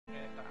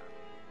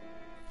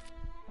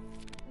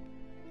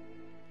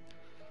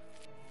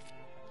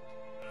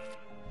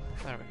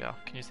go.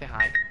 Can you say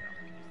hi?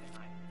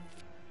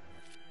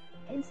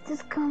 It's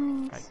just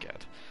coming. Right,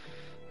 good.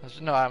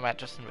 No, I meant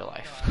just in real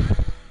life.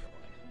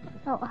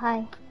 Oh,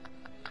 hi.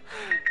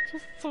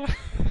 Just so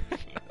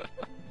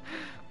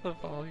the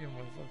volume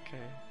was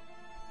okay.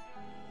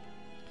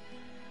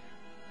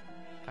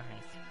 Nice.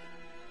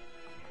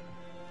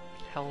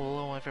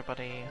 Hello,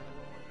 everybody.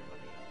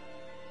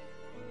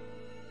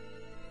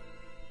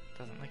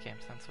 Doesn't the game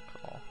sound so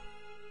cool?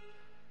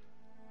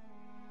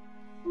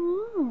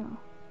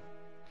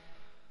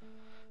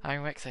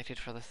 I'm excited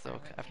for this though.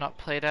 I've not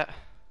played it.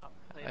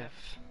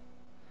 I've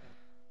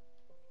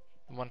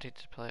wanted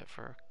to play it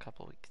for a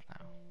couple weeks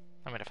now.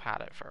 I mean, I've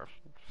had it for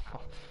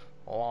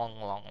long.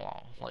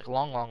 Like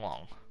long.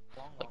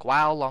 Like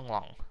wow,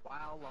 long.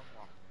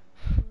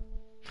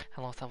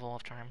 Hello, Several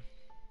of Charm.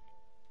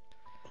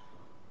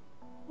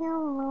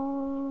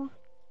 Hello.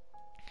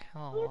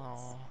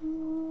 Hello.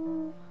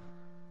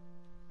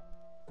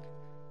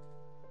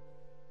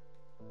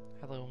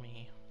 Hello,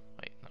 me.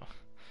 Wait, no.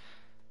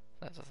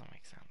 That doesn't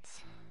make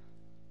sense.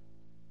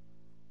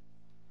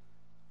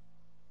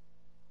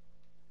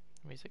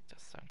 The music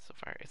does sound so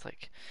far. It's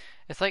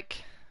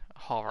like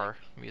horror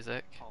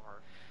music,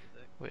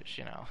 which,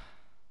 you know,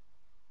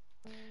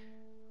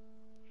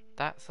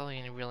 that's all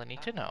you really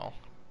need to know,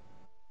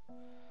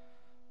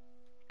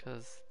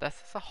 because this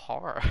is a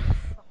horror.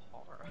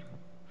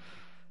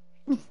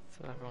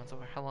 So everyone's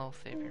over. Hello,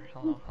 Savior.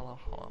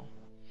 Hello.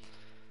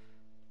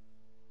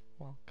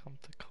 Welcome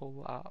to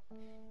Kholat,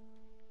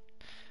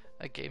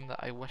 a game that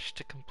I wish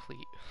to complete.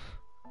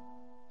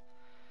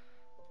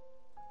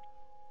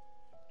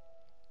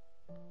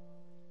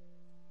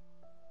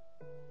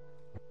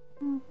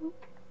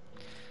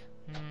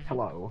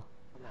 Hello.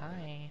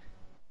 Hi.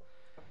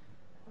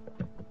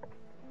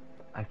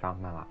 I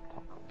found my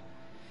laptop.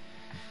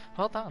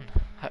 Well done.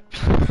 How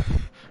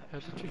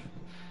did you?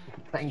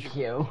 Thank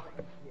you.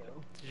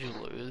 Did you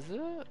lose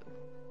it?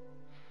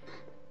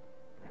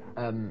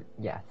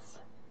 Yes.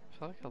 I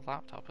feel like a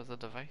laptop is a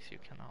device you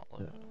cannot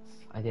lose.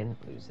 I didn't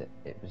lose it.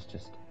 It was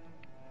just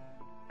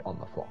on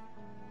the floor.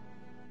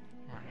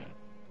 Right.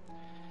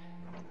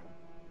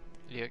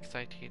 Are you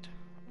excited?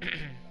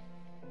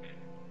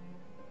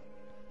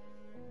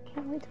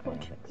 Can't wait to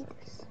watch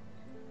this.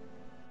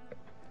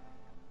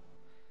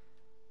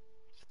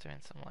 Just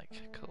doing some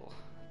like cool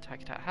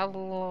tag.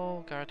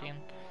 Hello, Guardian.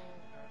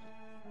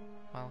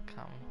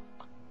 Welcome.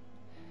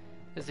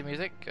 Is the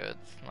music good?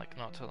 Like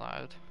not too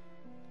loud?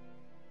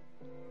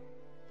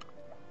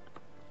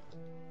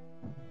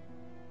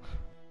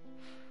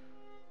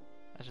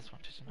 I just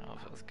wanted to know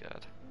if it was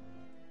good.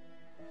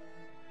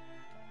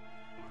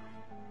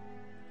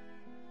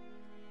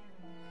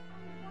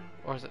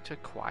 Or is it too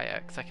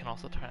quiet? Because I can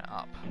also turn it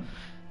up.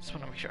 Just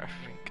want to make sure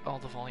all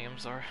the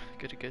volumes are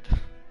good.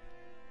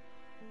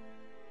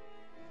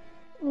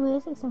 The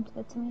music sounds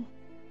good to me.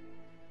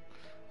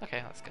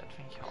 Okay, that's good.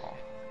 Thank you all.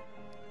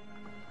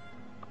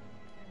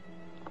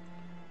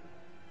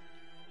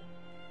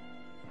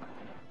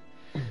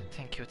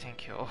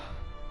 Thank you.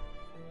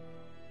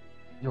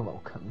 You're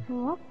welcome.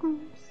 You're welcome.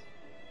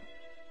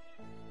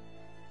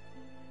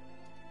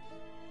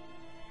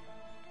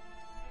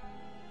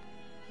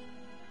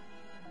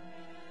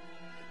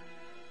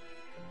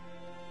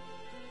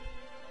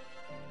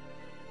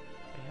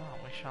 Yeah,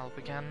 we shall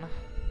begin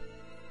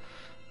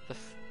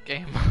this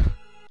game.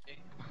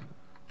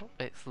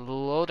 It's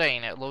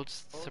loading. It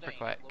loads super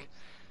quick.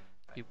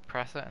 You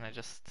press it and it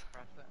just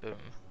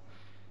boom.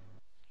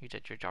 You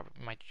did your job,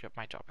 my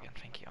job again.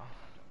 Thank you.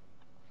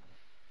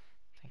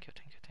 Thank you.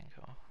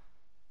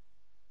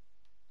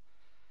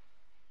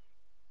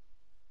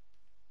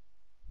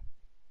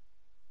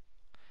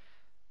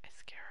 It's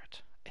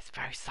scared. It's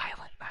very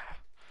silent now.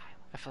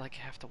 I feel like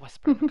I have to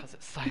whisper because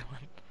it's silent.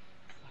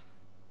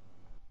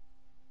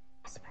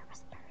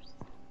 Whispers.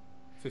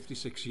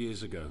 56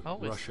 years ago, Oh,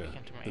 it's Russia,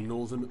 speaking to me. the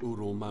northern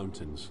Ural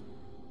Mountains.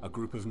 A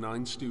group of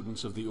 9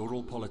 students of the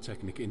Ural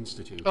Polytechnic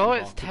Institute. Oh,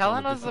 it's embarked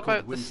telling on a us difficult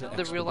about winter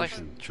the real life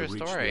expedition true to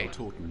reach story. the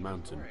Altorton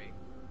Mountain.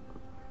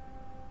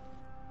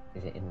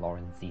 Is it in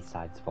Lauren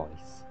Seaside's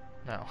voice?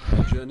 No.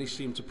 Their journey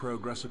seemed to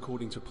progress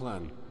according to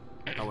plan.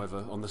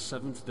 However, on the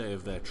 7th day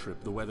of their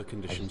trip, the weather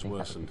conditions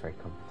worsened. Very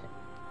comforting.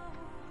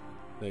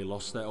 They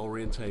lost their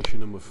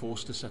orientation and were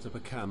forced to set up a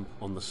camp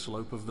on the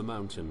slope of the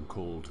mountain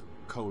called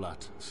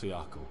Kholat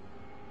Syakhl.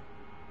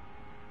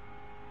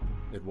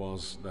 It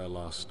was their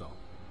last stop.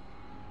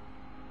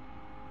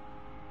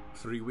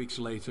 3 weeks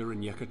later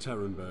in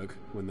Yekaterinburg,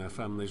 when their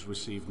families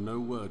received no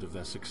word of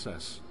their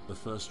success, the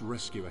first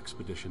rescue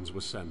expeditions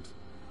were sent.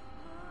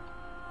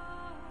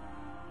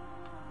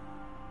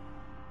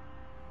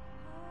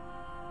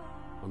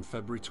 On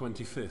February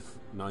 25th,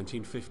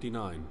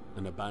 1959,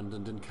 an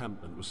abandoned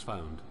encampment was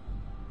found.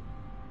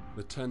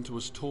 The tent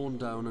was torn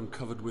down and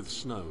covered with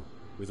snow,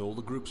 with all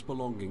the group's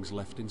belongings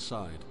left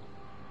inside.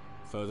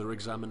 Further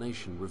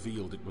examination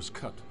revealed it was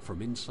cut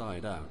from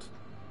inside out.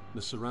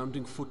 The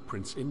surrounding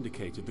footprints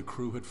indicated the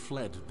crew had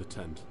fled the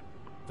tent.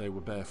 They were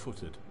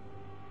barefooted.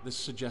 This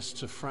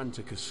suggests a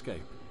frantic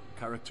escape,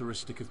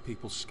 characteristic of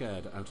people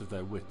scared out of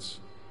their wits.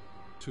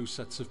 2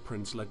 sets of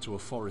prints led to a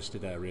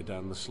forested area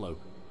down the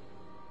slope.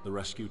 The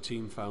rescue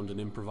team found an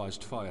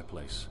improvised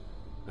fireplace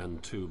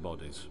and 2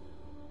 bodies.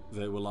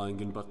 They were lying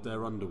in but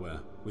their underwear,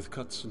 with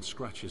cuts and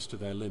scratches to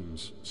their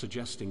limbs,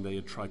 suggesting they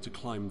had tried to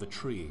climb the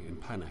tree in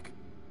panic.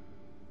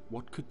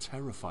 What could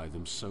terrify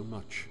them so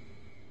much?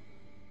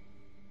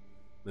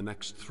 The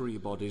next 3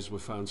 bodies were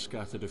found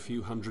scattered a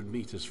few hundred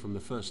meters from the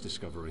first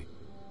discovery.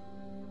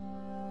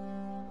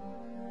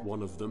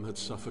 One of them had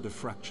suffered a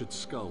fractured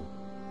skull,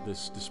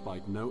 this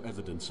despite no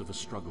evidence of a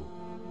struggle.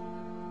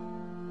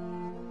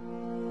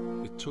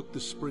 It took the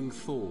spring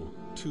thaw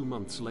 2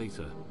 months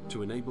later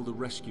to enable the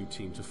rescue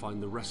team to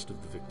find the rest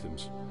of the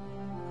victims.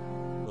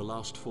 The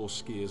last 4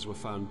 skiers were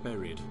found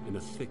buried in a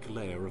thick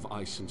layer of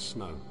ice and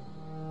snow.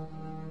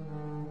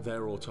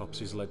 Their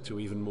autopsies led to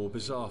even more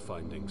bizarre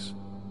findings.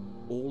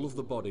 All of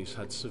the bodies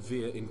had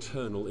severe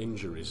internal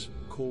injuries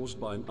caused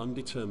by an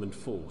undetermined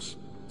force,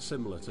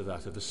 similar to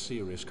that of a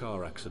serious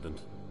car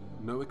accident.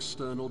 No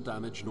external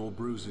damage nor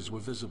bruises were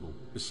visible,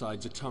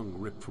 besides a tongue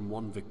ripped from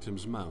one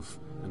victim's mouth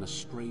and a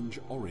strange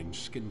orange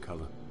skin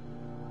color.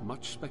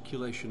 Much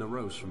speculation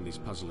arose from these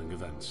puzzling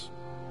events.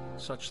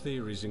 Such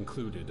theories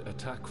included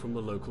attack from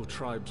the local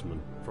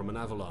tribesmen, from an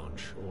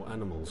avalanche, or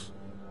animals.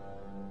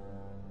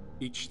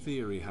 Each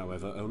theory,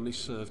 however, only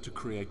served to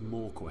create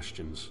more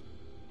questions.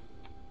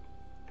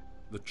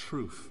 The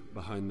truth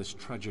behind this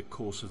tragic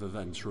course of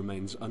events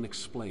remains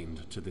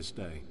unexplained to this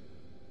day.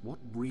 What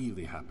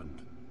really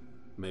happened?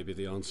 Maybe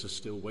the answer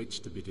still waits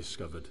to be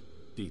discovered,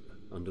 deep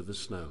under the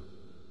snow.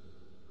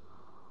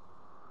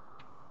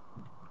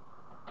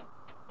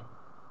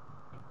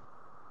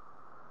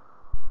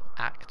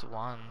 Act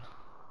 1.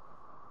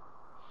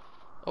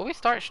 Oh, we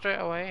start straight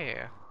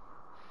away.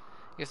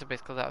 Yeah, so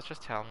basically that was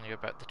just telling you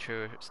about the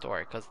true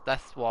story, because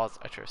this was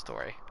a true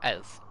story.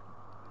 Is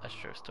a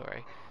true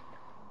story.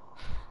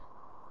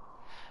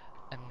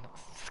 And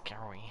it's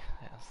scary.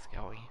 It's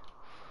scary.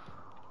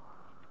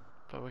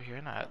 But we're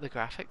here now. The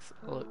graphics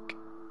look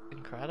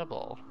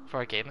incredible.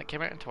 For a game that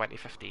came out in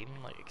 2015,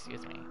 like,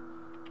 excuse me.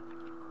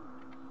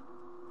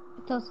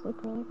 It does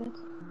look really good.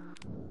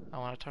 I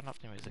want to turn up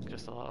the music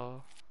just a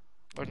little.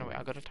 Or no, wait,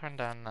 I'm gonna turn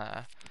down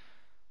that.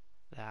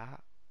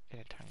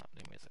 And turn up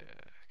the music.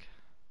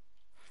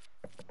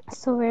 It's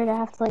so weird, I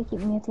have to like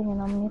keep muting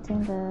and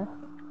unmuting the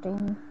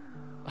thing.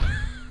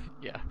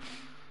 Yeah.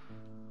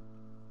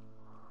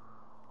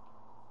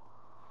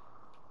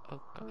 Oh,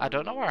 God. I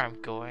don't know where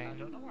I'm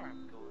going.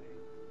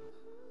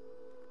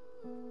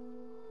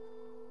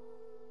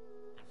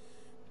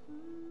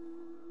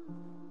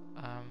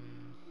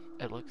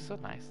 It looks so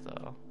nice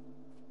though.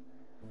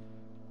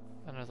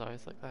 And there's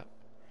always like that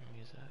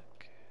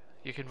music.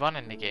 You can run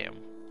in the game.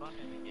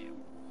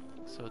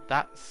 So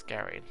that's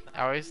scary.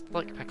 I always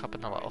like pick up on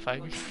the little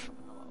things.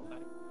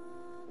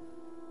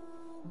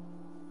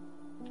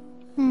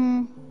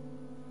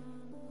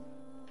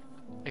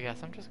 I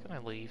guess I'm just gonna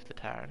leave the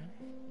town.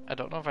 I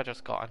don't know if I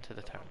just got into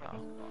the town now.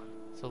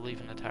 So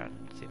leaving the town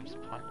seems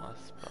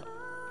pointless, but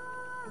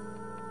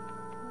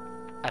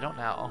I don't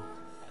know.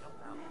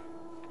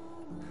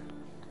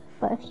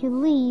 But if you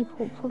leave,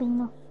 hopefully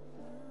not.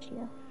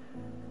 Yeah.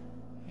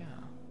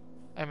 Yeah.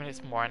 I mean,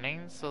 it's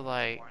morning, so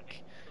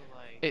like,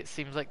 it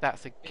seems like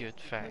that's a good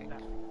thing.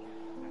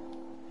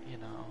 You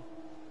know.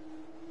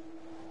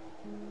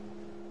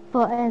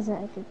 But is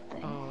it a good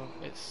thing? Oh,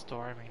 it's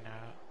storming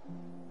now.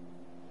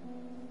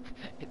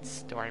 It's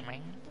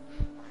storming.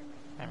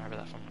 I remember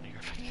that from one of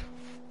your videos.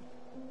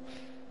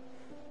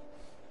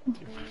 Do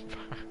you remember?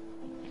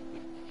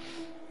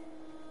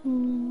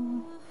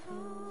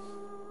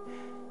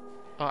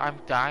 Oh, I'm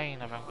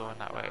dying if I'm going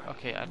that way.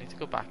 Okay, I need to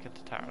go back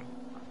into town.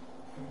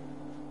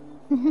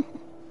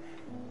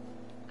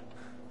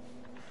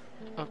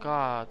 Oh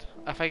God.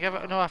 If I give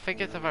it, no, I think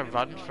it's if I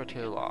run for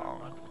too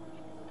long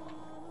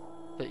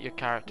that your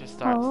character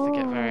starts to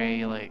get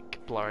very like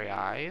blurry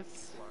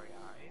eyes.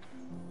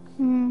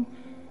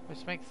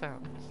 Which makes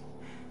sense.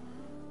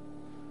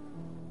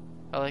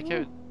 I like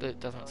how it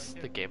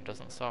doesn't, the game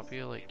doesn't stop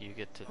you, like you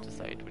get to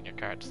decide when your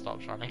character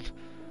stops running.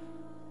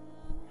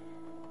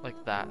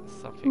 Like that's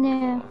something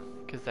cool.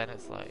 Because then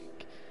it's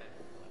like,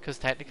 because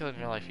technically in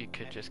real life you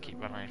could just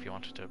keep running if you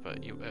wanted to,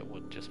 but it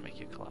would just make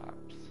you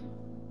collapse.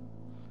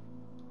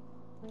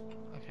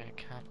 Okay, I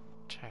can't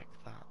check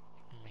that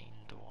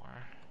main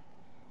door.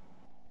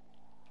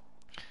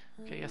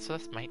 Okay, yeah, so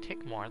this might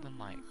take more than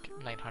like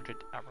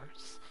 900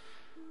 hours.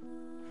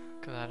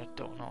 Because I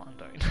don't know what I'm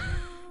doing.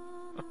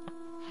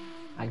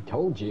 I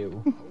told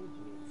you.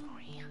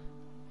 Sorry.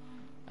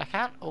 I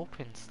can't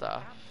open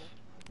stuff.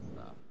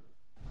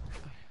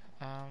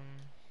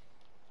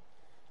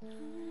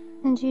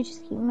 And you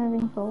just keep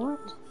moving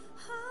forward?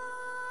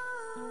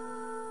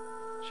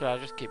 Should I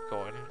just keep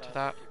going to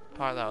that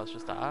part that was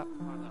just at? I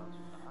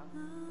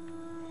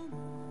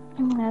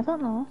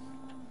don't know.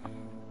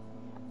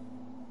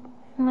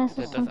 Unless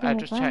there's something I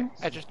just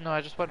checked. advanced.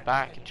 I just went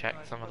back and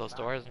checked some of those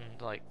doors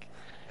and like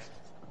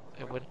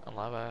it wouldn't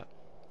allow it.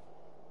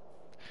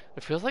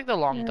 It feels like the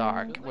Long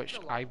Dark, which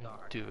I'm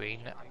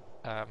doing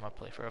a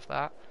playthrough of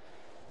that.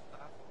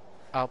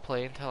 I'll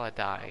play until I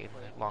die in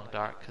the Long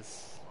Dark,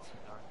 because...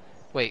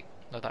 Wait,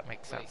 no, that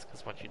makes sense,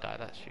 because once you die,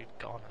 that's you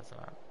gone, isn't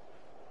it?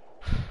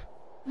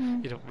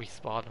 You don't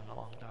respawn in the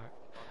Long Dark.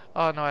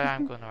 Oh no, I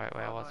am going the right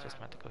way, I was just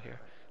meant to go here.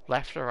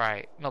 Left or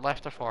right? No,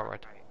 left or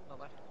forward?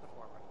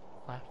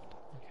 Left,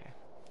 okay.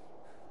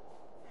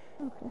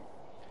 Okay.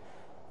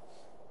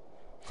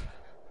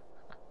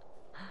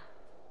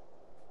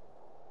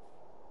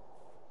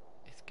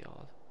 It's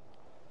God.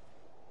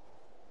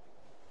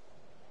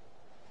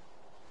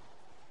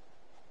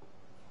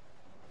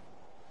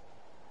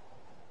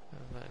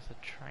 There's a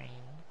train.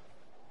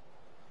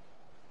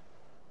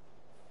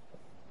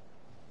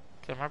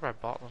 I remember I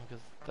bought them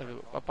because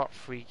I bought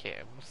 3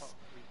 games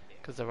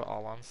because they were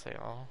all on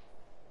sale.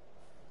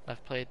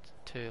 I've played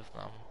 2 of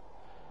them.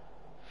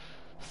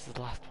 This is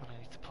the last one I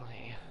need to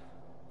play.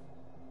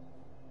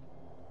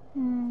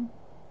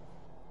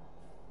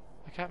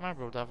 I can't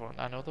remember what the other one.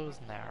 I know there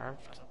was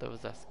Nerved, there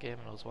was this game,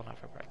 and there was one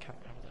other, but I can't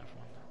remember the other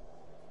one.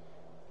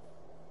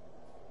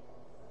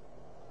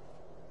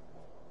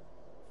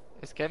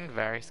 It's getting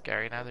very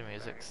scary now. The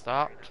music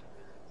stopped,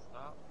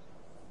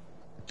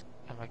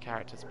 and my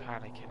character's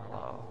panicking a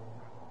little.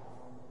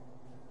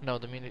 No,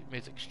 the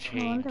music's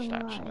changed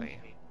actually.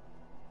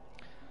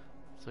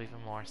 So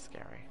even more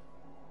scary.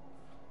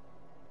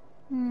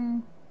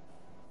 I'll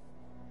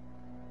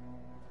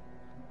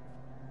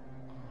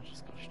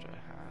just go straight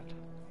ahead.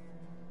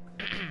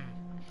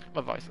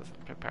 My voice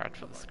isn't prepared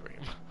for the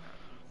scream.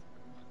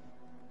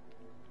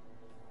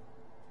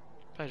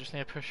 I just need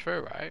to push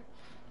through, right?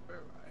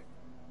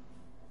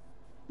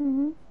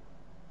 You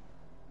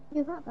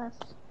got this.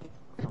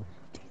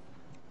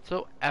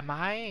 So am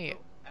I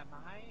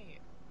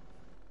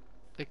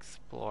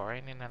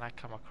exploring and then I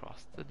come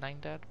across the 9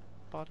 dead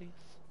bodies?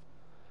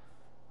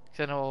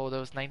 Because I know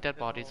there was 9 dead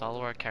bodies, all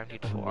were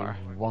accounted for.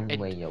 There's one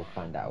way you'll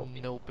find out.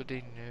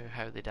 Nobody knew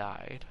how they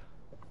died.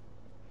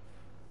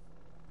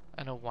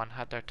 I know one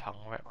had their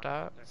tongue ripped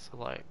out, so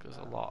like there's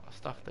a lot of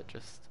stuff that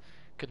just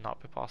could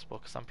not be possible,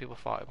 because some people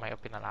thought it might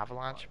have been an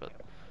avalanche, but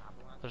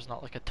there's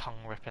not like a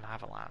tongue ripping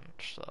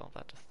avalanche, so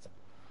that just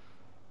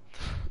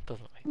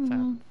doesn't make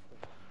sense.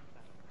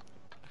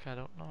 Okay, I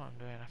don't know what I'm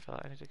doing. I feel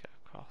like I need to get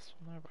across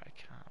from there, but I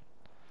can't.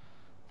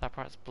 That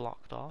part's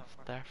blocked off,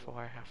 therefore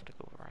I have to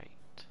go right.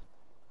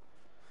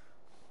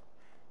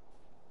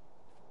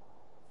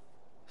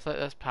 It's like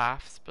there's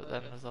paths, but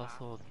then there's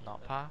also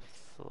not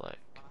paths, so like...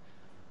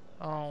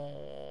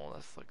 Oh,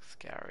 this looks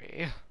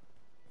scary.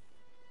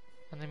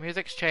 And the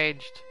music's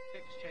changed.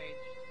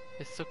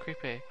 It's so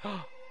creepy.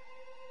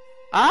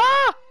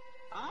 Ah!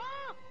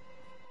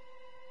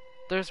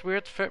 There's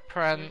weird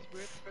footprints. Are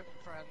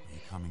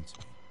you coming to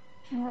me?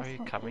 Yeah, Are you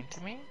coming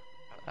to me?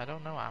 I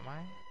don't know, am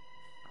I?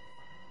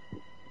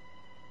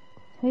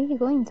 Who are you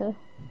going to?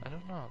 I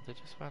don't know, they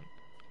just went,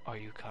 are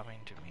you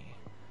coming to me?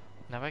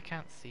 Now I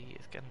can't see,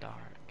 it's getting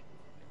dark.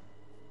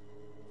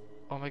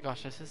 Oh my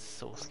gosh, this is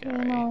so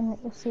scary. No,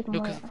 you'll see them No,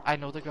 because later. I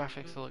know the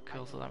graphics will look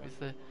cool, so that means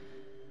the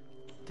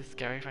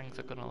scary things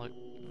are gonna look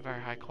very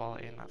high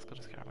quality, and that's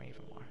gonna scare me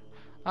even more.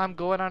 I'm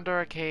going under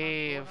a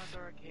cave.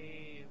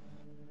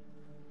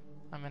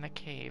 I'm in a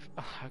cave.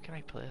 Oh, how can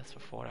I play this for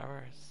 4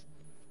 hours?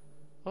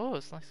 Oh,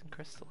 it's nice and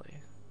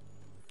crystally.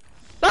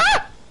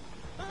 Ah!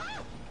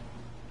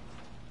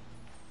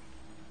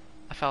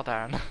 I fell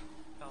down.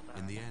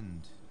 In the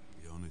end,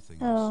 the only thing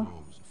Oh. I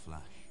saw was a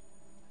flash.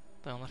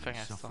 The only thing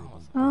I saw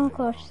was... Oh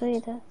gosh, see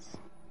that.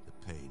 The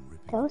pain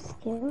ripping That was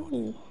apart my body.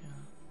 scary.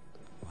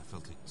 I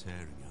felt it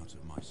tearing out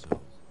of my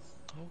soul.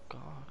 Oh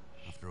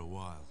gosh. After a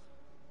while,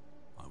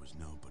 I was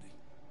nobody.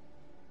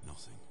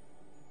 Nothing.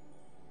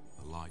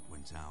 The light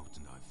went out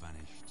and I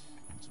vanished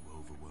into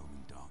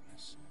overwhelming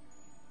darkness.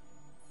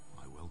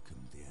 I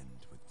welcomed the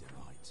end with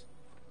delight.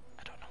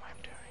 I don't know what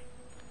I'm doing.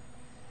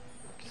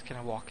 Just kind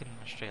of walking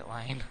in a straight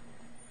line.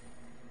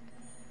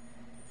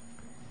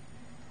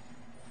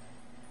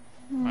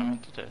 Am I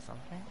meant to do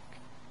something?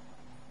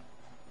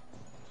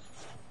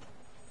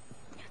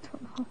 I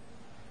don't know.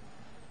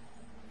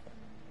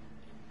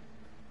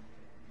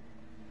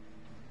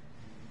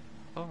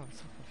 Oh, I'm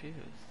so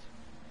confused.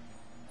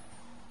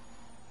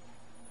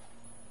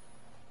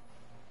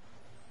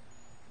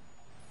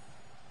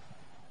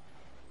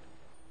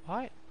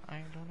 What?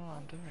 I don't know what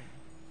I'm doing.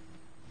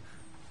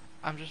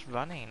 I'm just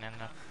running in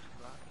a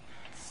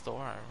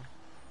storm.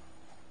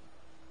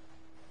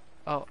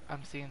 Oh,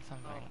 I'm seeing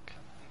something.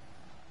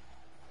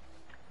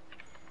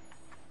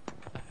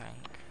 I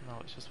think. No,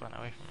 it just went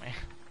away from me.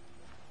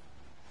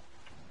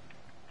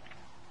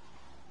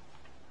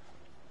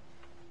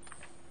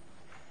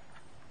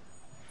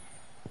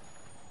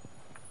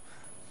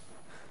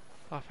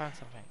 Oh, I found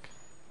something.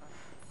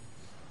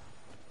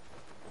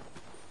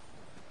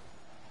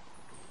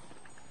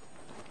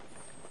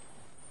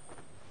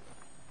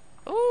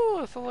 Oh,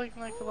 it's like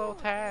a little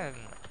 10.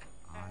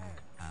 I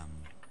am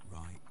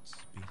right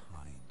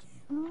behind you.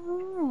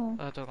 Oh,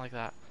 I don't like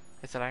that.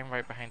 I said I'm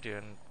right behind you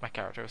and my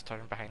character was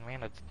turning behind me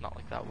and I did not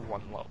like that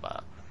one little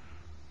bit.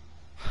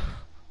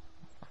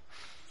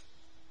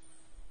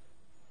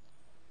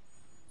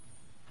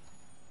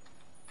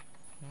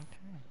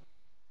 Okay.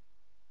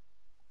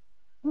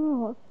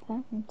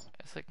 tent?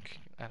 It's like,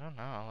 I don't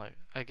know,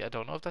 like, I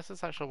don't know if this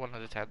is actually one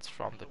of the tents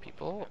from the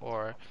people,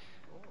 or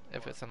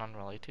if it's an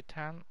unrelated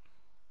tent.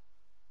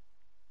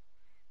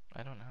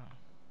 I don't know.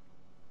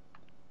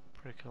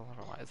 Pretty cool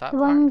otherwise. Is that The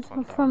part ones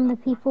one done? from the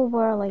people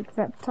were like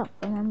ripped up,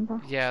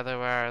 remember? Yeah, they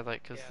were,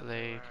 like, because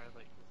they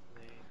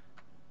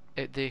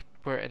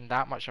were in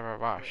that much of a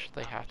rush,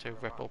 they had to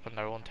rip open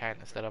their own tent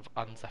instead of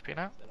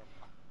unzipping it.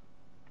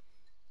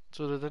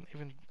 So they didn't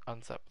even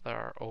unzip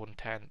their own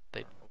tent,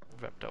 they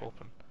ripped it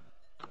open.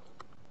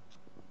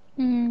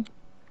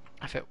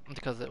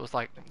 Because it was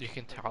like, you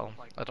can tell,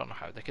 I don't know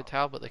how they could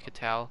tell, but they could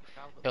tell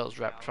it was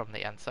ripped from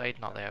the inside,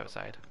 not the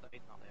outside.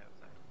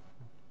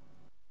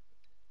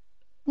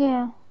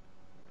 Yeah.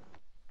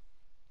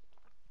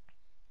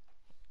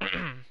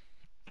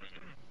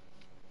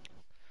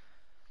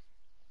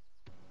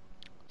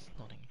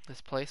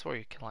 This place where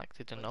you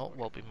collected a note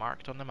will be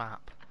marked on the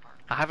map.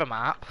 I have a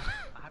map.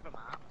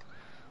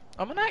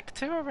 I'm an Act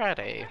 2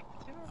 already.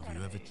 Have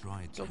you ever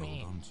tried to Go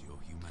me. hold on to your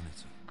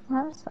humanity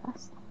That's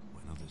fast.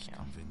 when others Yeah.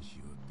 convince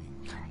you of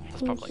being no more There's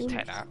than probably a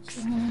 10 subject, acts.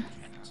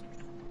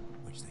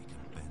 which they can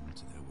bend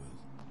to their will?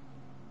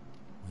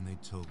 When they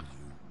told you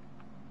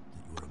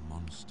that you were a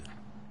monster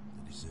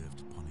that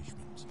deserved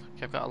punishment,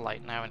 Okay, I've got a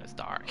light now and it's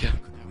dark. you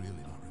could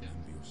really not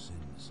remember your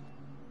sins.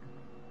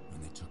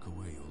 When they took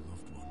away your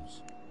loved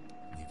ones,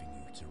 leaving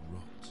you to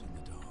rot in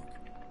the dark.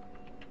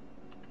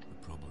 The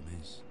problem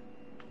is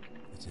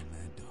that in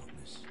their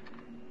darkness,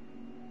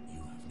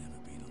 you have never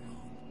been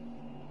alone.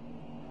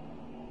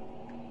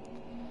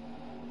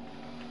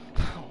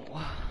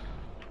 Oh.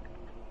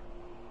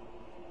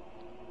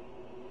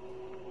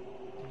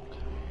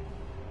 Okay.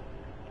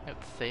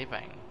 It's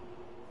saving.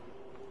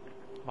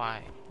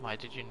 Why? Why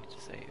did you need to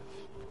save?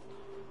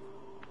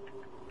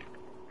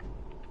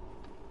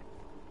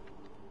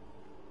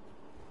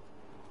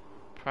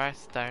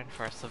 Press down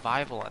for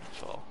survival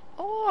info.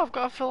 Oh, I've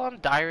got a full-on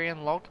diary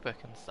and logbook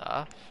and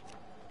stuff.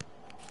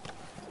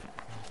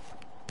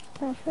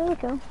 That's really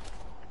cool.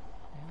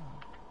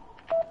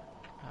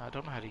 I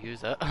don't know how to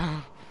use it.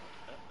 Yeah,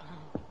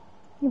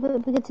 but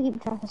it'd be good to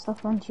keep track of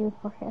stuff once you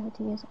work out how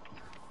to use it.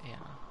 Yeah.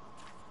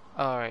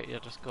 Alright, you'll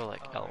just go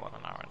like L1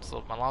 an hour.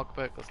 So my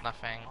logbook, there's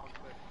nothing.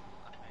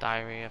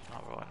 Diary, I've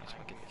not wrote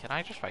anything. Can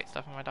I just write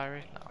stuff in my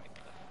diary? No.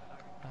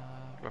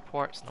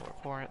 Reports, no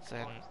reports.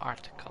 And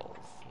articles,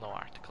 no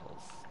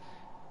articles.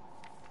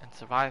 And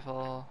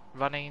survival,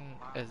 running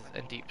is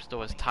in deep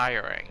snow is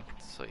tiring.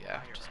 So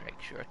yeah, just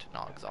make sure to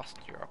not exhaust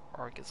your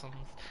organisms.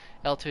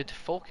 L2 to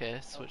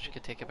focus, which you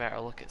could take a better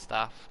look at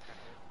stuff.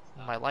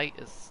 My light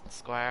is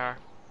square.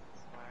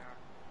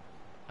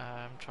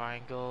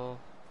 Triangle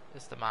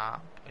is the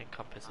map, and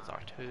compass is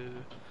R2.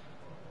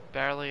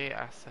 Barely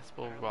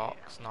accessible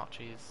rocks,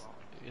 notches,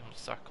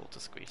 circle to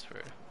squeeze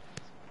through.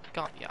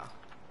 Got ya.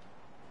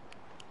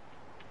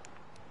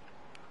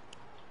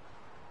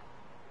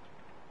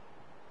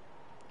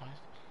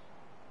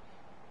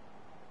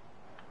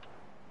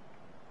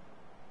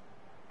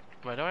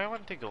 Where do I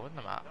want to go in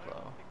the map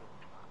though?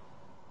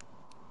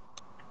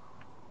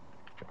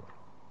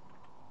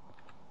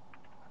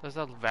 There's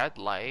a red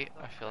light,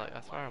 I feel like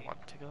that's where I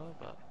want to go,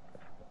 but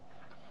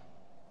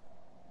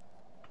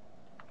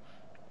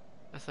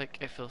it's like,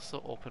 it feels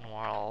so open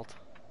world.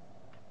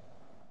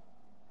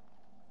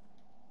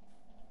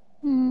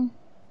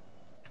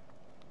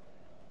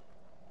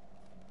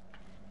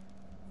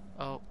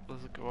 Oh,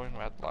 there's a glowing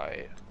red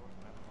light.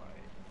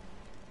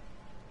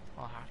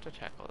 I'll have to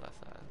check what this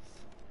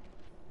is.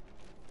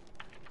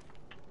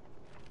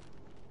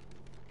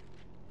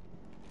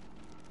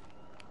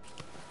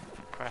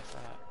 Press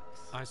X.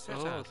 I set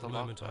out the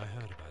moment I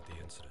heard about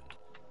the incident.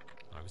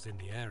 I was in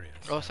the area,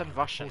 Oh, it's in I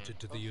Russian. reported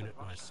to the unit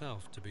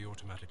myself to be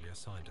automatically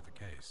assigned to the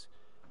case.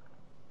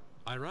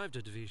 I arrived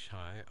at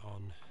Vishai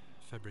on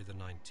February the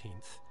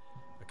 19th,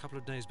 a couple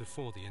of days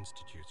before the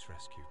Institute's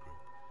rescue group.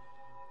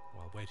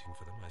 While waiting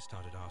for them, I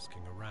started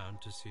asking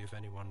around to see if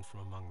anyone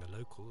from among the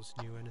locals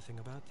knew anything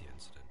about the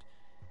incident.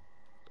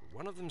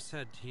 One of them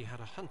said he had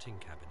a hunting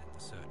cabin in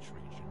the search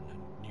region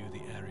and knew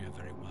the area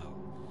very well.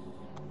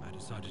 I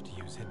decided to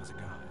use him as a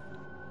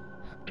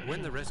guide.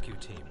 When the rescue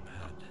team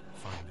had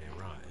finally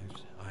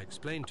arrived, I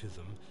explained to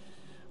them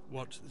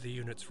what the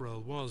unit's role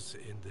was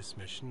in this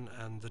mission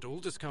and that all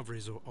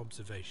discoveries or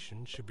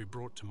observations should be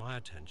brought to my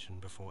attention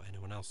before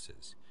anyone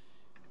else's.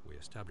 We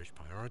established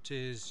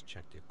priorities,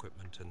 checked the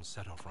equipment, and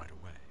set off right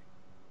away.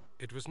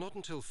 It was not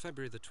until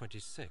February the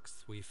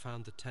 26th we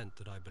found the tent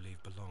that I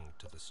believe belonged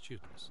to the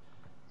students.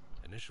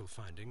 Initial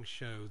findings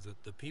show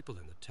that the people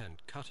in the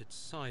tent cut its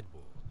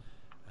sidewall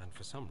and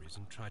for some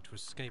reason tried to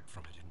escape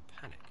from it in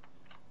panic.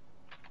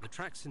 The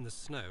tracks in the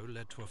snow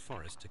led to a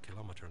forest 1.5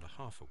 kilometers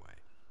away.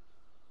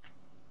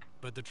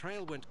 But the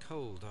trail went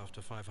cold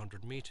after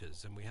 500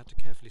 meters and we had to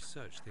carefully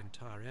search the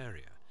entire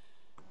area.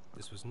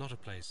 This was not a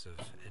place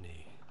of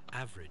any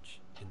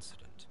average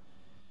incident.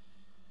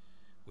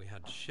 We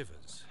had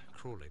shivers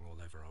crawling all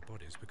over our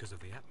bodies because of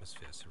the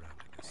atmosphere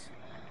surrounding us.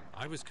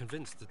 I was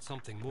convinced that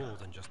something more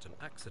than just an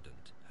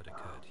accident had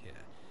occurred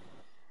here.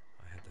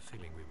 I had the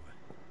feeling we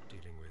were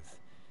dealing with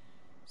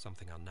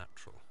something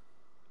unnatural.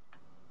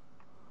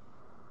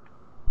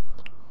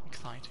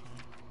 exciting.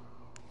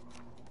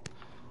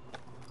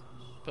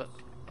 But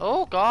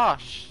oh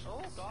gosh!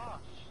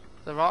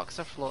 The rocks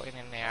are floating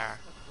in the air.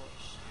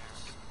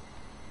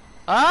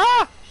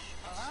 Ah!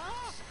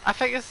 I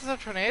think this is a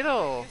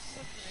tornado.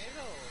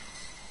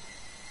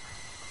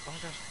 Oh my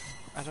gosh!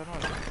 I don't know.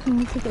 You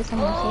need to get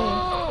someone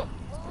safe.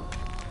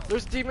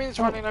 There's demons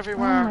running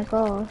everywhere. Oh my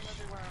gosh.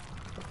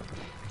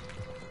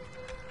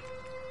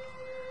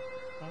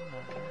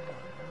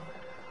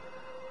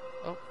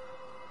 Oh,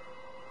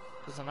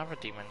 there's another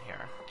demon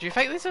here. Do you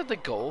think these are the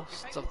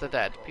ghosts of the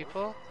dead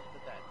people?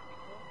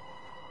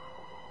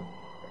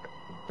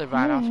 They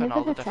ran off in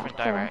all the different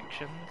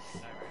directions.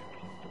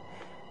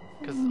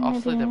 Because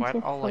obviously they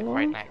weren't all like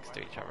right next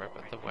to each other,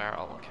 but they were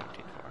all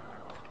accounted for.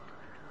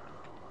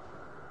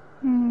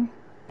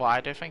 Well,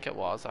 I do think it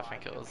was. I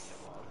think it was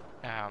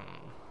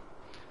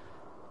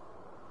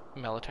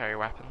military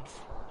weapons.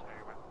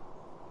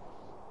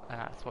 And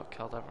that's what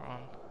killed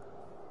everyone.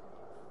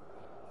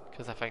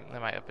 Because I think they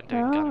might have been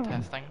doing gun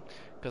testing.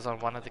 Because on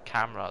one of the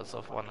cameras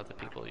of one of the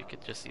people, you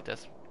could just see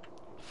this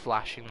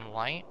flashing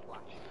light.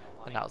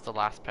 And that was the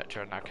last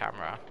picture in their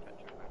camera.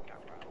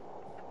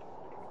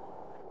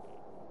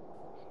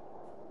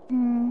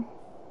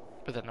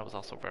 But then there was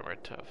also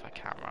rumored to have a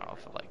camera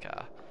of like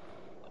a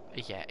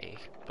Yeti,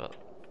 but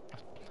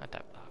I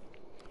doubt that.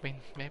 I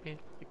mean, maybe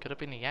it could have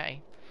been a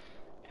Yeti.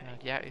 You know,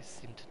 Yetis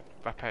seem to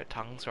rip out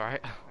tongues,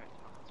 right?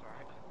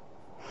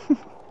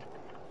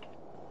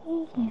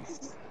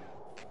 Yes.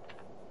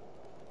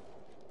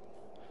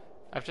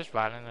 I've just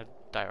ran in a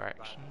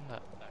direction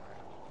that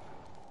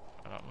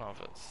I don't know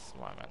if it's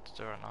what I meant to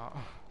do or not.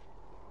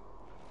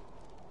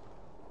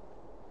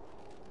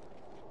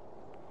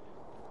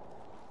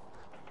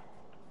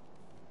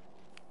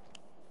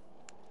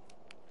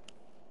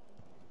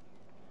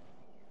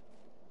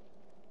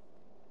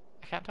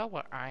 I can't tell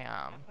where I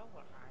am.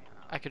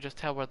 I could just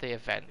tell where the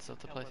events of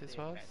the places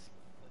was.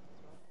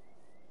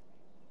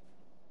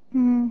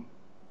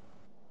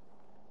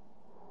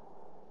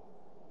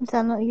 Is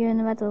that not you in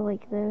the middle,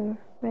 like the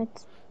red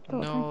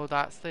dot? No,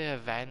 that's the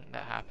event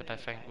that happened, I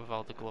think, with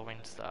all the glowing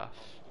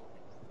stuff.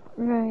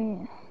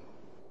 Right.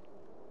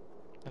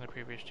 In the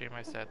previous stream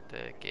I said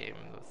the game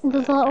was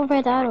There's a little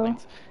red arrow.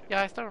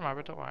 Yeah, I still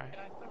remember, don't worry.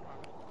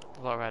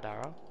 The little red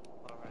arrow.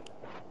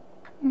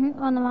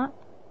 On the map.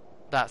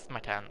 That's my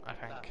tent, I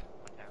think.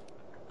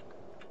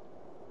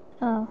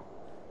 Oh.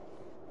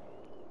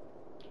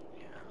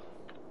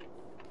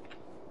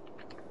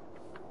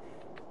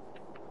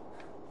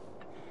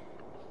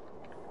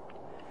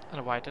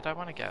 And why did I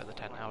want to get out of the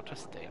tent? I'll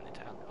just stay in the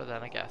tent. But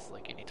then I guess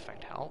like you need to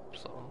find help,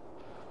 so.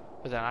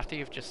 But then after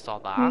you've just saw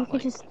that, You could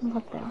like, just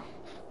live there.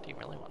 do you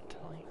really want to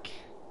like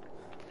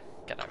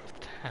get out of the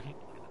tent?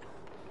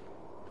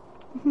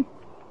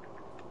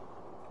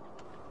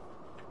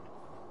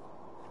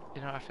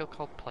 You know, I feel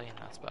cold playing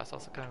this, but it's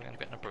also kind of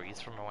getting a breeze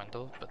from my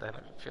window. But then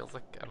it feels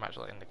like I'm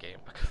actually in the game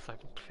because I'm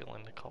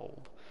feeling the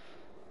cold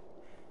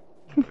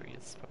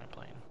breeze when I'm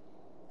playing.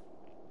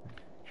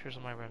 Here's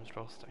my room's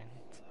roasting.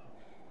 So.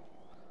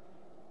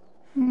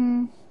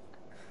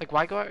 Like,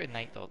 why go out at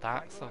night though?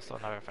 That's also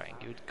another thing.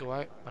 You would go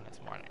out when it's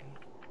morning.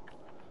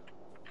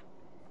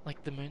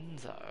 Like, the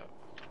moon's out.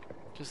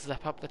 Just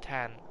zip up the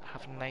tent,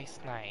 have a nice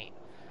night.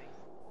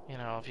 You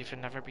know, if you've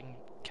never been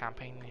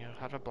camping, you know,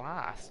 have a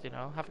blast, you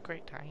know, have a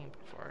great time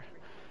before.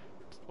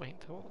 Just wait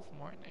till it's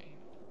morning.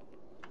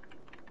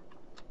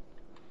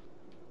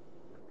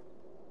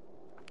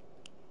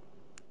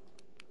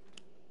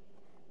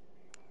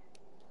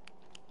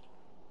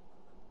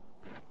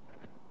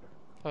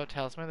 Oh, it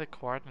tells me the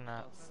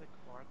coordinates.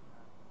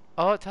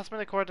 Oh, it tells me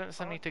the coordinates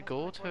I need to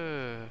go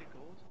to.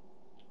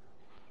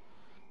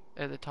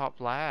 At the top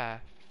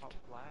left.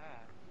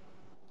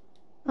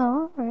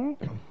 Oh, right.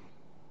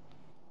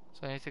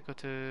 So I need to go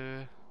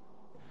to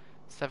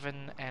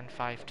 7 and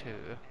 5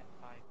 2.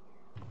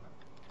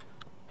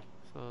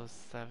 So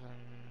 7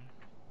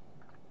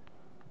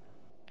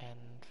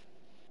 and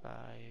 5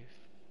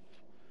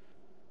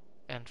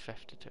 and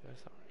 52, sorry.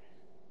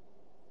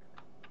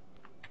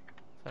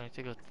 So I need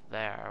to go to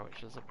there,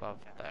 which is above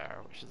there,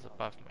 which is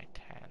above my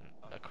tent,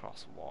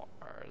 across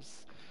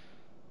waters.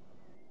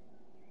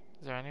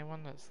 Is there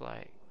anyone that's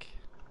like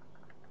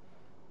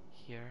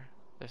here?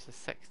 There's a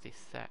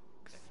 66,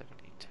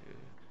 72.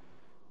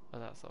 Oh,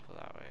 that's over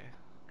that way.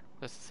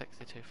 There's a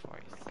 62,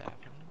 47.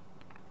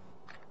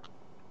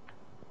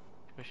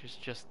 Which is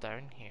just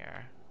down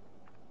here.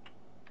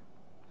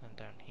 And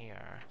down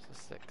here. So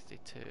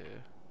 62.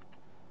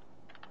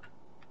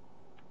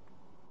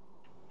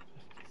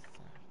 57.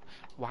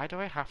 Why do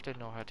I have to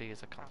know how to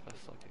use a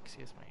compass? Like,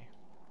 excuse me.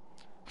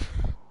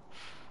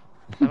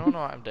 I don't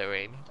know what I'm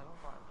doing.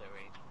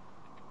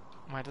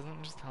 Why doesn't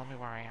it just tell me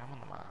where I am on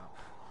the map?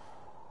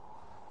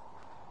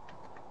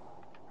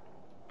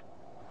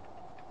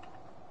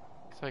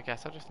 So I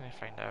guess I just need to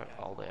find out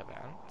all the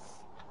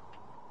events.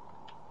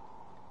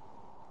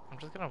 I'm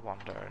just gonna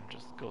wander and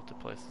just go to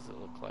places that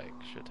look like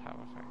should have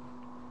a thing.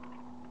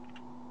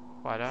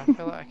 Why do I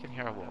feel like I can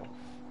hear a wolf?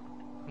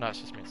 No,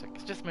 it's just music.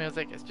 It's just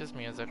music. It's just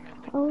music.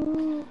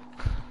 Oh.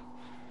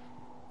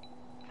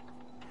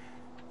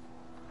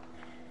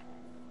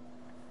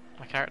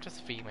 My character's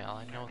female,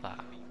 I know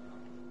that.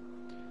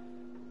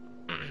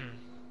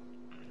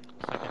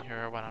 So I can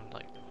hear her when I'm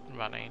like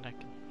running,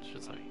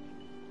 she's like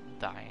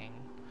dying.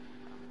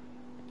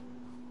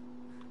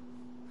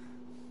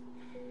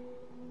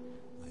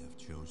 I have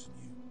chosen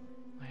you.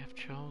 I have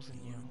chosen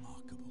you. You are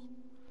remarkable,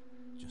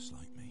 just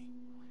like me.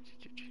 Why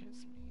did you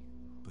choose me?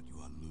 But you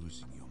are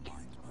losing your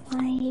mind, my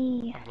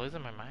friend. I'm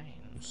losing my mind.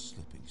 You're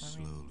slipping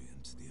slowly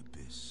into the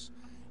abyss,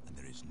 and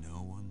there is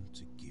no one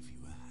to give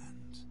you a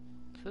hand.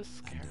 This is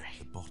scary. And at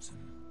the bottom,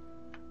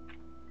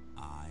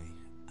 I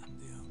am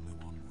the only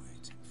one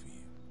waiting for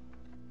you.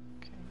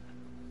 Okay.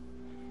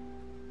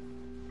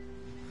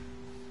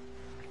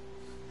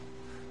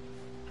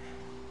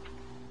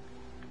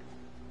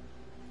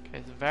 Okay,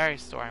 it's very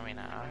stormy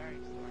now.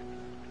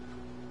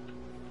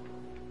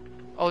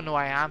 Oh no,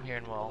 I am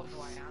hearing wolves.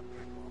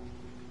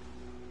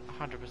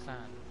 100%.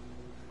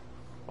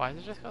 Why has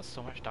it just got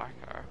so much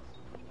darker?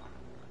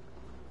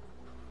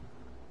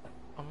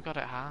 Oh my god,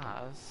 it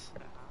has.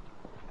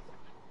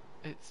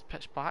 It's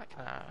pitch black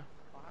now.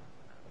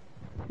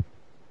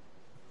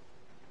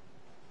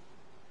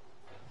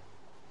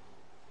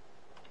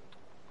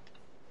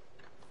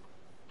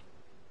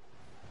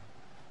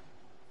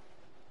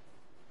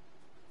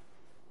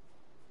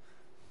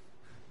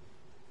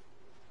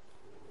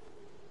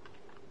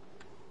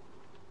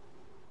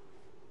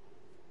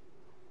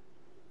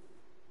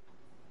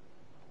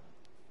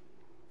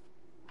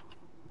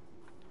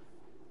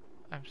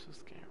 I'm so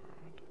scared.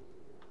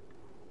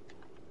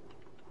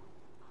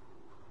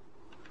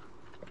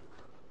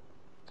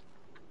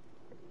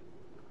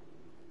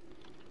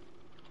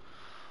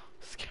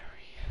 Scary.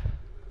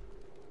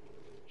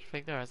 Do you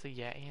think there is a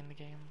Yeti in the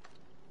game?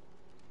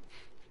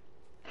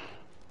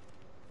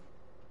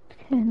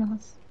 Who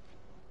knows?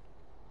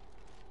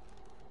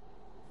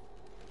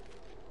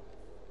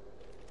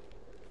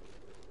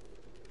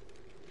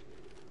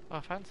 Oh, I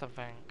found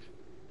something.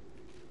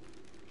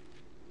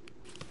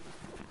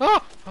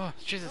 Oh! Oh,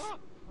 Jesus!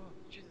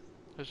 It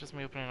was just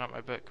me opening up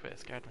my book, but it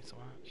scared me so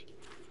much.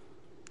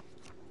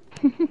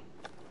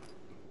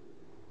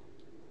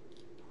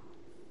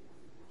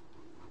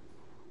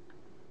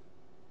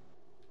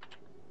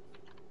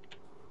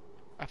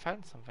 I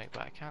found something,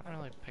 but I can't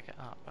really pick it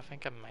up. I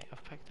think I might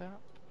have picked it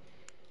up.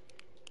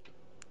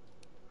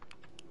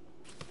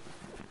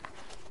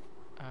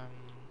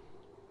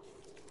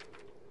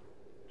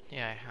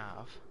 Yeah, I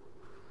have.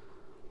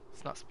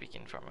 It's not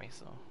speaking for me,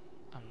 so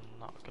I'm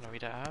not gonna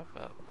read it out,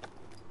 but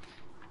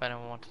if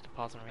anyone wanted to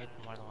pause and read,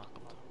 I'm more than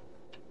welcome to.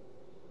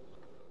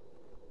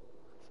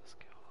 This is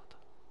good.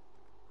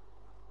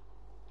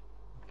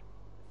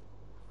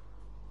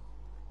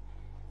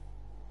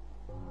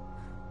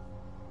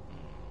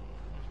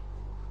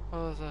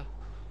 Oh, there's a...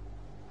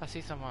 I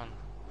see someone.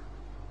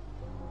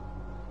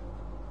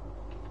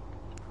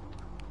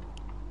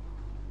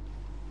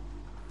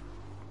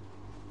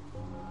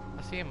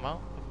 I see him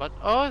out, but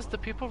oh, it's the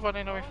people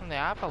running away from the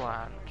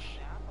avalanche.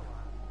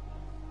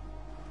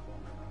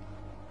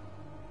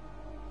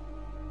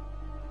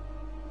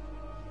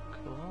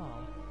 Cool.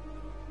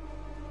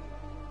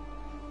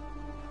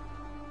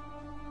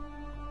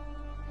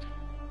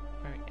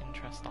 Very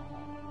interesting.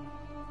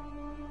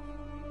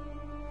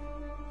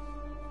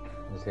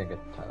 I'm just gonna go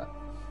to the toilet.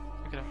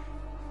 Look at him.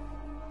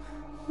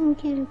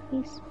 Okay,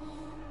 please.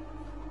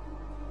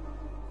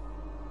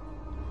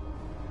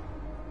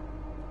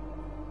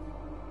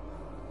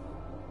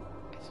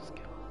 He's just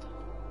killed.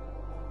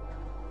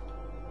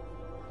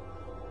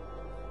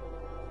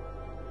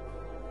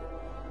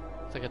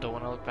 It's like I don't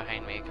want to look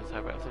behind me because how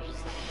about if there's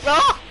just like...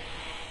 Ah!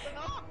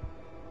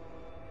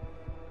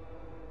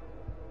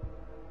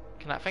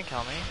 Can that thing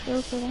kill me?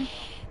 Okay.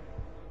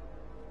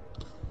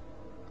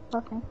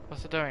 Okay.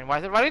 What's it doing? Why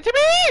is it running to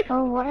me?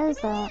 Oh, what is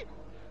that?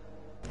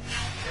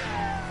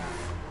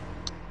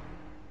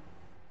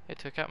 It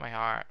took out my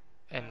heart.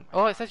 And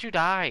oh, it says you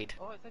died.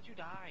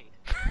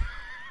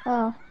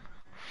 Oh.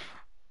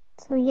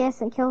 So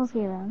yes, it kills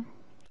you then.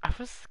 I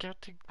was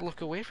scared to look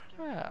away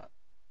from it.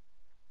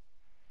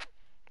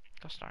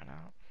 Gosh darn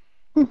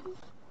it.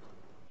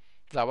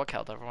 Is that what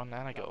killed everyone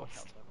then? A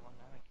ghost.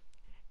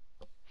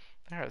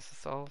 There, it's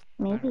solved.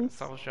 Maybe. It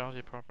solves all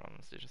your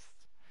problems. You just...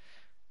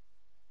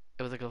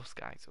 It was a ghost,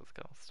 guys. It was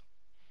a ghost.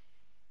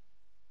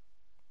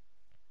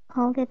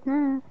 All good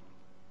now.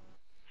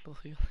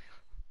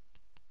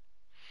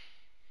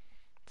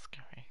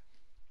 Scary.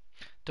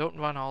 Don't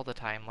run all the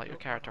time. Let your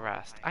character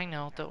rest. I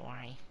know. Don't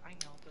worry.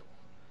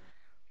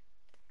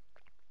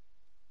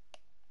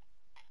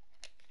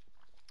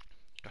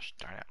 Gosh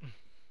darn it.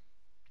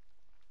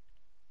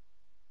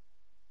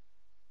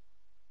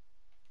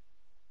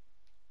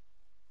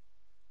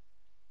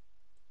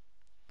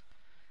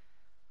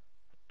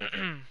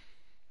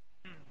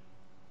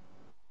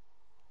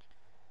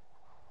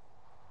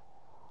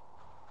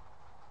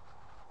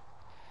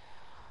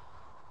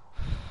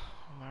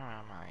 Where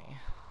am I?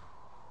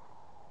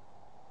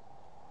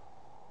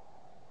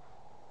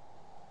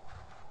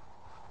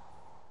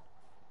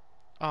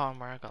 Oh, I'm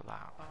where I got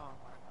that.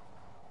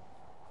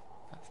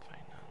 That's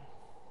fine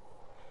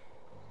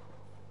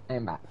now.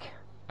 I'm back.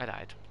 I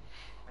died.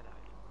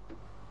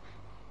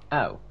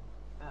 Oh,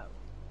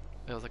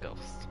 It was a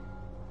ghost.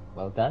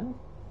 well done.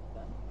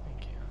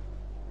 Thank you.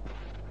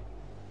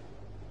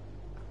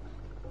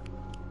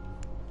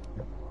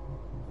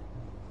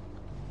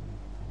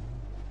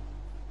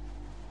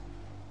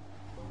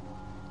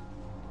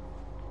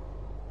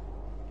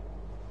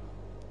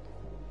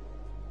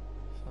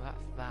 So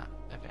that's that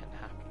event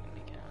happening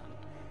again.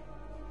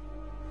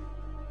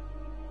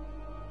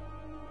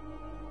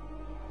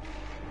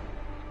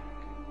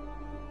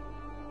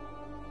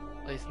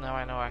 At least now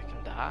I know I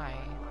can die.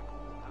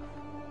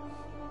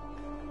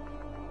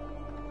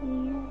 Yeah.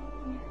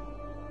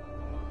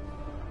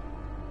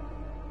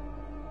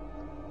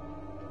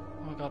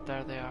 Oh my god,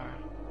 there they are.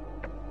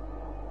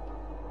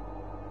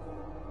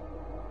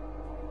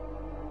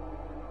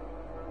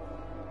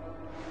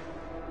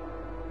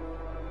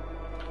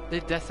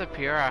 They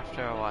disappear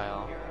after a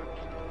while.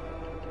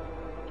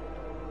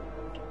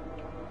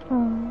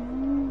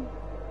 Oh.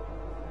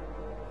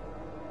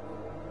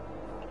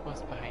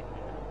 What's behind me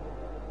now?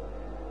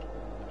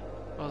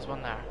 Oh, there's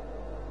one there.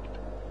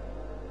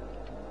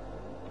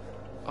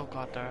 Oh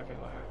god, they're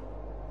everywhere.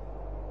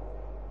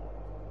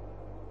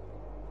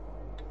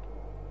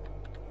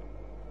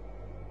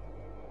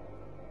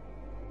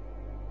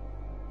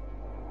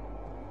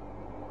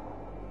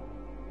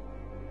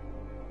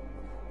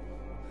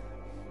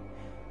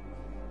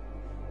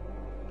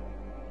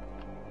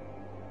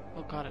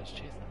 Oh god, it's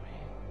chasing me.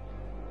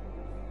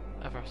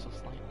 Ever so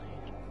slightly.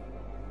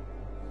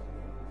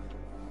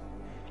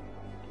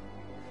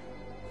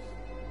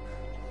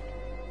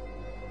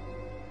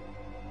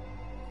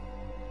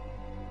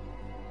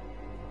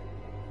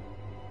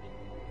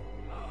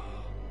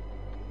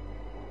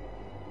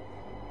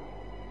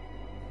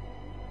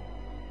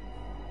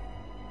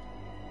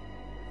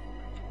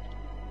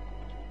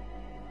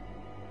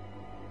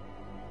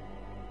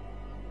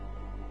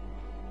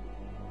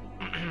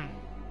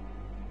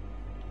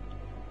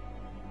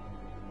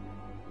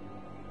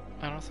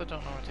 I also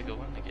don't know where to go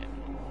in the game.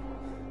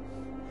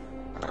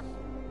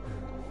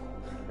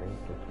 Very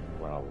different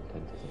world,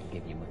 it doesn't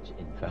give you much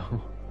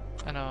info.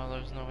 I know,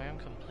 there's no way I'm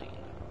complete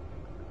now.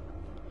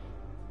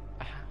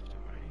 I have to,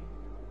 right?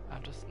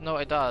 I'm just... No,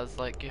 it does.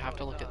 Like, you have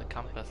to look at the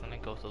compass and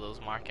then go to those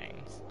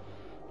markings.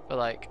 But,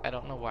 like, I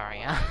don't know where I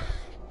am.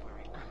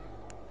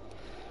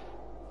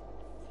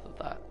 So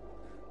that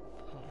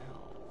doesn't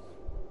help.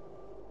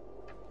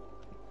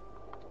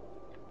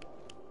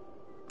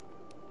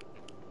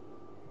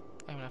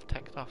 I mean, I've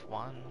ticked off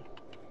one.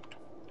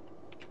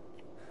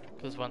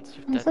 Because once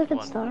you've That's did a good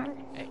one, start.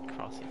 it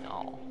crosses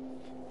all.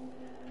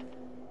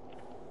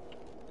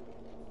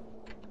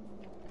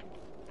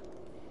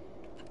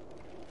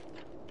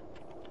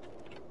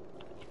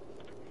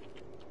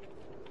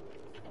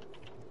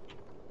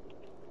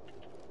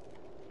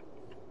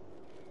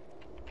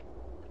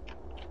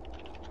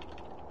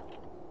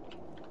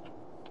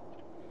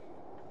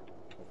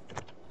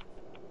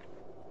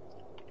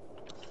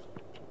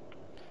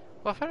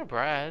 Well, I found a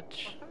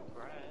bridge.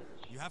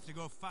 You have to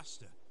go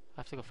faster.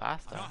 I have to go I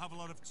faster. don't have a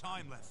lot of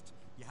time left.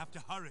 You have to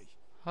hurry.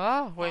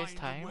 Ah, waste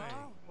Find a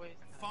time. way.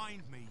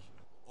 Find me,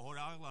 or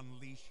I'll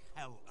unleash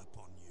hell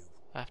upon you.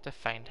 I have to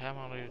find him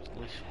or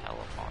unleash hell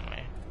upon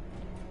me.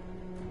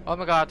 Oh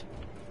my god.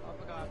 Oh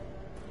my god.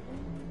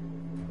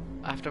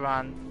 I have to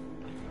run.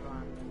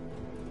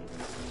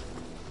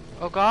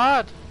 Oh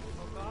god.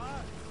 Oh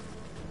god.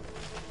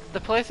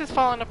 The place is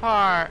falling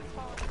apart.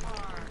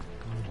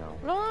 No.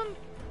 Run.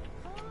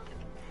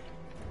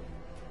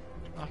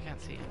 Oh, I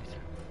can't see him.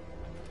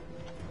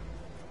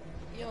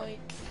 Yikes.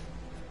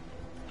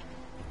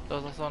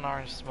 There's also an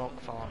orange smoke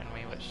following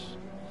me, which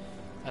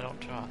I don't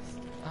trust.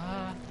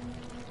 Ah.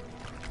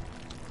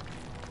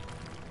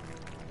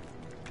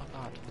 Oh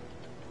god.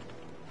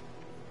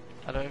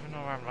 I don't even know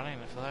where I'm running.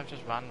 I feel like I've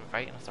just run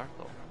right in a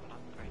circle.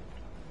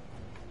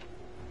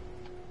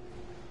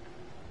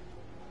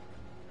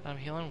 I'm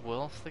healing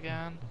wolves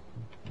again.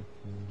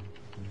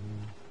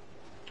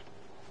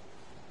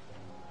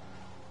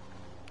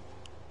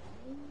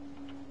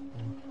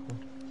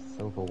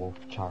 Silver wolf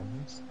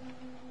charms.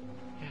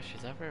 Yeah,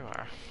 she's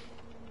everywhere.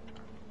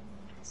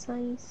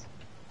 Size.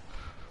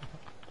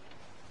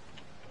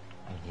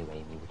 I knew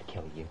Amy would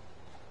kill you.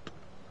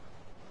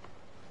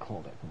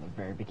 Called it from the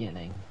very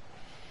beginning.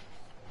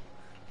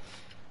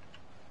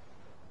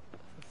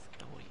 This is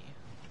scary.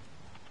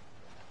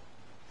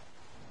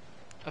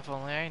 If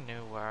only I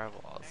knew where I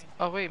was.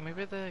 Oh wait,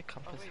 maybe the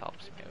compass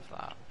helps me with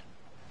that.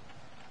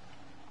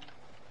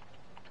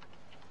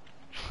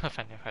 If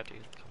I knew how to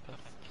use the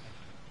compass.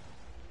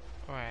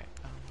 Right,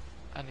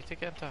 I need to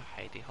get into a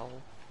hidey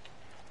hole.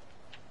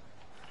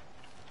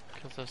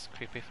 Because there's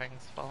creepy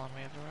things following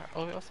me everywhere.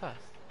 Oh wait, what's this?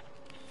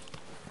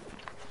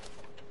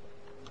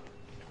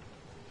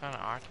 Found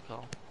an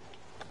article.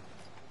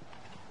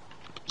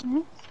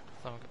 Nice.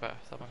 Something about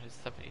someone who's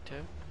 72.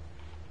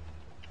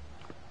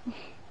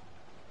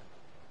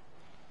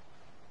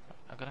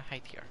 I'm gonna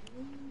hide here.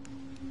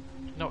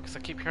 No, because I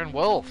keep hearing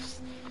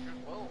wolves!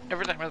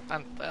 Every time I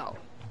stand still.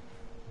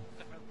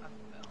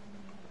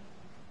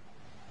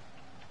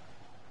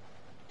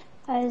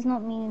 I was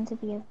not meaning to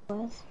be a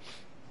voice.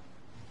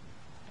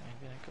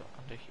 gonna go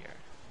under here.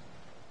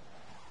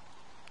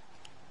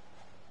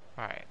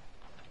 Right.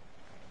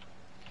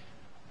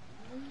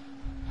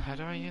 How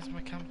do I use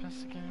my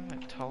compass again?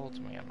 It told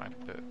me in my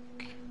book.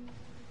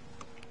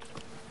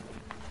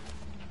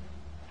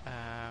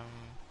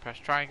 Press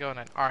triangle and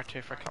then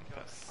R2 for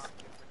compass.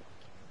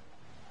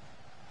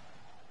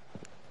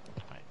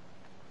 Right.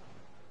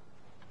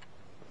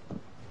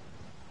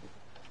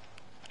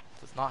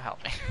 Does not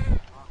help me.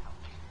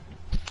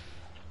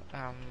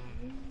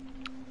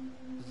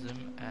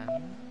 Zoom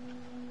in.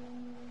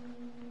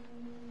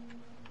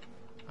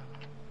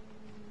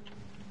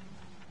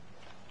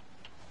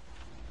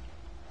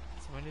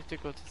 So we need to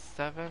go to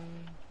 7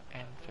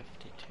 and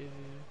 52,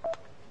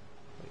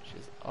 which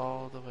is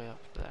all the way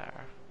up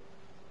there.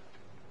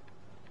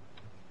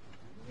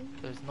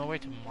 There's no way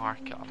to mark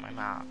it on my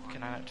map.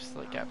 Can I not just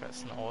like get a bit of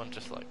snow and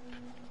just like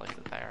place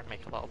it there and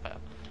make a little bit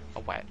of a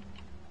wet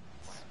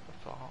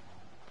spot?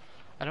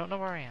 I don't know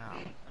where I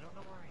am.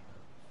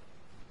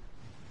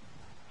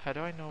 How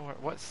do I know where?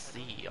 What's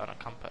C on a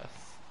compass?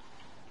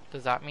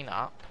 Does that mean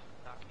up?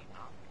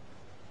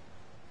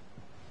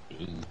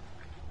 C.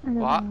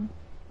 What?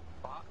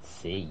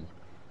 C.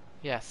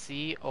 Yeah,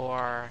 C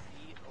or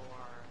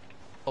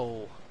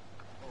O.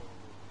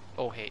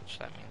 OH,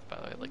 that means, by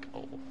the way, like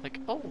O. Like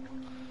O.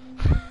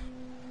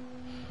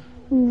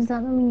 Does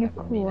that mean you're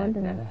I mean, I've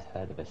never coordinates?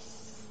 heard of a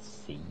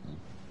C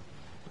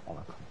on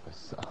a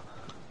compass.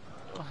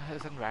 Well,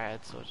 it's in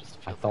red, so it just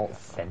I feels thought like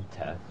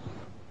center.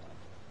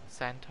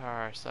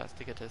 center, so that's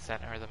to get to the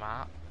center of the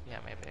map. Yeah,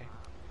 maybe.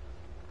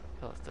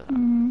 So let's do that.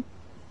 Mm.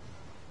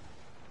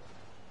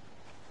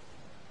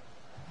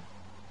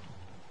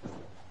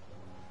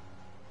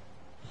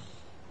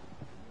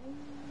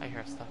 I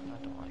hear stuff and I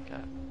don't like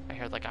it. I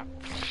hear like a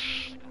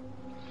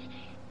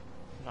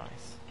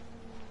noise.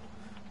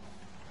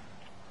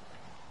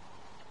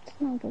 It's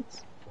not good.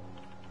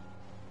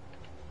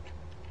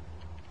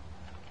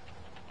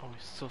 Oh, I'm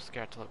so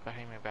scared to look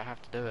behind me, but I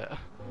have to do it.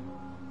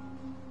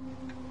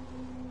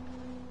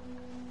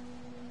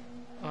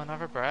 Oh,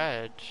 another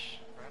bridge.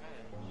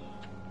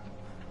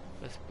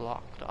 It's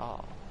blocked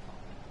off.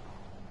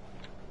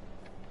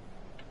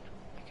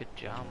 I could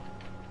jump.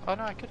 Oh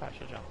no, I could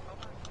actually jump.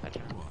 I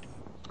jump.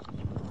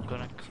 I'm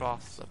gonna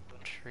cross the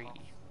tree.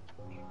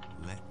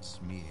 Let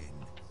me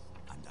in,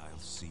 and I'll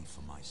see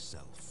for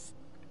myself.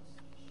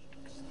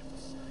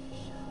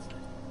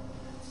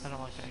 I don't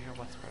like that. I hear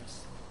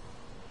whispers.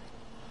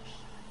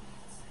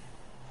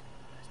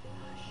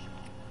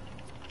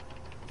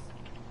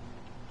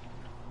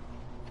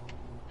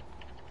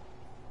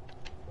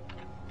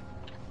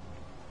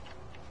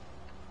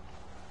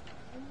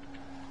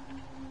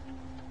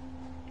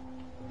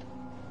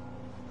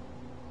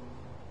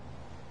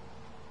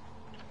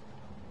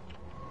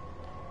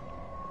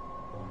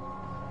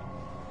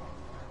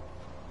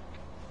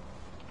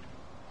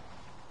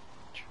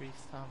 Tree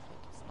stump,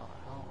 it does not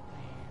help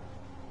me.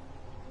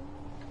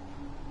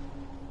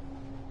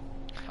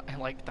 I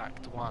liked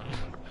Act 1.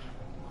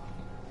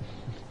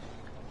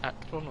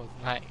 Act 1 was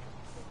nice.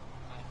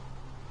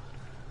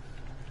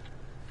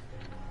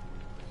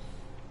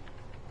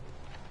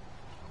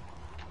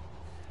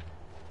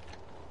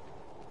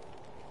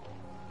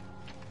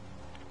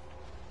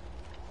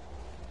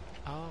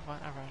 Oh, I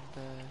went around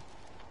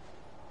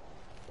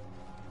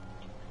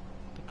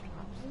the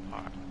collapse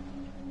part.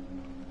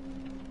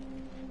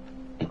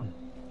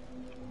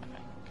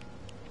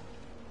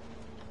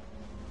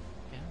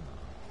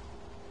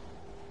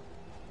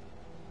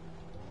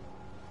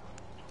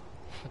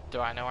 Do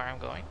I know where I'm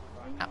going?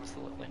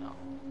 Absolutely not.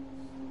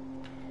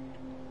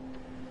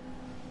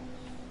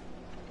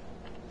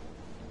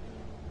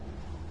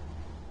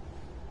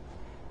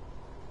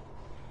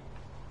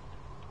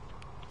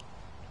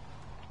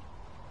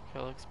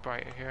 It looks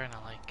brighter here and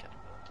I like it.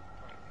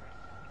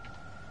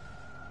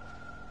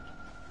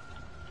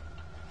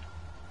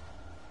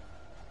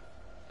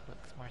 It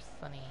looks more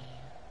sunny.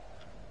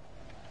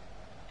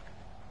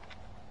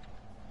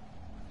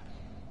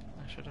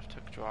 I should have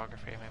took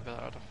geography, maybe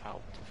that would have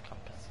helped with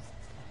compasses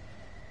and stuff.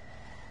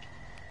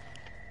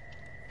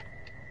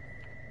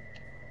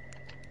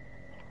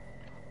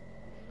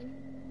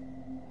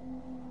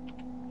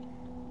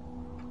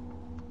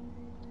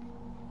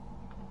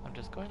 I'm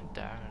just going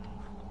down.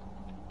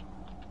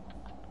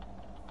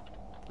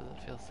 Does it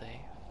feel safe?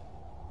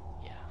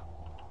 Yeah.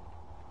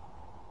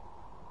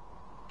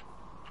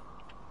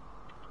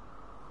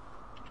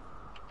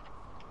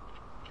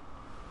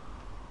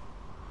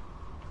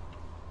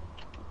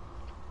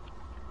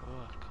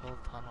 Ooh, a cool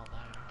tunnel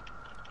there.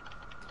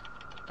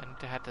 I need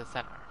to head to the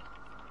center.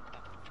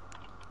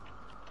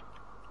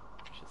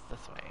 Which is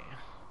this way.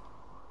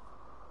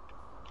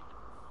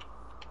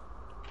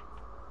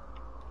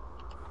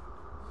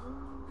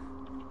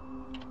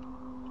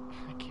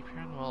 I keep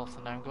hearing wolves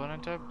and I'm going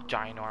into a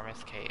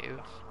ginormous cave.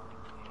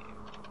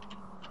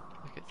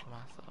 Look, it's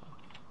massive.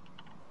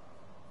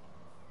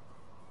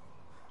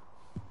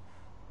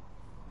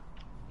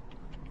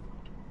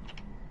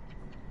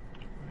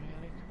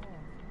 Really cool.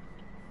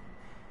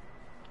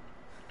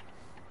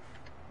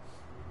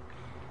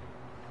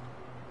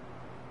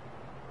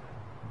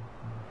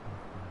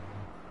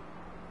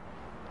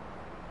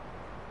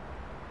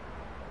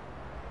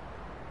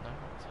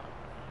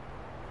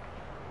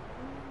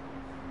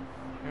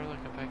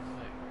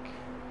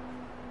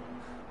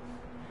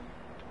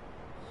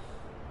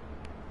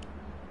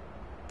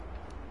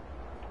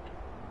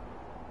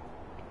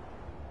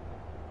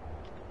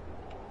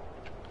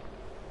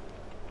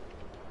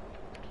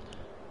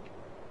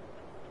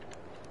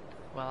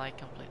 will I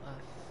complete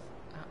this?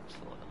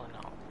 Absolutely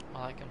not.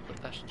 Will I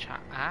complete this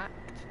chat act?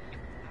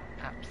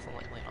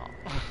 Absolutely not.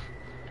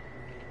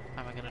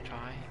 Am I gonna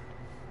try?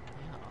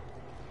 Yeah.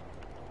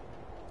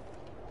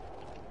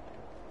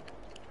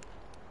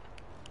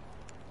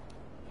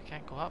 I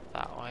can't go up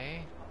that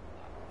way.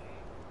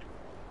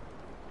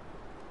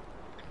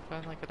 I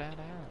found like a dead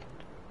end.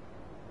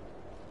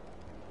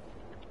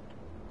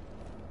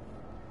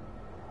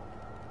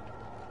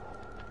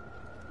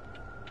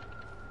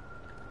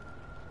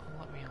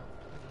 Let me up,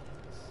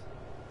 please.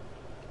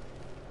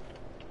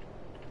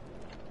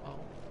 Oh.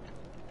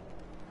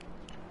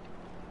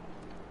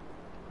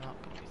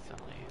 Not gonna be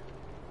silly.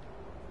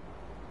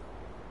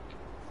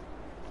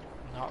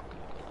 Not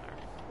gonna go there.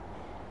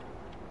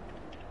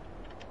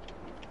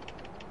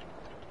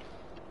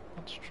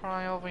 Let's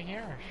try over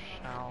here,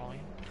 shall we?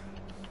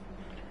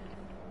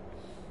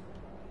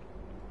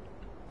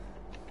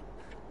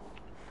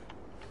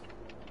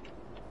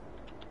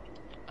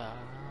 This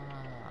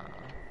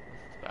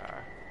is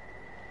better.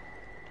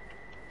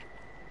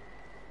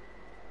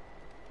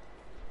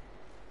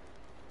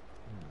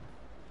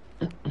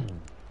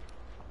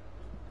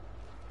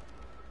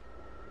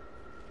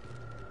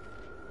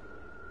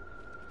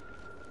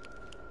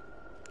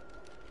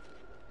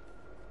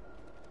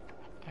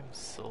 I'm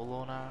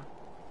solo now.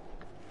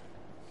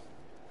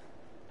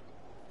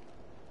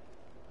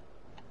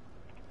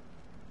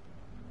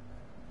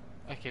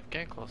 I keep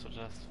getting closer to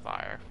this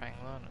fire thing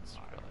though, and it's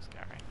really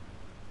scary.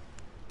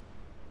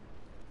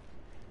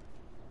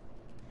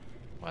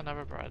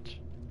 Whatever, bridge.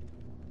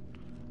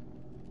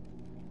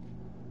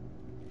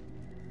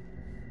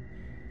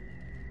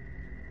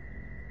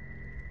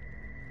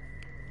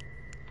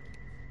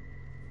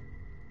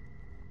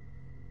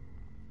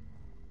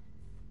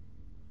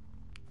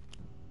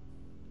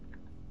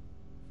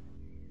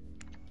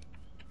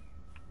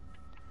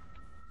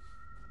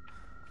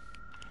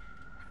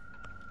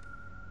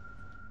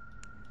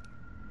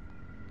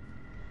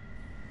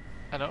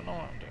 I don't know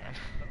what I'm doing.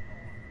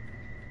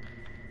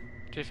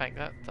 Do you think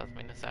that does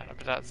mean the center?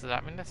 But does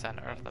that mean the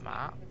center of the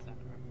map?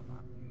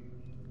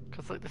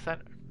 Because like the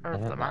center I of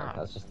don't the know, map.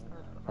 that's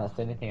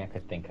the only thing I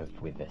could think of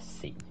with the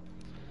C.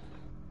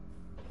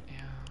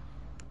 Yeah.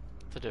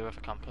 To do with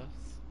a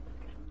compass.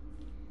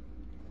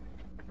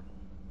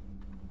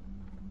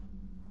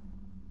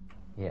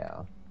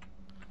 Yeah.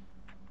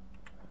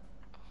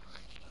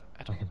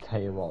 I I don't. can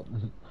tell you what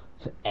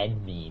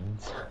N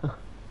means.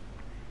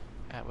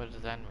 What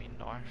does N mean?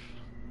 North.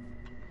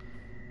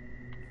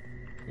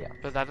 Yeah.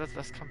 But that is,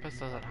 this compass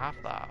doesn't have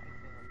that.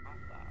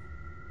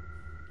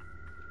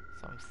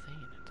 So I'm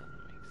saying it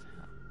doesn't make sense.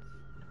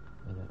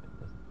 I know it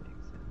doesn't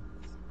make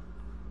sense.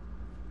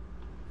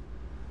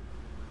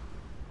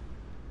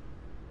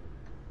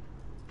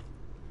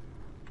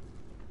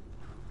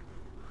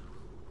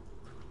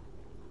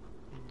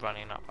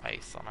 Running up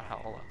ice on a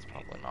hill, that's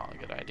probably not a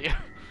good idea.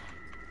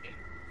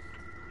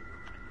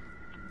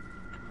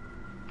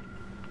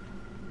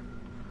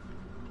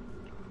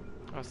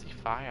 Oh, I see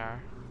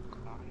fire.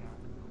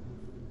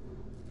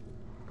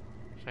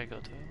 Should I go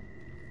to it?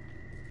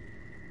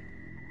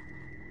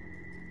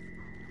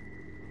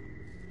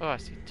 Oh, I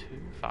see 2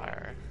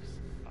 fires.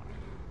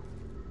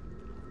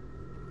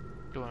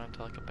 Going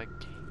into like a big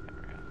cave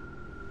area.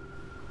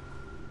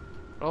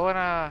 Oh, and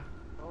a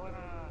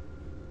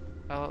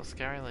little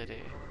scary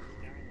lady.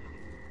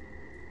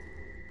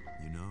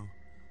 You know,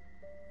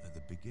 at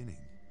the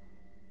beginning,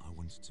 I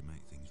wanted to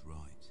make things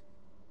right.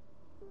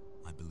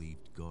 I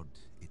believed God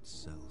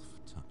itself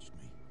touched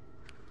me.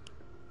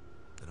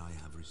 That I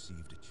have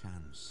received a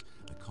chance,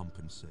 a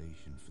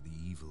compensation for the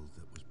evil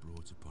that was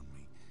brought upon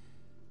me.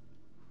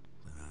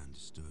 Then I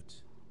understood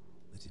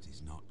that it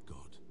is not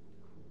God,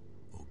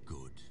 or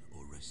good,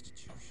 or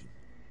restitution.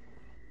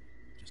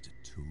 Just a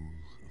tool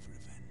of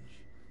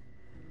revenge.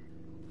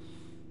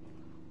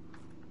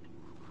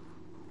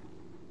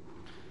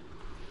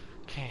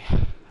 Okay,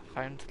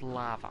 found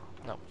lava.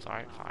 No,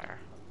 sorry, fire.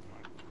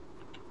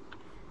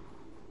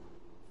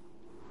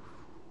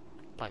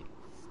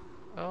 Lights.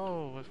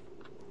 Oh, with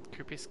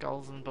creepy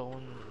skulls and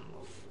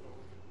bones.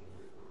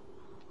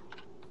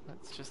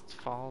 Let's just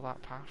follow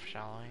that path,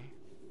 shall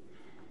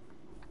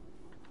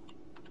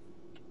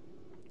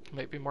we?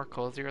 Might be more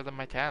cozier than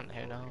my tent,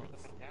 who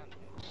knows?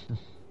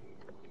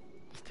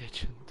 Stay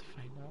tuned to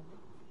find out.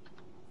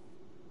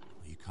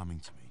 Are you coming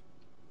to me?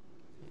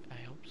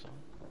 I hope so.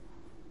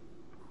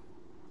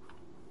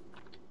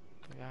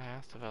 The guy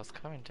asked if I was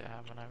coming to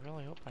him, and I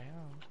really hope I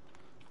am.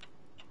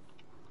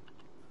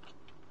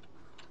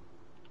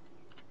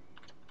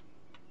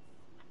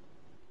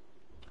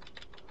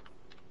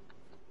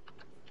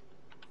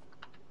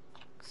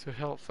 So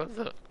help is it?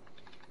 Who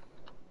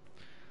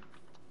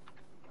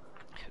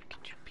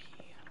could you be?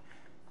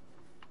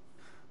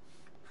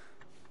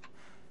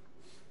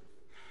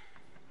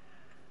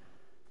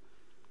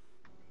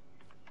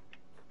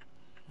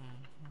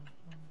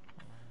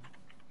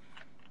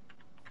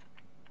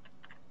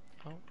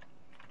 Oh,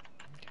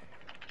 okay.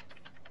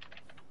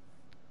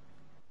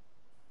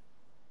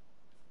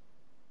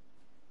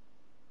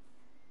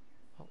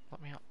 Oh,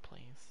 let me up,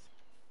 please.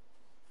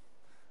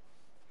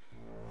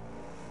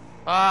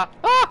 Ah!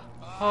 Ah!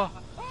 Oh.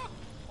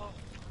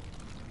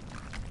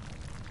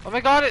 Oh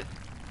my god,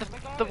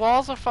 the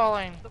walls are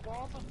falling.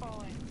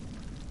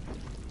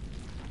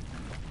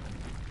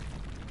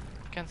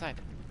 Get inside.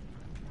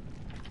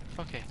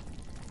 Okay.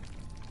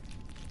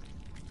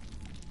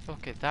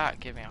 Okay, that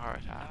gave me a heart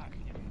attack.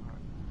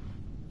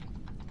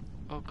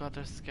 Oh god,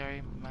 there's a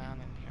scary man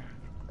in here.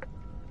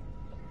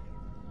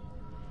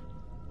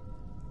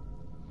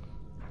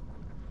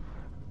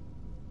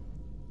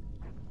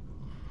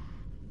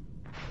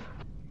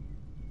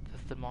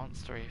 There's the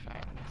monstery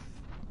things.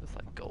 There's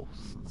like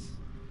ghosts.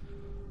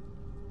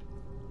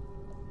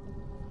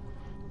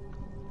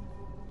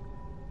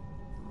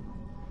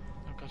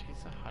 Oh god, he's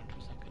 100%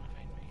 gonna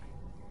find me.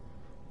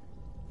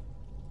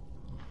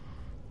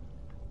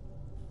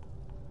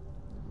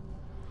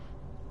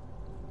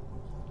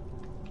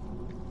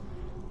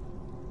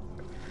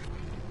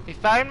 He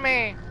found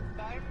me!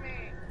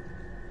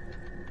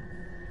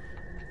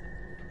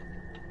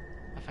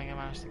 I think I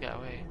managed to get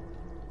away.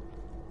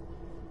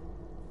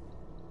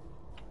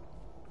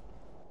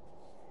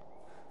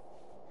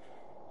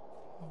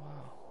 Oh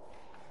wow.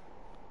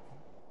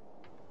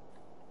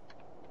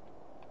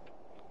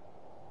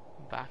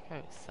 I'm back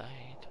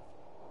outside.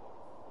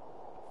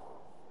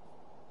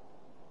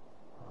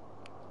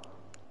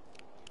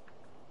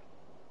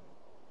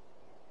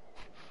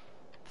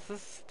 This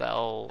is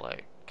still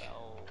like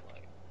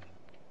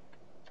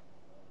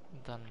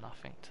done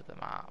nothing to the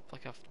map.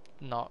 Like I've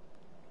not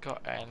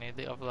got any of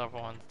the other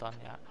ones done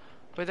yet.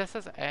 Wait, this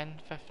is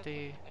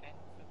N50.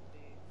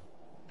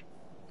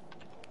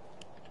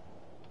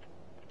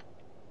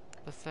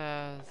 This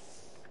says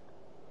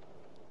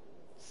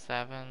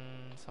 7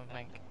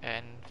 something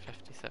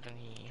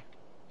N57E.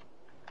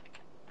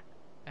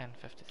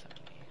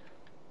 N57E.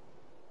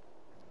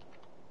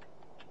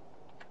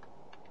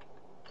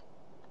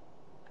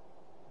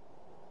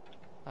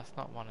 That's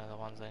not one of the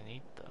ones I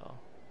need though.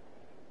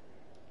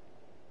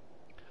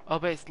 Oh,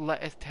 but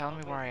it's telling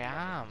me where I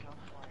am.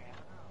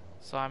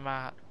 So I'm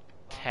at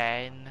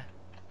 10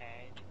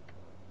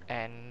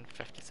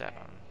 N57.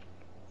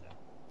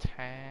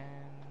 10.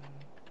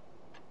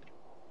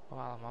 Oh,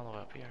 wow, I'm all the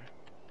way up here.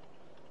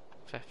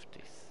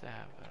 57.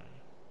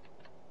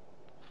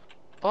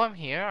 Oh, I'm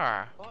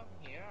here.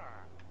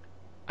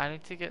 I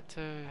need to get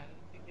to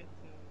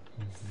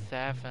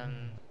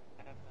 7.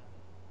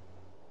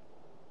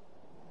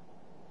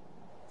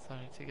 So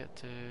I need to get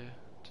to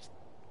just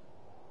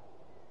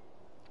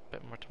a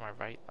bit more to my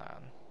right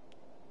then.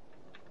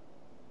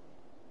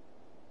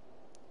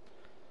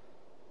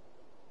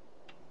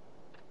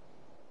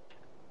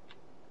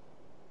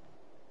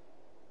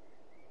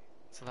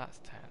 So that's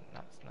 10,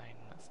 that's 9,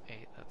 that's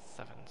 8, that's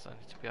 7. So I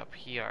need to be up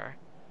here.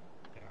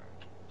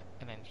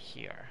 And then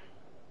here.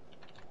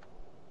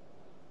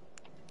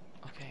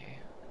 Okay.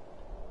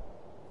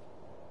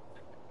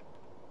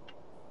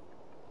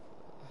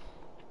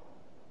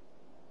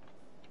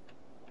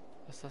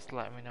 Let's just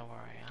let me know where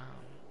I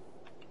am.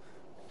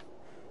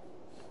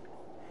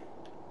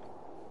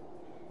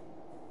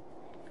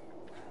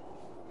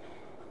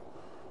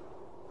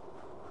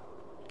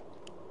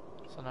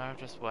 So now I've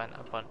just went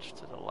a bunch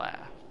to the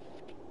left.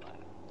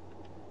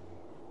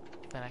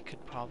 Then I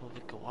could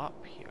probably go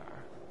up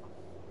here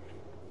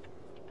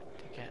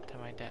to get to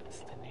my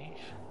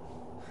destination.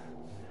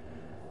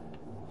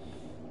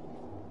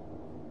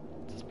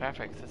 This is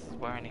perfect, this is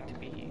where I need to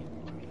be.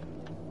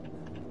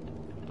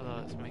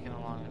 Although it's making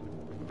a long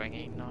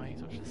ringing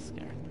noise, which is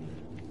scaring me.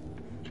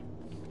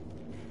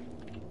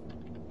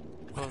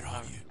 Where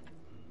are you?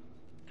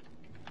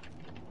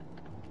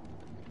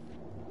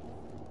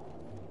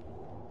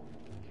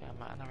 Okay,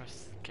 I'm at another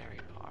scary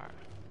part.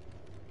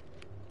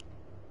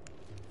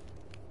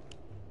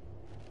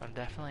 I'm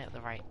definitely at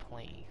the right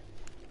place.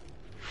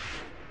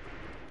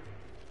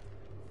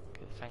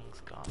 Good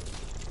thing's gone.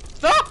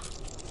 No!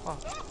 Oh.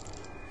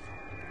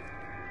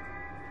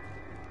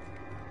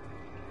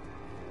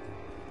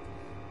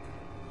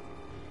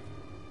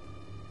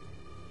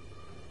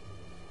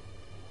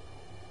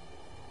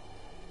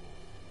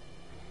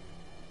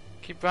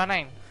 Keep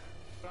running.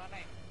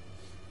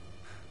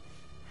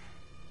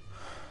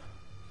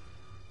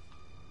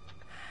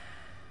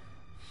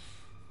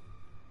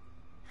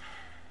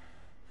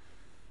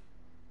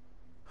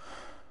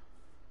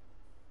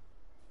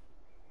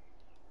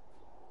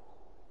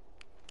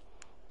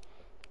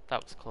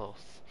 That was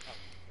close.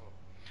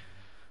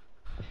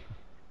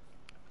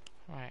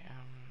 Right,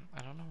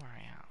 I don't know where I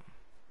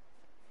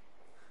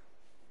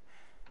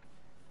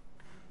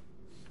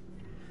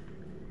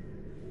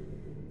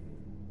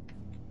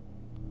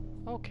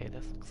am. Okay,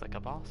 this looks like a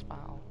boss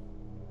battle.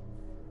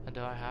 And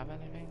do I have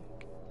anything?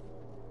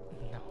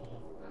 No.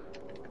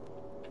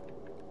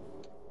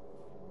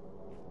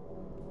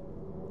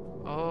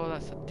 Oh,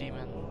 that's a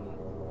demon.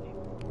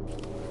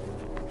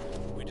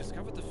 We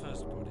discovered the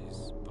first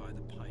bodies by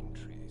the pine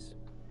trees.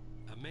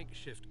 A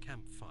makeshift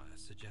campfire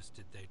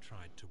suggested they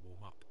tried to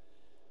warm up.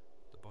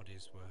 The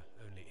bodies were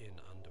only in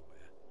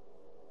underwear.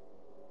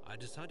 I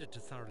decided to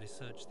thoroughly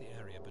search the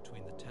area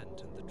between the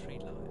tent and the tree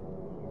line.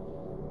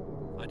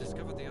 I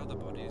discovered the other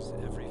bodies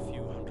every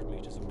few hundred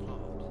meters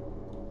apart.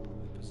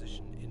 The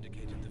position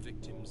indicated the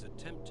victims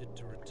attempted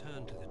to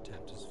return to the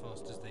tent as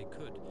fast as they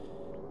could.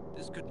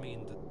 This could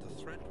mean that the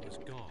threat was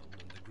gone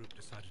and the group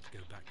decided to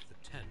go back to the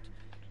tent,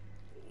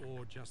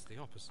 or just the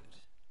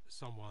opposite.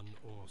 Someone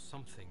or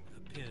something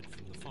appeared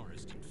from the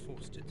forest and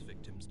forced its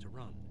victims to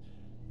run.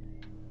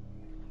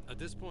 At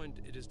this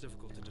point, it is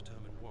difficult to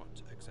determine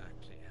what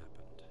exactly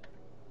happened.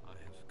 I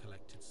have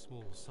collected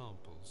small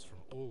samples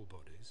from all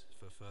bodies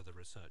for further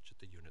research at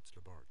the unit's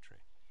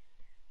laboratory.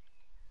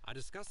 I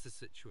discussed the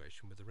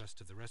situation with the rest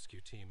of the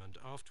rescue team, and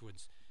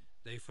afterwards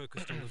they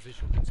focused on the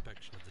visual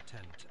inspection of the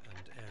tent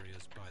and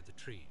areas by the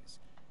trees,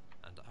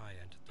 and I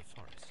entered the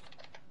forest.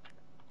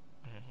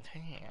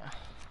 Yeah.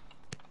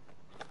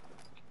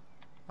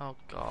 Oh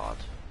god.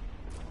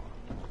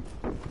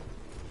 Oh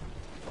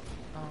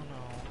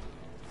no.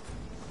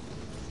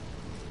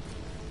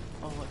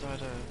 Oh, what do I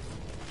do?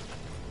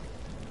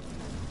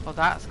 Oh,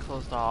 that's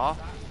closed off.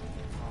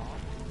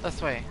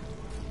 This way.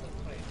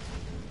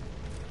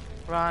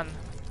 Run.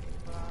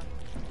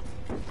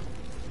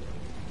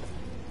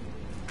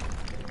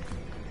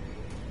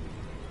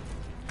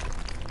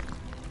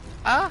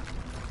 Ah!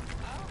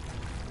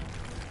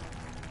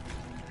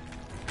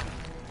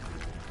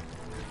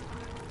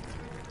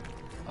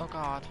 Oh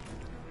god.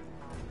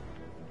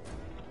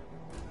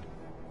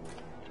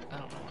 I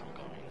don't know where I'm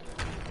going.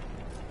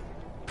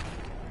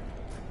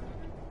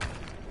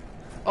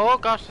 Oh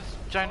gosh, there's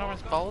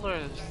ginormous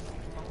boulders.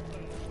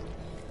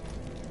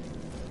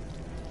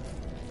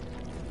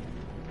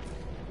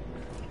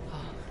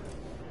 I'm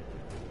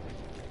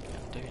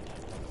doing it.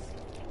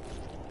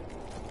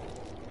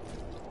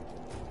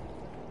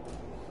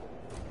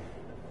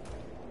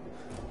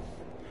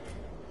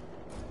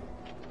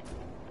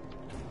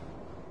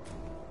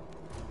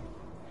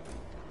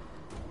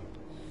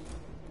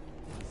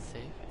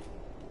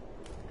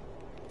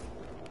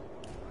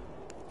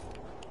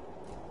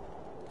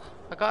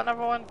 I got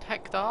another one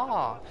ticked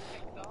off.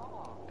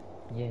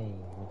 Yay,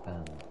 we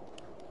found.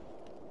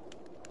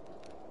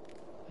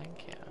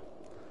 Thank you.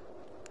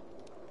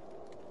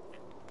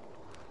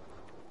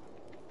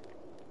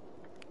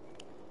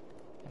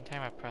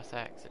 Anytime I press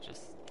X, it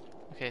just...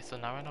 Okay, so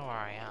now I know where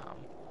I am.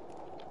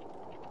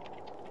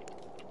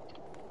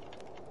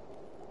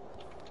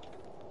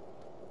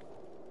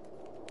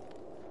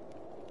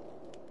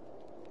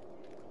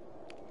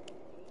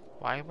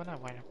 Why when I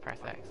press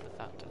X does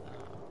that do that?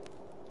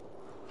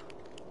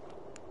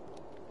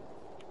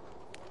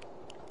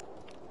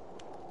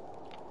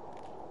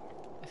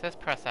 It says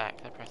press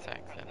X, I press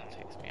X and it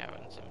takes me out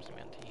and zooms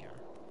me into here.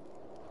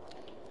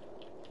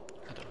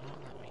 I don't know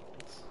what that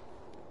means.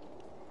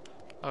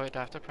 Oh wait, do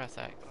I have to press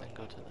X and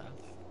go to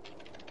this?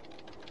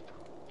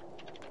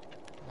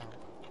 No.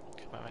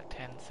 Come on, I'm at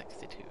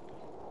 1062.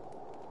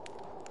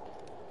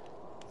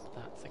 So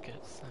that's a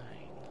good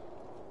sign.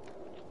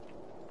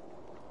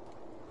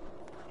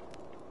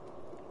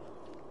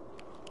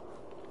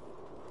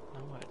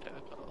 Now where do I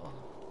go?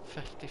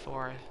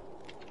 54.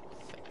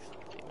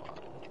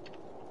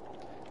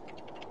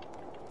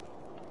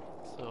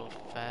 So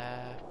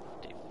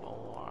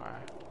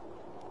 54.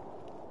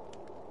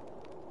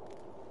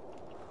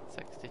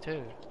 62.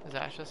 Is it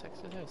actually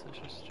 62? So it's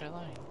just a straight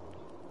line.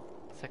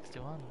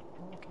 61. Oh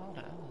my god,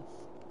 it is.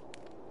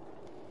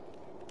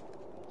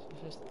 So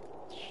it's just a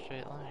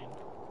straight line.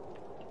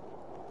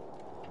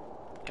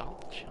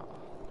 Gotcha.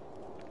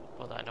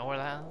 Well, do I know where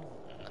that is?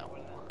 No.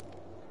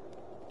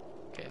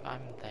 Okay,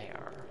 I'm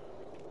there.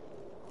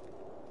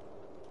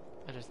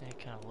 I just need to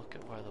kind of look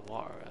at where the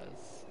water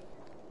is.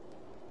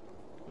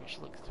 Which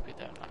looks to be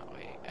down that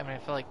way. I mean, I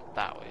feel like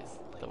that way is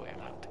the way I'm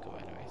meant to go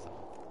anyway, so...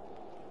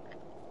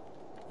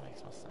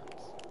 Makes no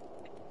sense.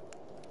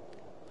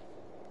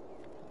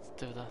 Let's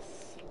do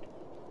this.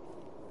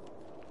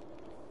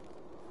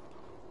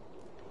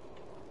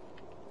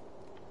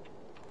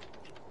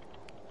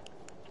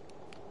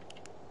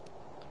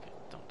 Okay,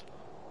 don't.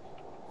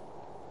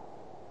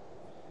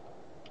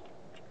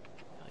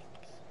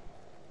 Yikes.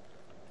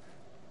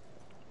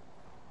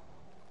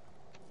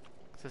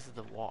 'Cause this is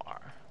the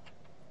water.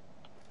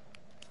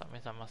 That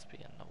means I must be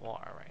in the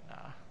water right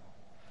now.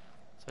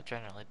 So I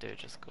generally do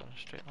just go in a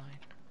straight line.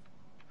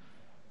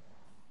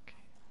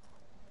 Okay,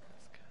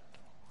 that's good.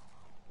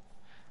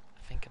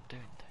 I think I'm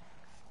doing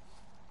things.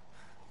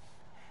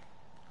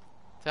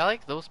 See, I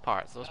like those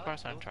parts. Those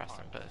parts are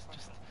interesting, but it's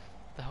just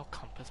the whole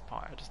compass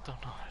part. I just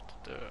don't know how to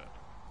do it.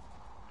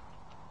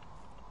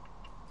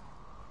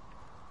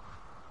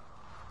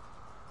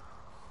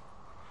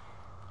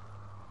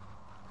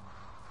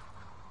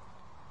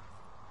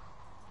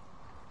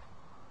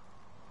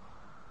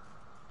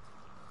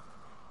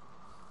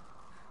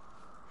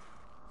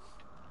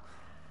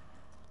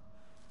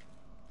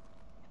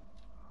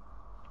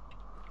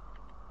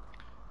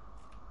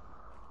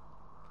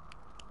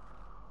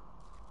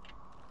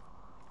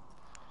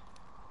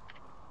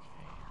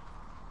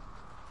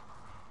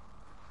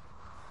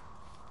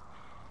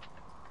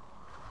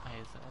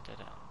 Is it a dead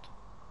end?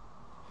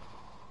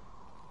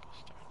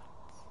 Gosh darn it.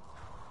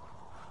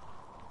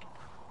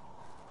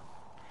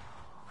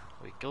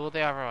 We Go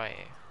the other way.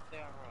 Oh,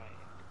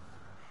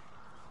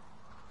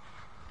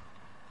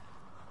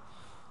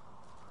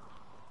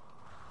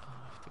 I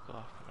have to go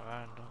up and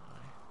around, don't I?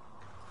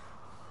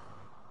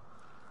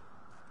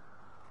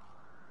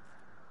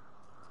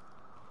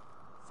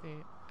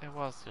 See, it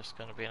was just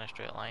going to be in a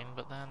straight line,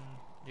 but then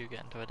you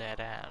get into a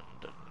dead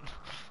end, and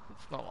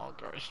it's no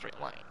longer a straight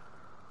line.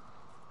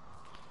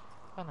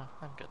 Oh no,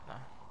 I'm good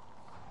now.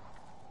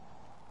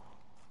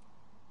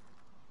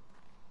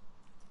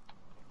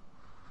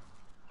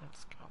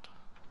 That's good.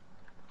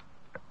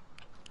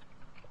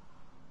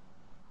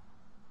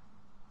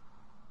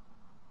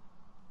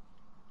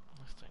 At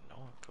least I know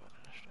I'm going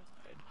in a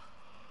straight line.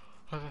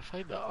 If I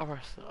find the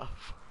other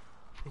stuff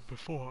from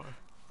before,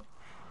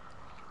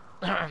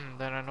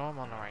 then I know I'm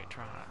on the right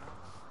track.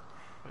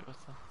 Wait,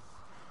 what's this?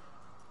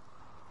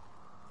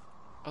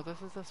 Oh,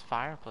 this is this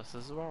fireplace.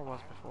 This is where I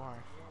was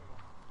before.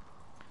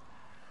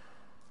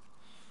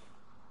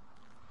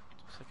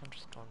 Looks like I'm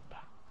just going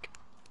back.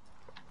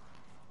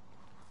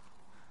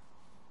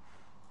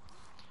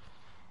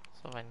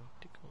 So I need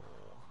to go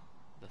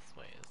this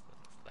way, is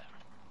it's there.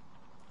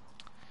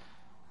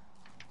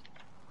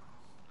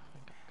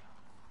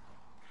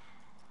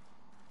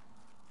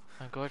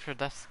 I'm going through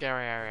this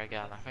scary area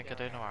again. I think I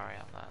do know where I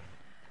am then.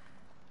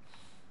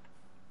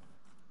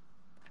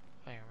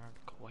 If I remember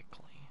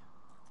quickly.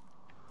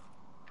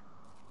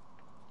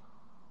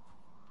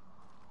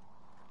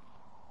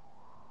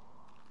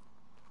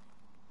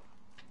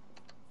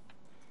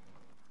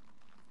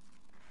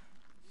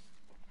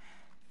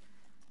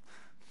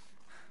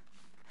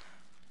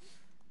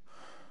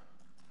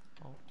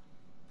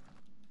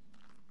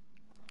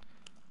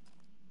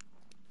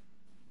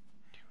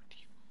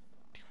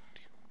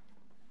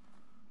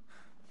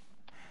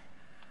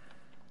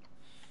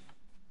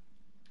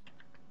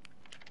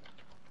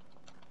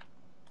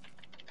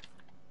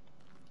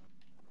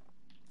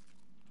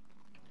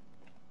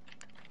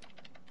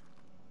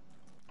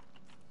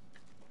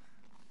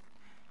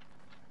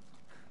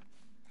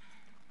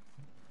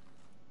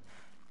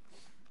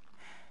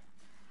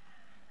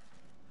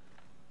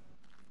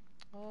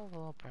 Oh, the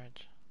little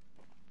bridge.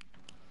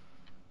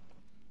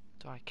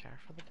 Do I care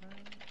for the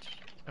bridge?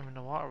 I mean,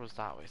 the water was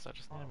that way, so I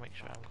just need to make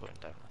sure I'm going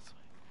down this way.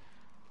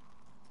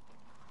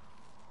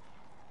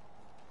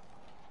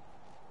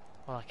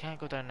 Well, I can't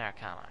go down there,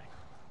 can I?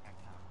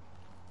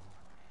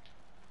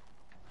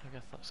 I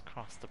guess let's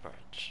cross the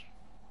bridge.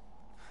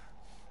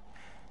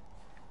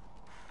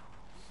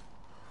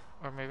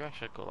 Or maybe I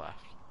should go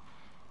left.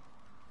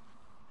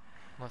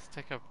 Let's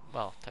take a,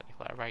 well,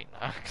 technically a right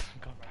now, because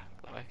I'm going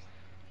back that way.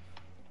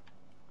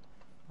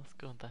 Let's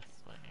go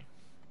this way.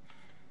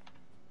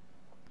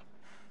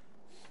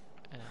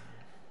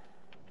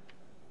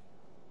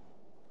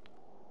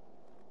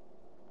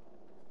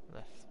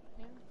 This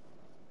way?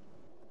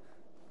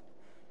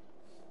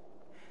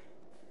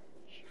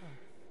 Sure.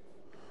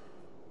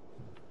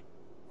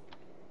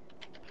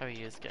 How are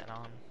you getting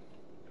on?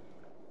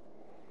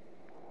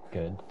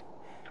 Good.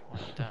 What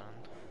have you done?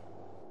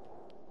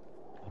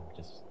 I'm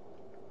just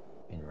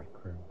in rec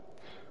room.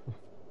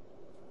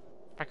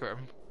 Rec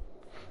room?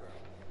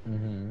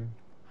 Mm-hmm.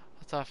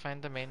 So I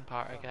find the main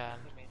part again.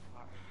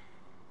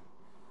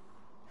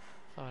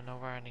 So I know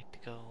where I need to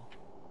go.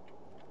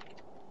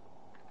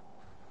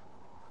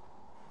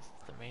 This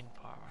is the main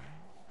part,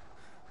 right?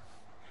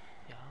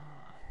 Yeah.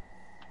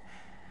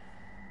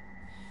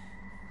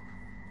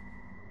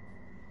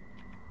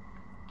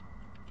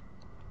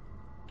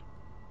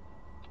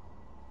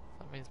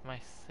 That means my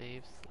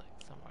save's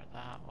like somewhere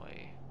that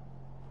way.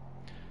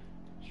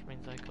 Which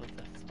means I go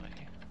this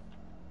way.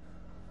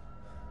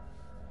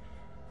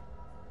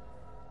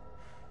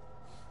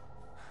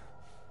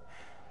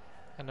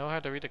 I know how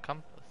to read a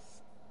compass.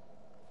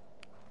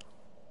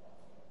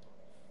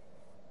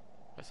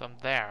 So I'm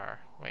there.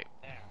 Wait.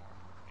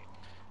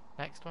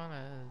 Next one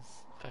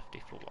is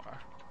 54.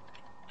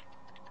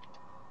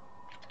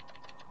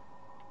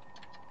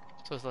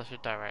 So it's literally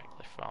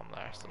directly from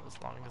there. So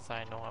as long as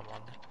I know I'm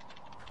on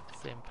the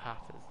same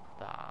path as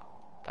that,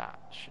 that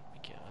should be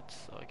good.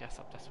 So I guess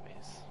up this way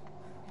is.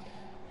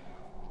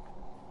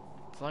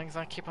 As long as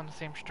I keep on the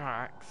same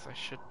tracks, I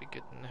should be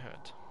good in the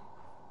hood.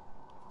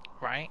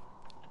 Right?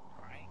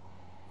 Right.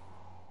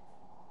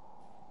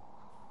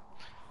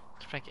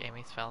 Do you think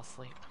Amy's fell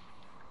asleep?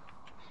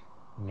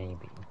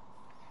 Maybe.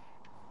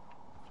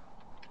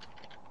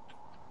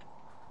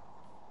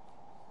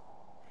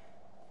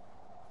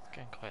 It's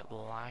getting quite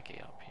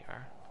laggy up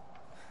here.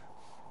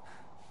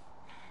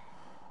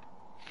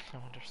 I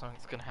wonder if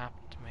something's gonna happen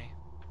to me.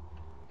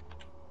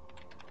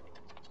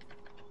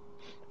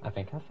 I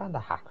think I found a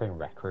hacker in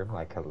rec room,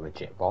 like a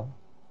legit one.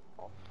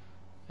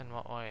 In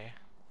what way?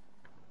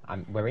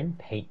 We're in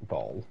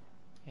paintball.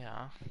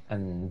 Yeah.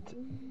 And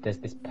there's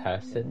this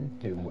person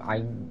who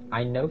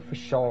I know for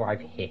sure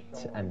I've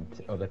hit, and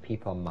other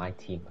people on my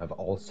team have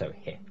also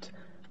hit,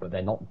 but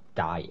they're not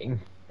dying.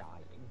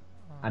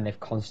 And they've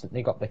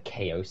constantly got the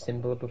KO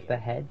symbol above their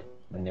head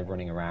when they're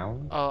running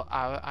around. Oh,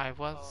 I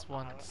was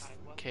once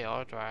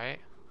KO'd, right?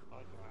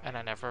 And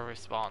I never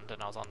respawned,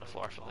 and I was on the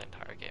floor for the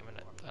entire game, and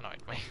it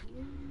annoyed me.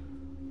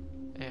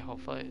 Yeah,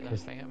 hopefully I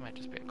think it might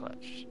just be a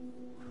glitch.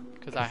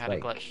 Because I 'cause, had like,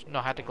 a glitch. No,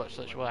 I had a glitch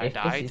literally where I if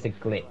died. this is a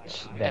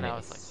glitch, then and I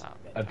was like it's that.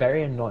 a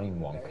very annoying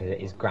one because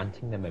it is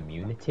granting them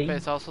immunity. But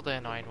it's also the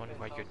annoying one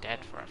where you're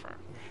dead forever.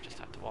 And you just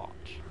have to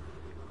watch.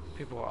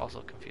 People were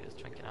also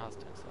confused, thinking I was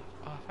doing stuff.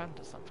 Oh, I found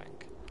something.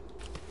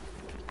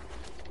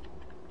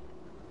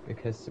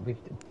 Because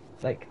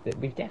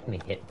we've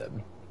definitely hit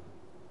them.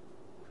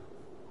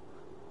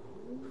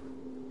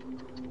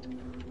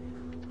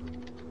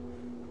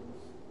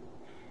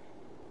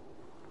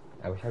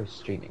 I wish I was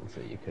streaming so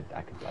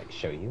I could like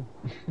show you.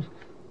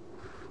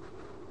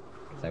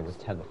 Because I would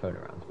turn the phone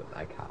around, but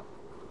I can't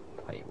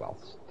play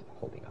whilst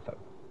holding a phone.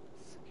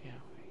 Scary.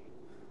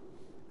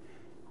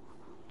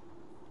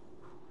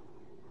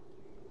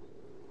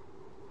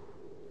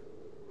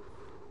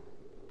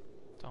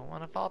 Don't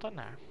want to fall down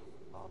there.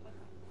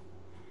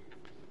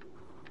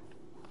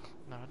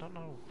 No, I don't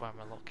know where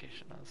my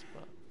location is,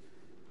 but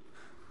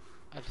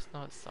I just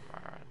know it's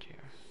somewhere around here.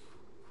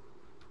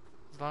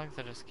 As long as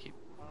I just keep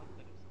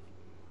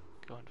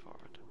going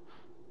forward.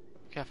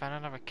 Okay, I found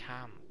another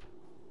camp.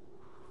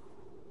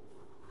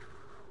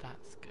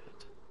 That's good.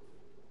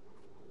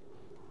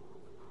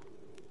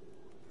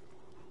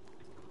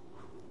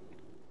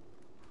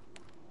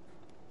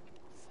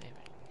 Saving.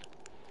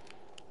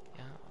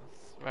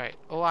 Yes. Right.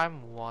 Oh,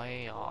 I'm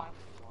way off.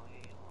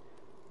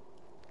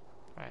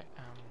 Right,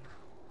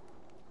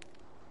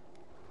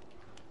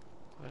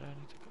 where do I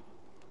need to go?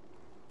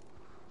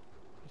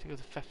 I need to go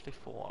to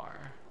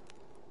 54.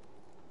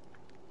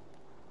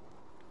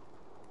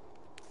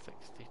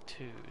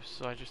 62,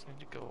 so I just need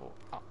to go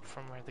up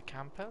from where the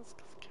camp is,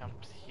 because the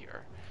camp's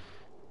here.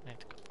 I need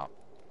to go up.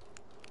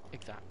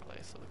 Exactly,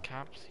 so the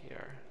camp's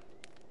here.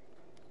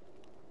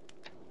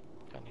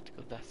 I need to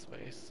go this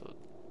way, so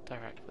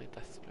directly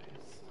this way.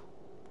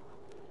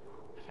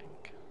 I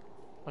think.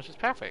 Which is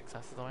perfect,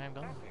 that's the way I'm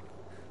going.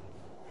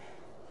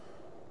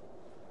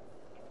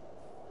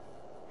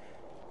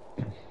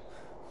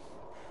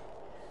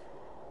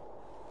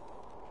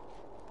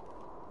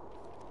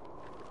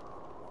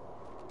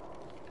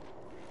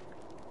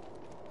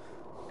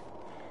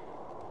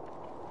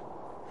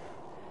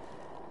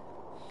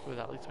 Ooh,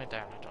 that leads me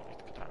down, I don't need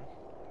to go down.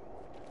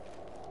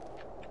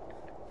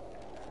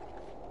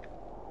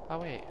 Oh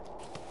wait.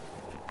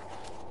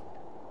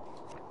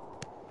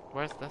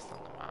 Where's this on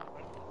the map?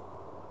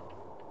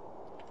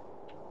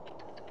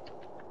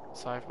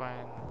 So I've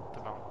went the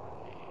wrong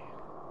way.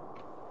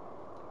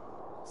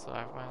 So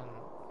I've went...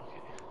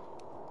 okay.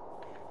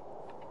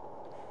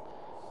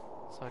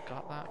 So I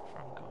got that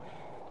from going...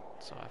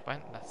 So I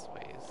went this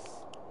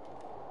ways.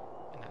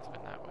 And it's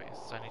been that way.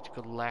 So I need to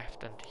go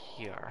left into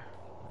here.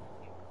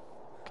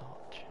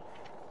 Gotcha.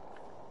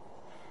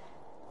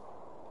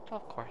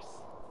 Of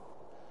course.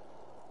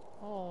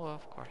 Oh,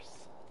 of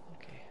course.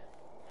 Okay.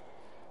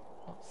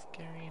 Not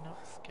scary,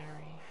 not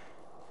scary.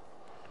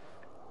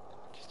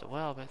 Just a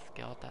little bit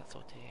scared, that's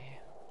okay.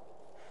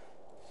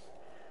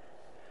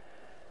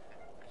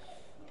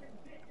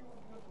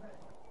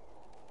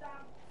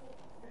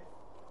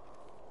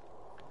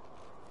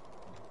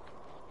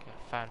 Okay,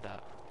 I found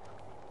out.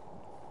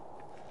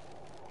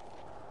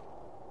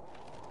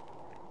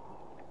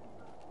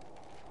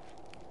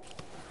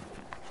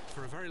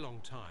 For a very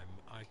long time,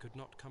 I could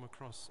not come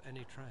across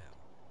any trail.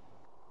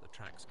 The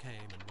tracks came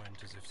and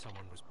went as if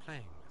someone was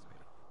playing with me,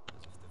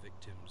 as if the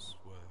victims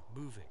were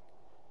moving.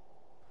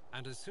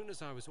 And as soon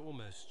as I was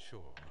almost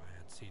sure I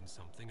had seen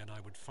something and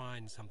I would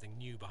find something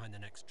new behind the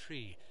next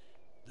tree,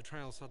 the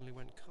trail suddenly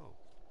went cold.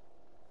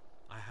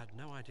 I had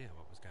no idea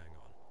what was going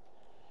on.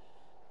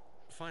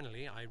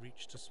 Finally, I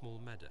reached a small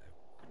meadow.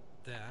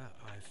 There,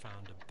 I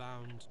found a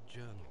bound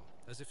journal,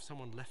 as if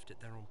someone left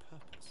it there on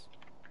purpose.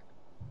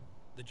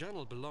 The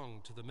journal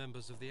belonged to the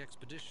members of the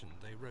expedition.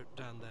 They wrote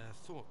down their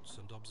thoughts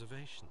and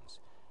observations.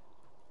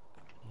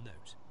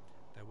 Note,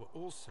 there were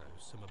also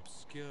some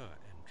obscure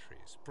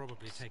entries,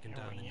 probably taken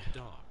down in the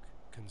dark,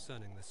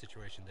 concerning the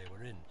situation they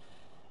were in.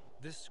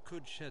 This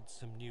could shed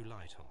some new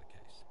light on the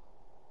case.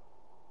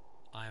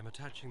 I am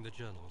attaching the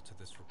journal to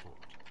this report.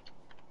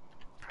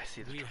 I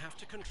see the We have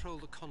to control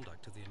the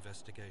conduct of the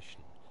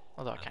investigation.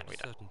 although I And can't at read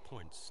it. certain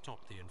points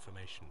stop the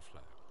information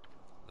flow.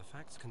 The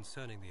facts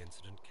concerning the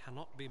incident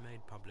cannot be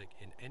made public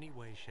in any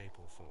way, shape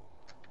or form.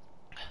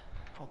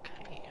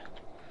 Okay.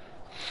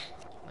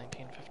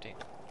 1950.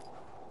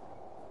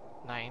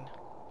 9.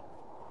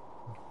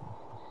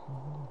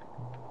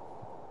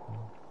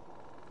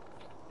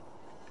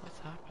 What's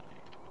happening?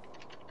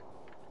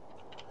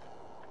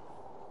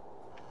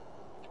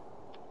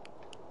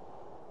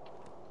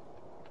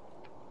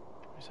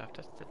 So I've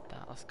just did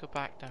that. Let's go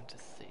back down to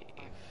save.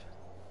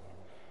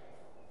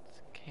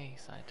 Just in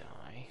case I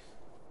die.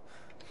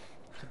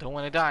 I don't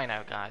want to die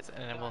now, guys,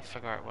 and then we'll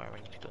figure out where we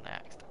need to go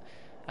next.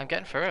 I'm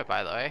getting through it,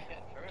 by the way.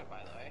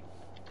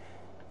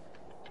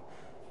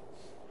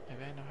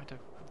 Maybe I know how to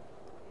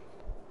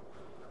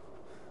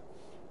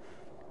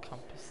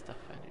compass stuff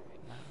anyway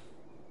now.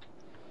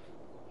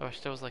 I wish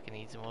there was like an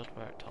easy mode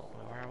where it told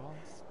me where I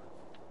was.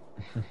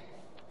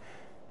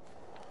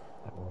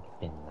 That would have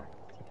been nice,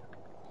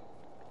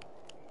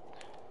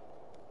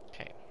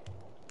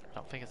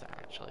 think it's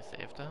actually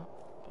saved it,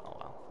 but oh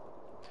well.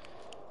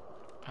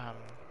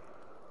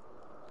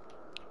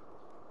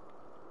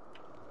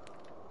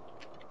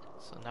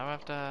 So now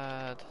I've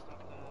done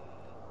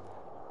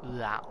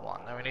that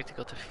one. Now we need to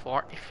go to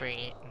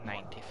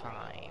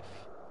 43.95.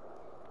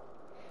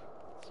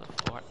 So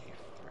 43.95.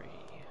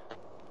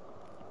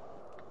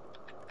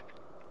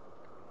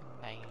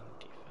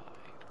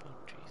 Oh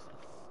Jesus.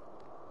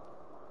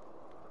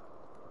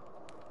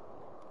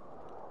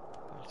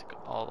 I need to go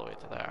all the way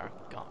to there.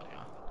 Got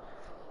ya.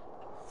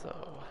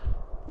 So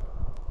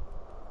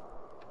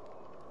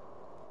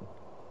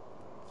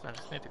I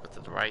just need to go to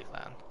the right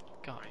then.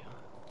 Got ya.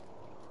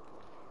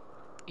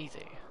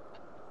 Easy.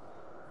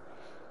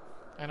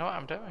 I know what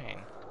I'm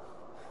doing.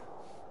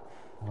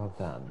 Well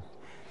done.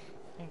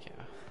 Thank you.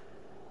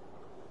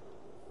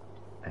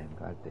 I'm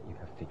glad that you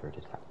have figured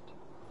it out.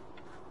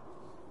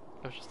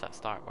 It was just that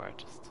start where I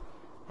just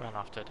ran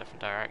off to a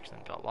different direction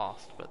and got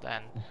lost, but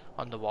then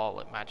on the wall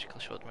it magically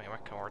showed me my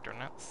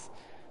coordinates.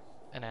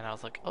 And then I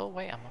was like, oh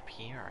wait, I'm up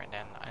here, and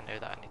then I knew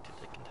that I needed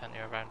to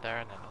continue around there,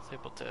 and then I was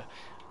able to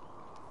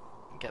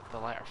get the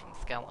letter from the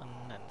skeleton,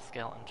 and the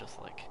skeleton just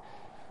like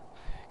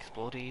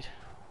exploded.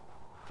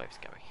 Very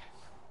scary.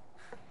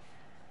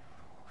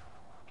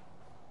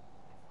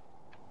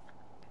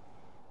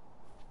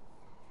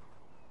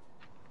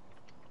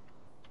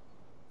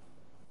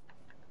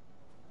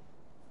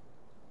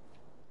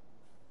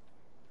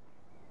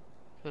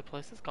 The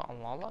place has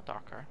gotten a lot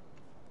darker.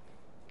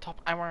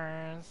 Top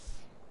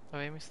hours! Oh,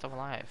 Amy's still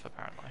alive,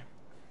 apparently.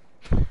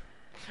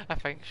 I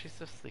think she's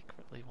just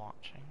secretly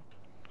watching.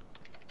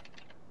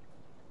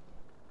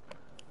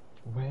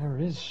 Where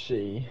is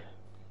she?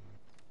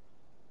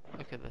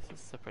 Okay, this is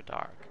super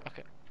dark.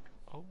 Okay.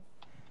 Oh.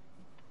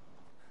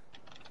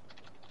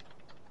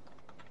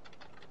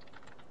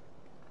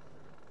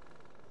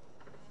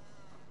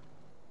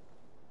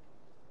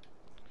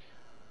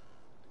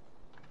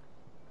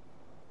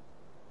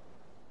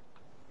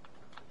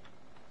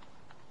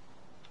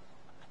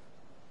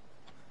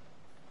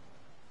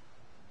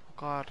 Oh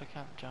god, I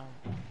can't jump.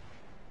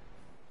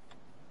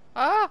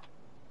 Ah!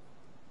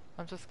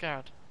 I'm just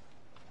scared.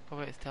 Oh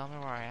wait, it's telling me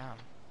where I am.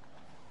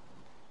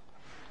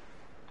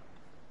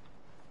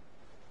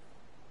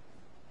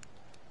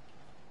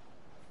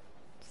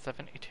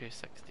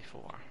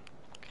 $72.64.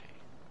 Okay.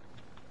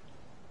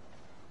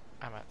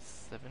 I'm at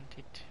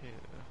 72.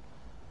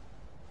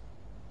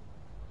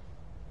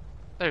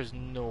 There's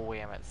no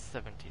way I'm at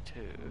 72.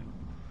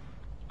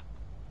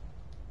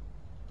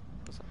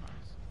 What's that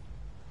noise?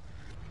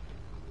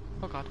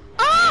 Oh god.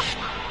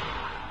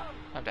 Ah!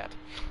 I'm dead.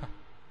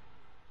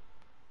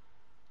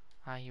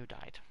 Ah, you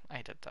died.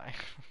 I did die.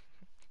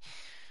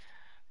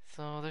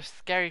 So there's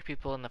scary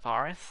people in the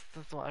forest,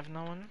 that's what I've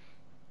known.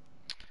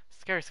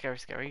 Scary, scary,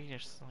 scary. You're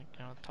just like,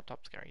 you know,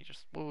 top scary. You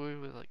just,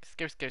 woo, like,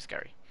 scary, scary,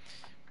 scary.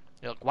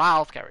 You look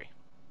wild scary.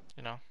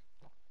 You know?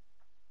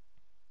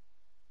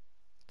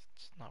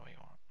 It's not what you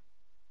want.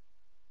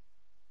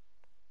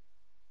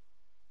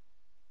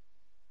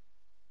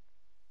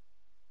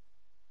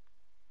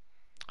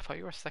 I thought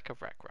you were sick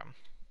of Rec Room.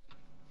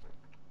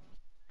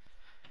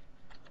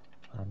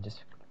 I'm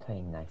just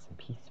playing nice and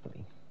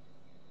peacefully.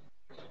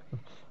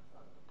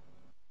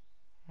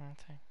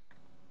 Okay.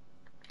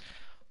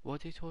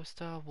 Woody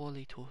Toaster,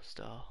 Wally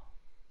Toaster.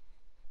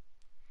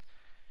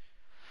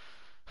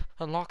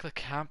 Unlock the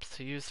camps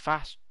to use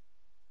fast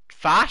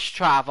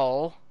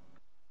travel?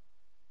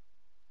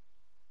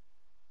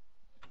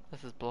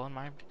 This is blowing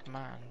my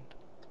mind.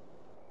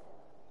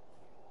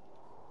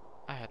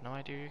 I had no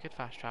idea you could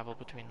fast travel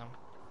between them.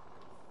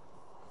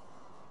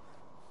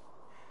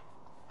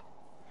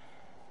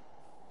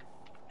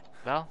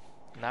 Well,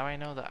 now I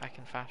know that I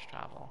can fast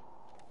travel.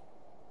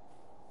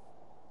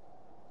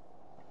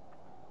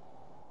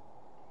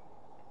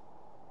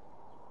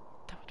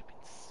 That would have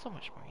been so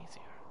much more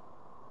easier.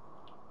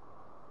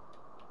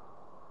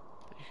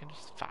 That you can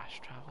just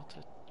fast travel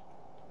to...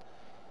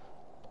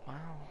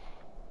 Wow.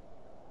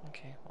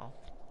 Okay, well,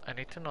 I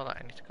need to know that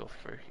I need to go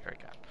through here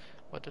again.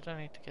 What did I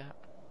need to get?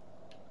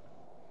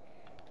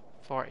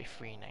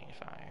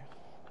 43.95.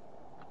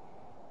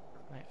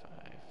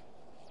 95.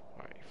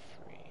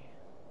 43.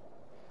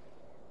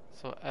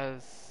 So it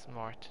is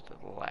more to the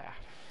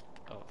left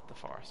of the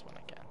forest when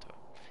I get into it.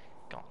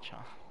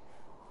 Gotcha.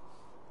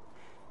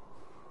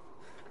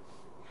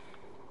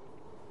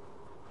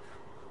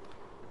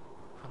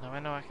 Well, now I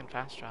know I can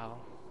fast travel.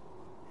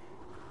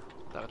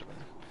 That would have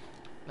been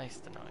nice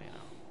to know, you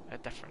know, a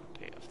different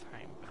date of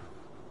time. But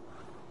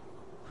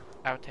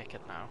I would take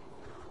it now.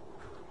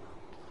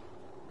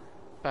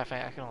 But I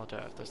think I can only do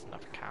it if there's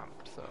another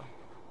camp, so...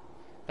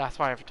 That's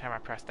why every time I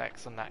pressed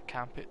X on that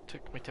camp, it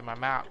took me to my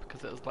map,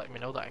 because it was letting me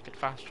know that I could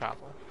fast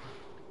travel.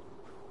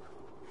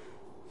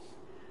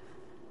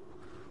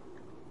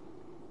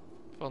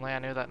 If only I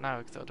knew that now,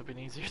 because it would have been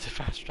easier to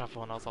fast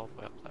travel when I was all the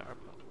way up there,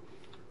 but...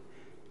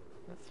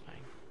 That's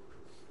fine.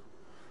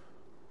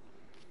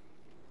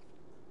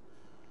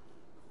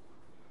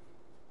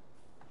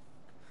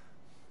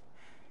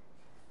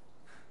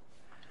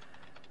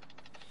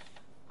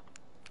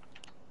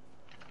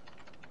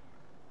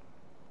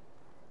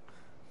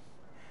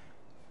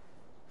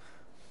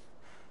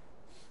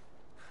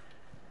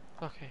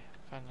 Okay,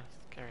 find a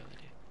scary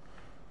lady.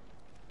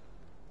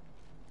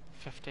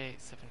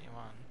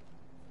 5871.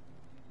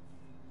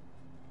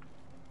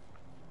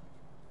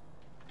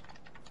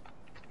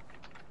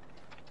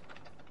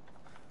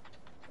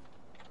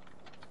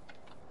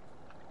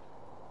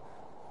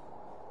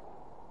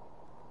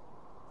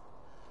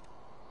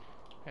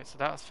 Right, so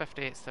that was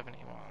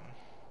 5871.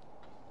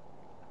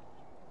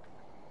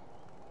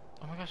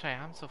 Oh my gosh, I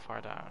am so far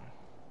down.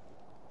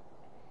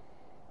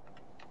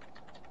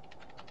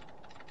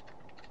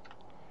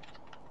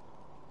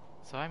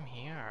 So I'm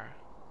here.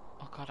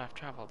 Oh god, I've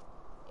travelled.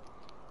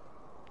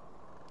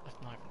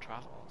 I've not even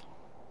travelled.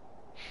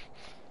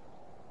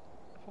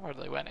 I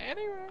hardly went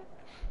anywhere.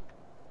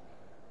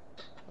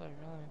 I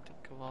really need to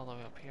go all the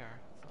way up here,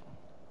 so.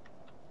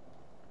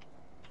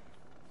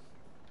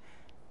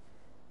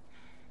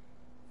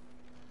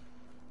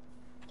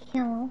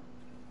 Hello.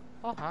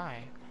 Oh,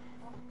 hi.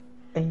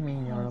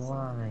 Amy, you're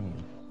alive.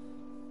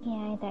 Yeah,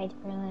 I died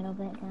for a little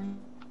bit, guys.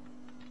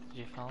 Did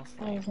you fall That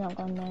asleep? is not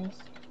gone nice.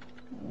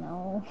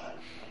 No.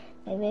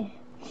 Maybe.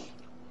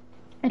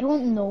 I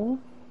don't know.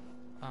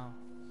 Oh.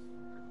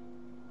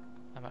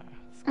 I'm I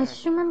scared.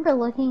 just remember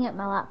looking at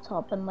my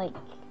laptop and like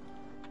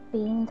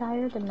being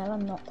tired, and now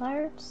I'm not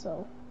tired,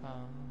 so Oh.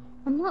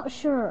 I'm not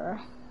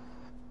sure.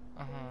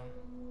 Uh-huh.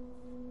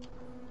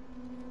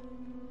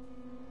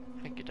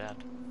 I think you're dead.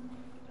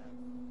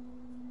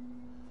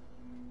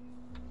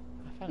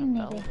 I found a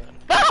Maybe. building.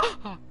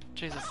 Oh,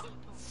 Jesus.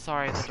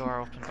 Sorry, the door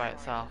opened by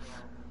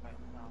itself.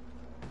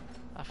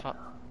 I thought...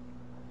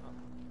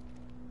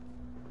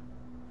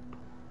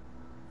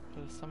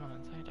 There's someone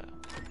inside it.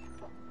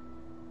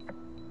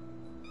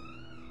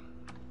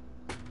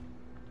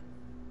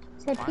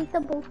 Is it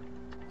peekaboo?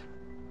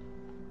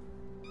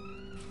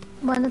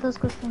 One of those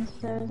questions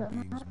there is it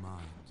Being's not?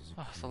 mind is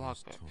Oh, a it's a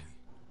curious logbook. toy,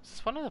 This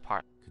is one of the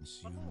parts.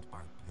 consumed by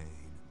pain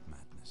and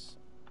madness.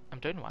 I'm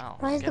doing well.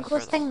 Why I'm is the getting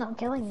ghost through thing this. not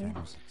killing you?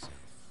 Defends itself.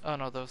 Oh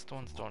no, those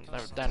ones don't.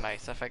 They're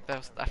nice. I think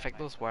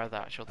those were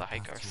the actual The path to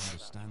hikers.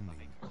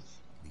 understanding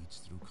leads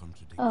through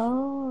contradiction.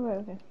 Oh, right,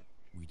 okay.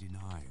 We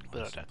deny But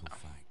I one don't simple know.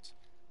 fact.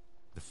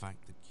 The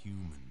fact that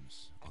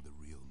humans are the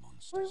real Where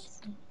monsters.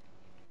 is he?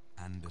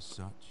 And as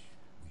such,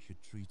 we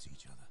should treat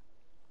each other.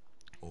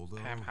 Although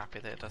Okay, I'm happy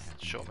that it I doesn't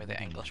have show been me the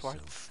deluding English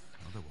myself words.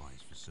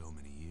 Otherwise, for so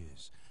many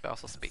years, It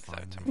also I have speaks out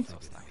to finally me, so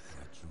it's figured out nice.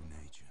 their true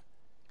nature.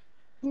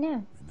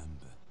 No.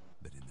 Remember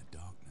that in the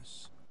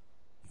darkness,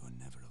 you are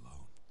never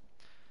alone.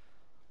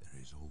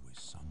 There is always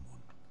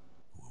someone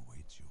who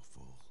awaits your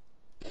fall.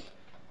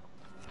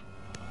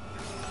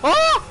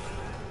 Oh!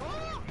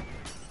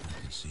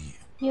 I can see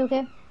you. You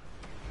okay?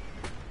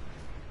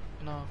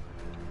 No.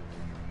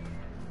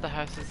 The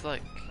house is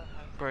like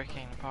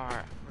breaking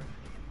apart.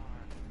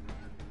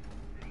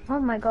 Oh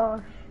my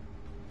gosh.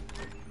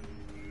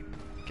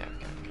 Go.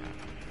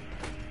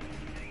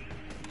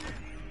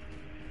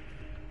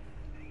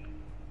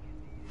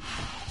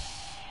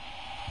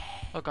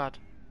 Oh god.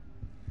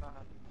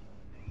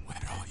 Where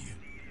are you?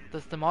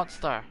 There's the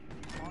monster.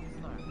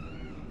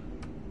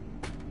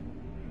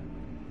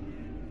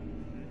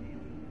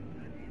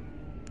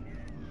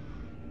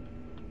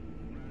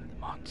 The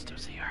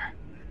monster's here.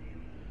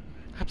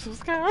 I'm so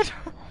scared.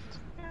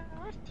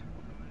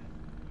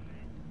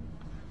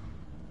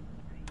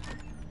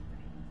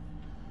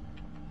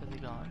 Has he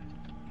gone?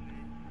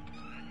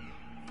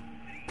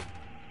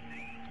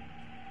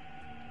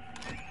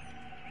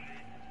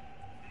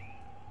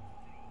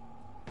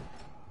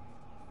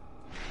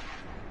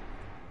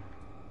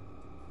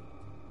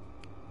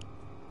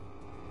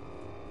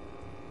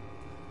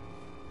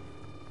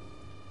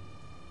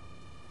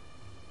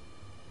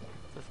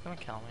 Is this gonna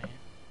kill me?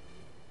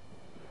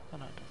 Oh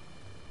no, it doesn't.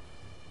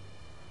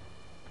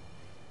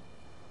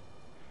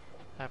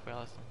 I've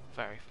realized I'm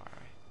very far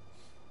away.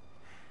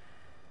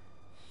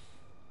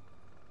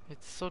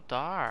 It's so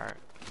dark.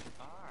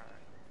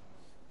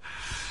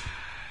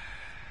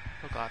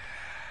 Oh god.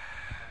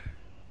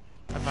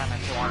 I ran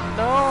into one.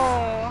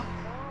 No!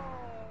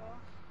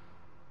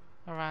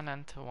 I ran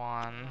into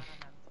one.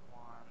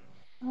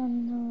 Oh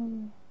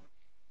no.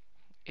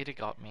 It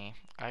got me.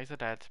 I's a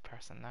dead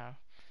person now.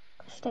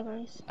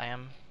 Stickers. I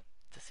am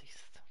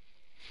deceased.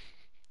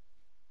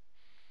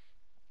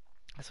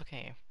 It's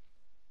okay.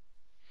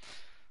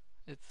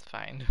 It's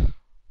fine.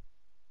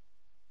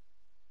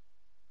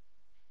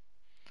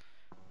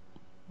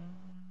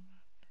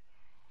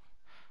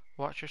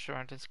 Watch your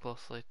surroundings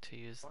closely to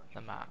use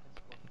the map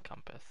and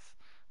compass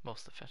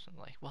most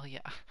efficiently. Well, yeah,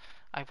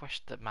 I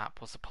wish the map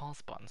was a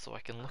pause button so I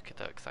can look at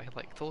it, because I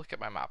like to look at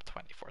my map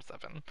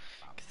 24/7,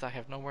 because I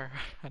have nowhere,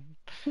 I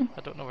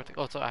don't know where to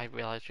go. So I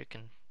realized you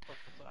can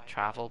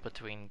travel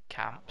between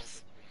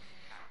camps,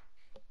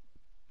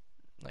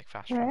 like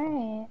fast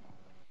travel. Right.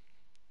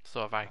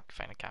 So if I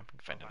find a camp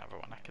and find another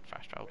one, I could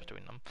fast travel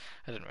between them.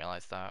 I didn't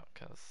realize that,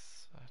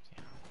 because,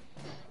 yeah.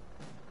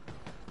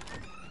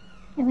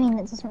 I mean,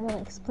 it doesn't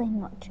really explain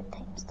much at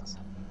times, does it?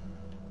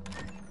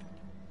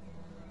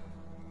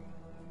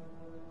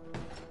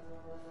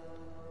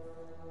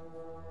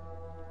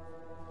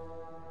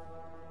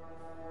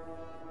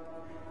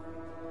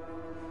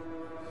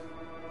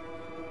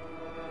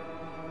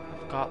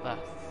 got this.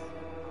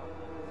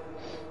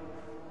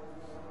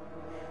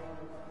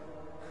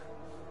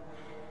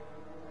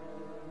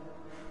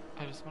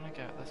 I just want to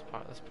get this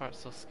part. This part's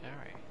so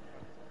scary.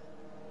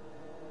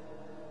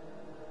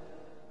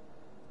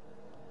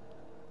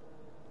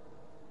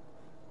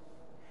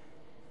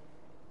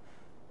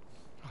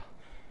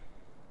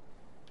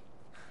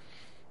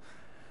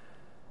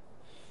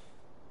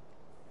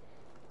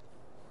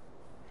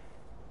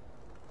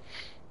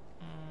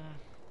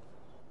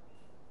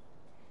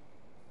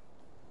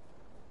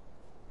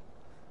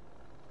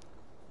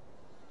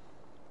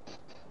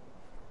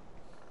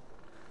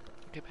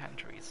 Good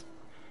pantries.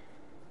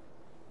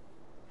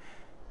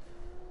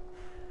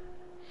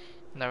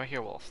 Never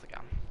hear wolves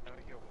again.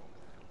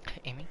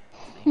 Amy?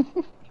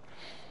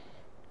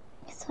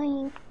 It's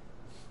fine.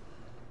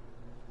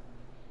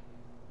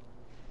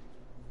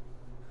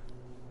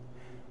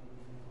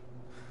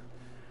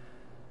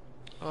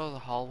 Oh, the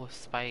hall with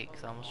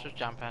spikes. I almost just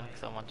jumped in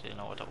because I wanted to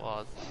know what it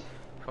was. I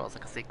thought it was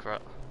like a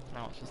secret.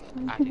 No, it's just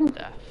added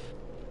death.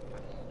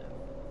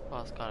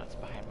 Oh god, it's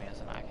behind me,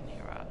 isn't it? I can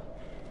hear it.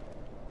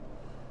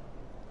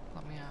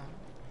 Let me out.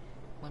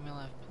 Let me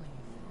live,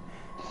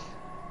 please.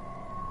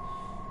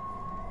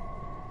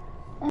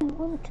 I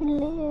want to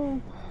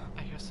live.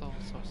 I hear soul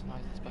source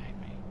noises behind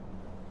me.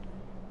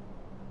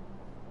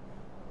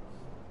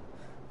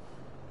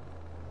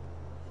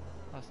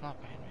 That's not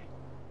behind me.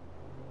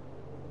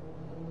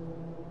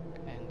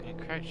 Okay, I'm gonna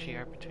crouch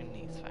here between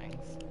these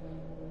things.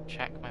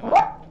 Check my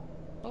map.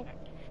 Oh.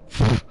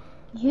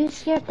 You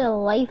scared the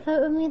life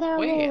out of me there,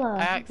 Wait, Lola.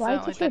 I Why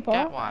accidentally did you did get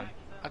bark? one.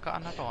 I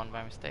got another one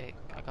by mistake.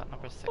 I got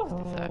number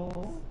 66.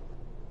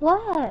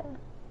 What?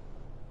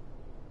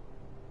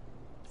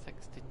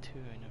 62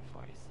 and a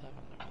 47.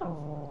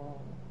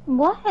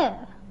 What?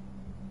 That's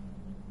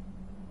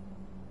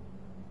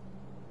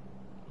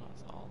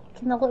all of it.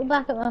 Can I look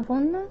back at my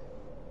phone now?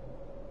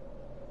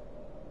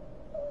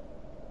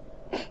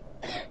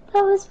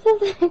 That was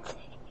pathetic.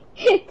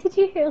 Did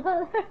you hear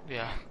that?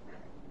 Yeah.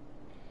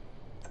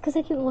 It's because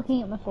I keep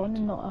looking at my phone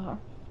and not at her.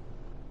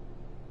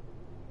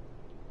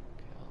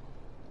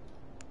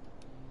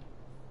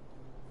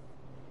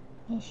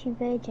 Cool. Is she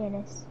very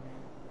jealous?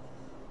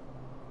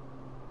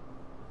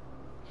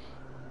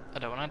 I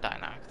don't want to die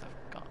now because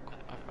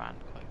I've ran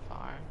quite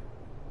far.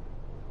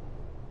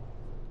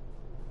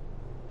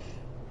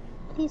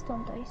 Please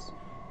don't dice.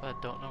 But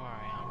I don't know where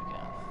I am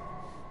again.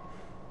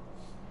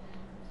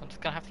 So I'm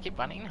just gonna have to keep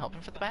running and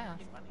hoping for the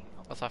best.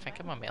 Also, I think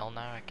I'm a male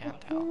now, I can't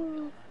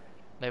tell.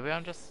 Maybe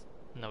I'm just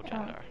no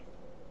gender.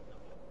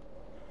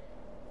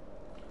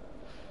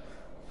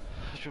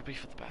 Which would be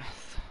for the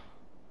best.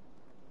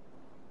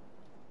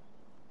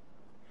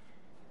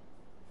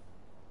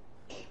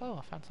 Oh,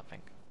 I found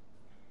something.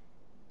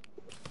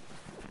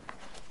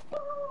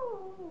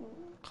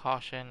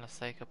 Caution, the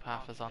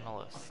psychopath is on the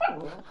loose.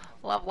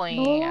 Lovely!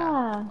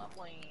 Lola,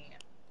 Lovely.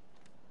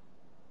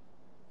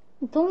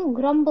 don't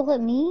grumble at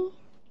me.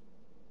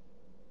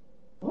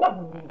 Right,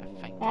 I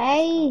think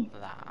Hey. I just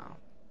got that.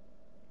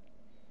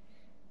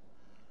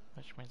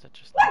 Which means I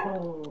just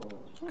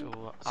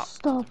go up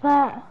Stop to the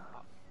right. it.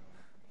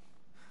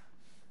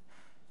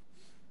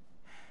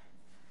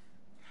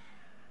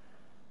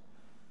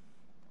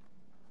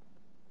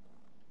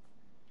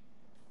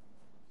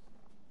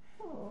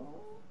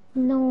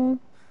 No.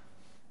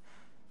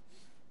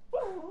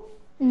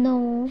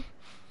 No.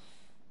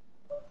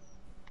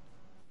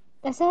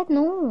 I said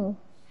no.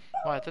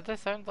 Why did they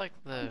sound like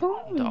the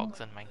Don't.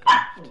 dogs in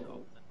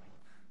Minecraft?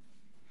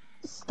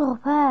 Stop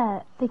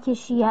it. Because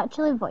she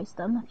actually voiced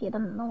them, if you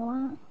didn't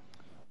know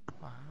that.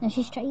 Wow. And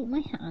she's trying to eat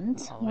my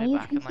hand. All the Why way you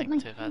back in trying to like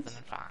eat my hand?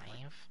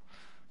 2005?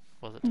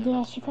 Was it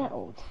Yeah, she 2005? felt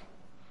old.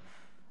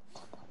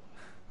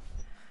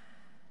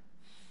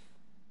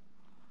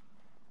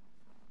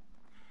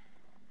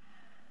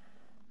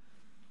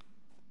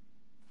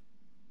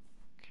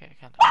 Okay, I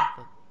can't have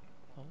the...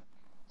 Oh.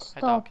 Hi,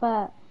 Stop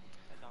dog. it.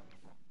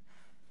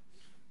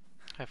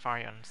 How far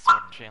are you on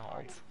Sword and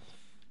Shield?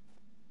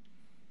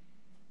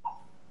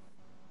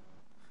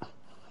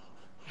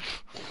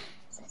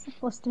 Is I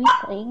supposed to be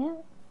playing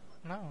it?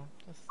 No,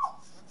 just...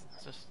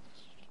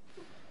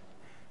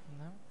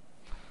 No?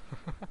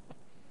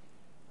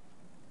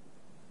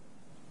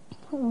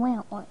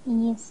 Well,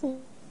 you see.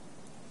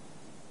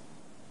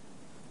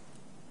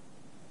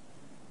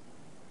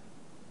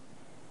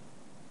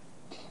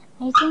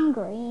 I'm doing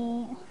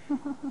great.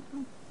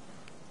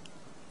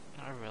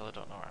 I really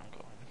don't know where I'm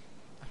going.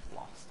 I've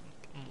lost.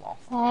 I'm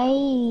lost.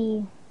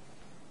 Hey.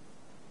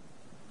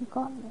 You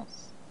got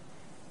this.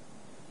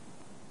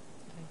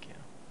 Thank you.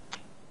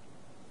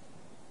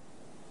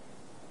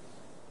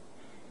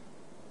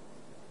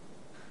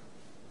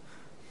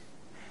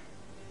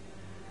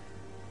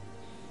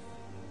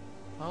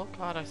 Oh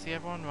god, I see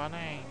everyone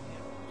running.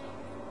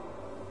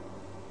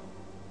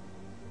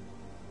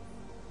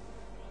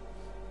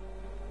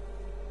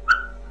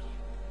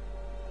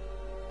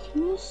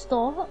 Can you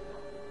stop?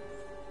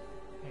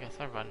 I guess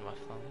I run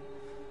with them.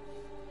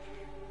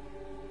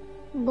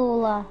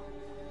 Lola.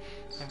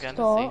 I'm getting to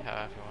Stop. see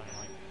how everyone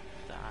like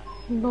dies.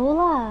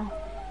 Lola.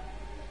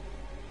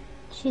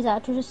 She's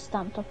actually just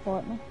stamped up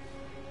at me.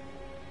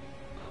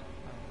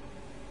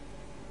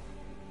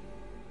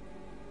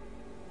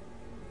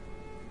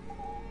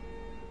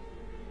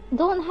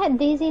 Don't hit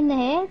Daisy in the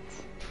head.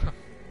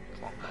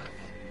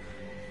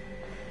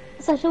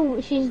 Such a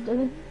what she's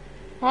doing.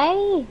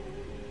 Hey.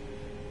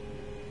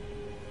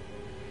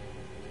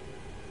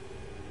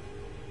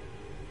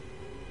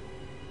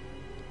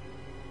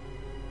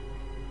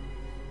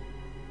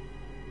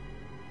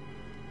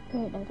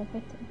 Good, I'll get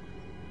back to it.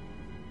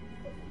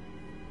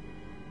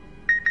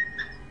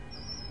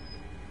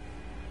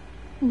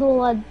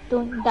 Lola,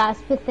 don't.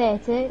 That's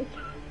pathetic.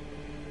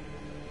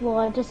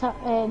 Lola just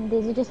hit,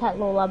 Daisy just hit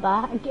Lola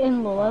back,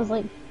 and Lola's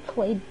like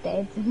played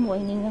dead and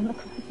whining in the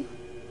corner.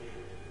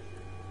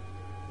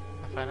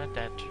 I found a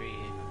dead tree.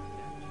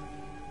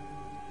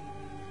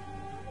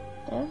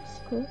 That's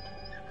good.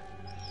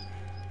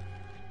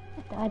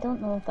 I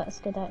don't know if that's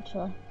good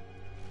actually.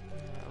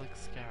 It looks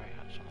scary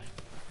actually.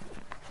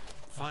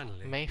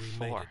 Finally, May we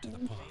 4. made it to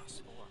the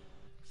pass.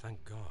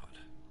 Thank God,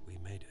 we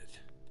made it.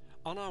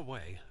 On our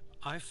way,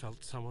 I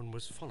felt someone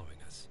was following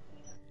us.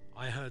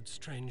 I heard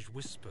strange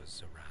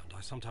whispers around.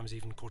 I sometimes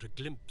even caught a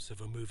glimpse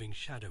of a moving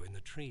shadow in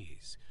the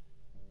trees.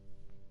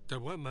 There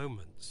were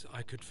moments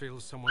I could feel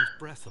someone's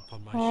breath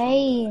upon my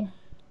shoulder.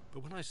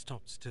 But when I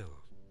stopped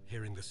still,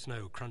 hearing the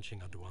snow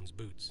crunching under one's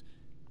boots,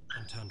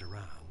 and turned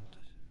around,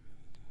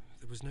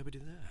 there was nobody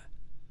there.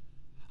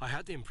 I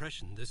had the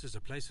impression this is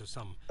a place of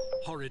some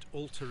horrid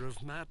altar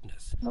of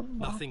madness.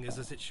 Nothing is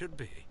as it should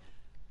be.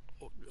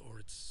 Or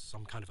it's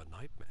some kind of a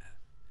nightmare.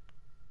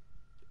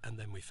 And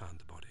then we found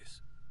the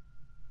bodies.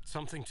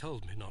 Something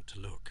told me not to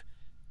look,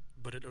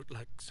 but it looked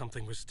like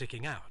something was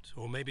sticking out.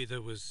 Or maybe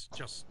there was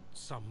just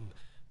some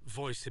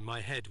voice in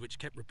my head which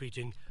kept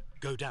repeating,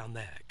 "Go down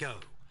there, go."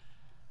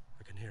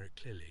 I can hear it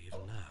clearly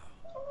even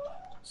now.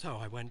 So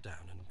I went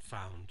down and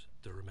found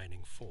the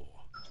remaining 4.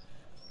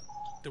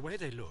 The way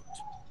they looked,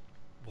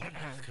 what on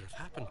earth could have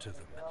happened to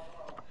them?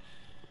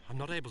 I'm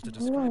not able to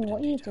describe it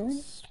in detail.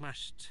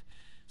 Smashed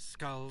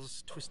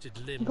skulls, twisted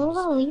limbs,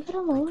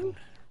 broken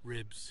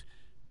ribs,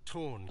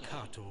 torn,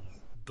 cut, or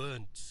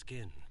burnt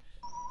skin.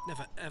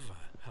 Never ever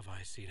have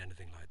I seen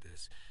anything like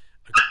this.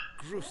 A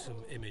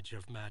gruesome image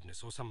of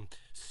madness or some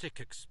sick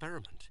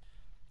experiment.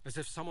 As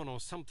if someone or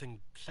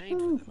something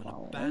played with them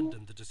and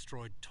abandoned the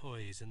destroyed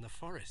toys in the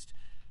forest.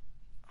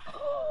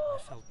 I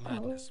felt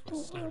madness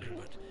was slowly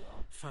but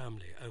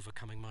firmly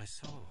overcoming my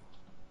soul.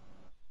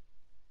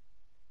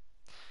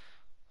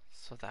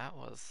 So that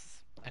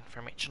was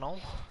informational.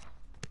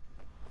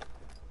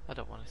 I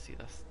don't want to see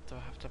this. Do I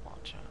have to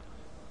watch it?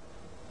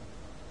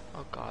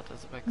 Oh god,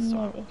 there's a big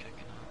storm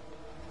kicking up.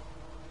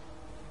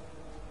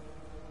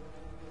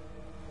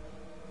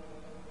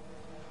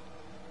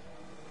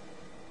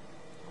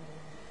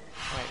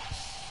 Wait.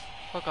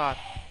 Oh god.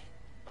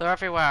 They're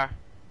everywhere.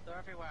 They're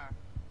everywhere.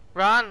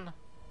 Run!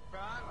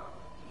 Run!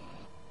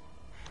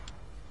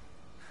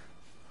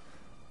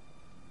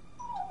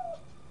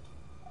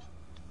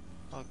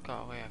 Oh,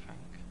 got away, I think.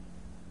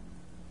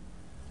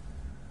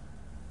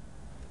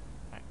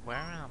 Right, where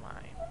am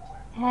I?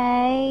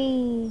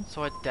 Hey.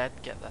 So I did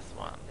get this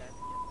one.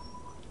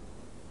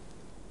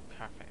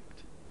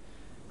 Perfect.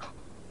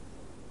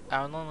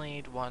 I only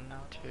need 1,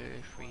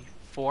 2, 3,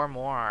 4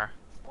 more.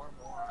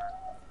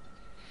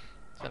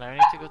 So now I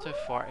need to go to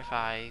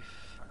 45,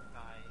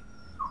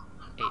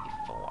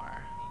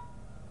 84.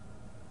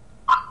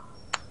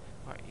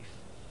 45,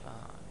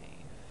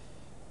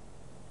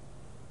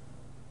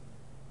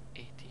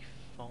 84.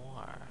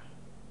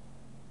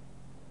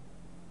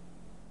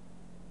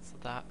 So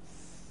that's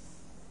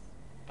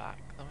back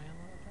the way a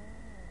little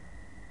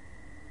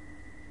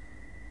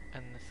bit.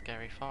 In the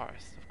scary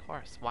forest, of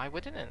course. Why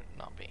wouldn't it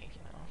not be,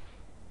 you know?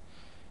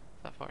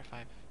 Is that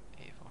 45,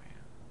 84,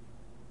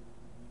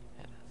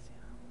 yeah. It is,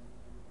 yeah.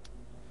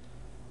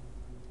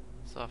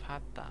 So I've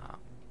had that.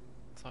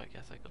 So I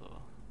guess I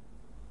go...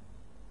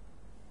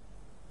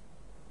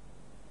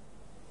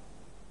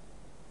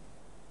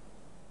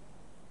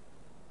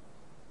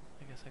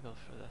 I guess I go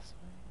for this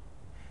way.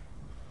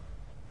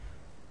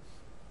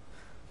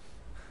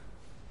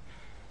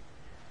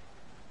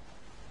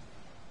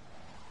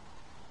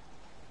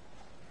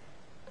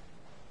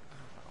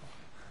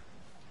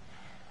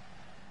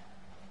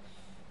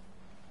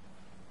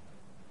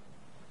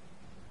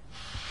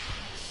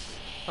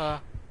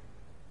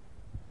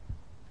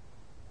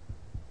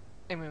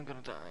 Maybe I'm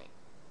gonna die.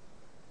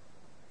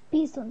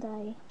 Please don't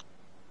die.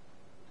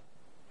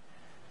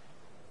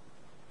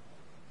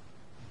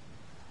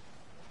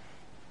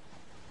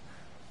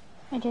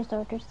 I just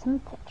ordered some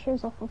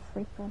pictures off of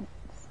free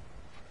prints.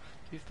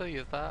 Do you still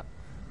use that?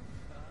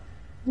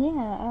 Yeah,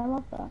 I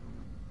love that.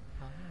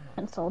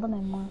 It's all the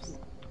memoirs.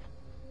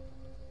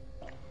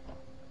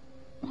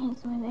 So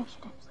maybe I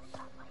should actually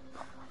talk like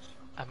that.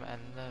 I'm in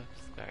the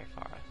scary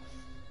forest.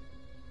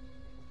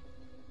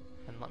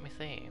 And let me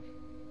see.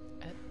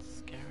 It's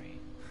scary.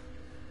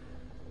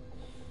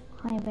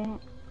 I bet.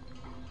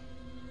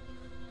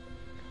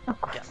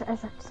 Of course it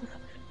is actually.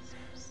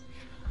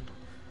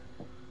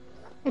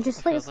 It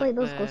just like, it's like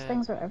those ghost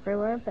things are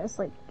everywhere, but it's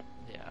like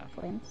yeah.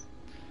 flames.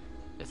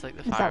 It's like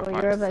the Is fire that what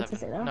part. you were about to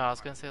say though? No, I was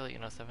gonna say like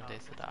 7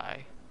 days to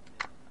die.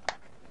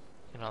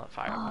 You know that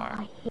fire Oh, part.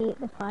 I hate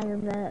the fire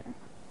bit.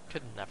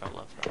 Could never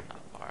live in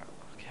that part.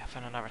 Okay, I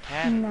found another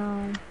 10.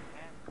 No.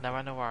 Now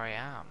I know where I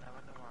am.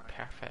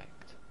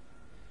 Perfect.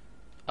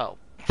 Oh.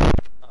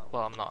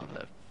 Well, I'm not in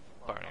the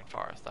burning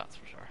forest, that's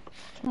for sure.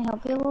 Can I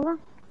help you, Lola?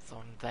 So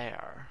I'm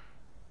there.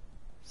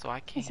 So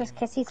I came It says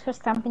kisses for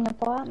stamping your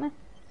paw at me.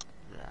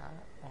 that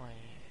way.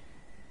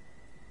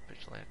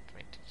 Which led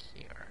me to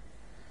here.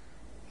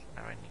 So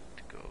now I need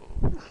to go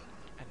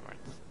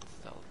inwards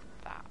instead of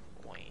that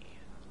way.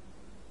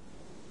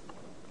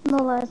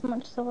 Lola, as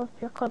much as I love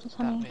your cuddles,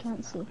 honey, I That can't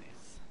is see.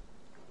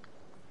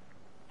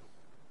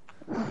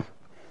 nice.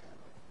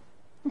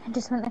 I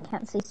just went, I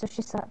can't see, so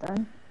she sat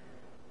down.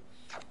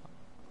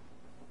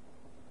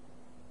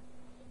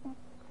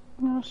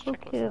 You're so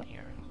Check what's in cute.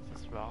 here.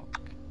 Is this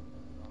rock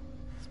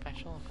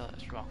special? I feel like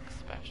it's rock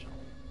special.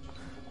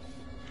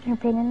 You're a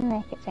pain in the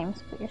neck at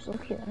times, but you're so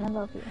cute and I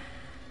love you.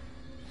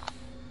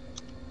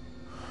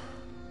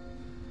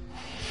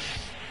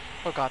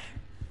 Oh god.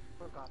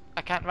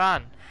 I can't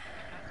run.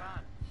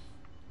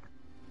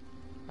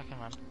 I can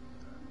run.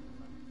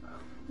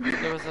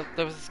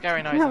 There was a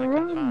scary noise and I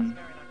couldn't run.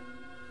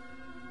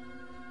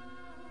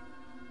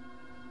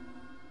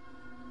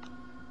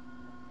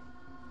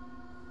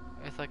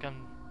 It's like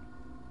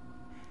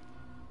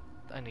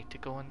I need to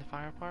go in the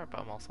fire part, but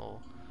I'm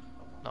also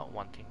not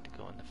wanting to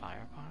go in the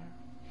fire part.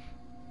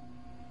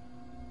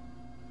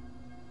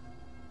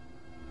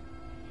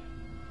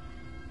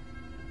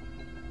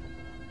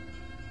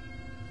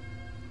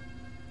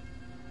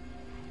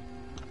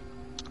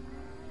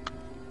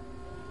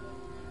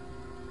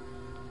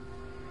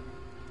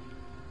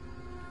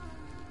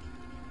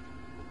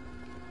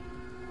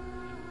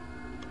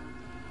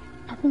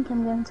 I think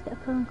I'm going to get a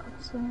phone call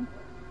soon.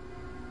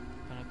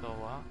 Gonna go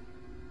what?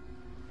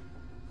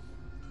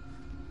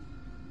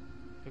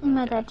 You're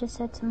My gonna dad get- just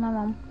said to my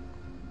mom,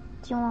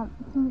 do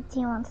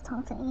you want to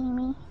talk to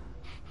Amy?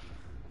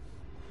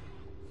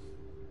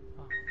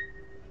 Oh.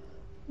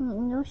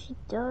 No, she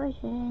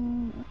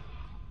doesn't.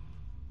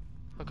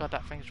 Oh god,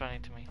 that thing's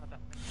running to me. No.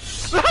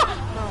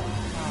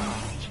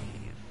 Oh,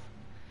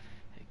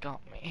 jeez. It got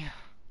me.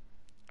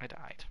 I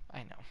died.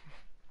 I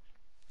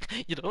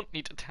know. You don't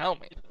need to tell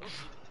me.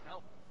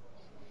 But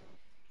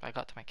I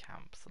got to my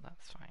camp, so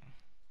that's fine.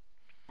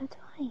 How do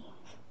I?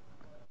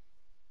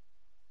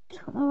 I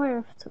don't know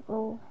where to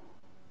go.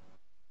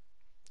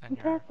 And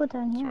Maybe I go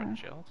down sword here. and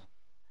shield.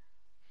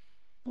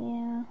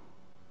 Yeah.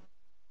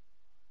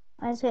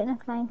 I was getting a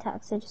flying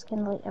taxi, just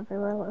kind of like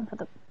everywhere looking for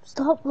the.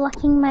 Stop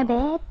licking my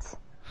bed!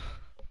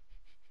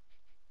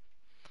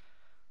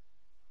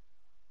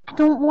 I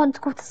don't want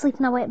to go to sleep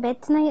in a wet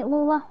bed tonight,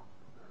 Lola.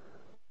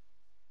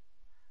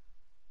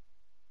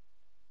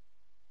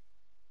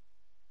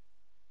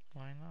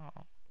 Why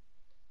not?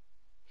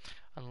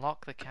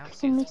 Unlock the camp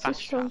Because it use makes it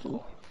fast soggy.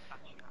 travel.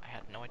 I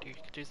had no idea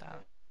you could do that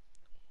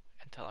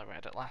until I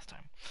read it last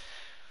time.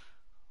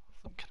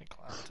 So I'm kind of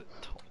glad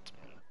it told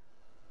me.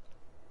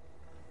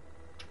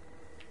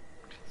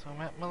 So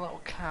I'm at my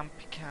little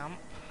campy camp.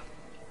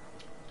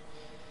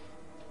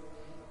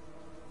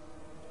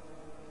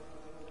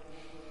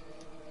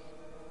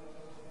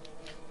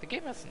 The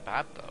game isn't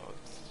bad though,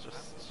 it's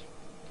just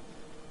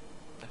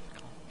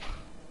difficult.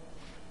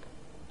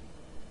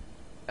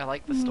 I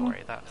like the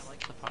story, that's the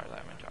part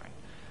that I'm enjoying.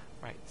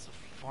 Right, so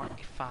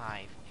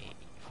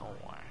 4584.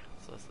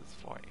 So this is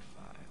 45.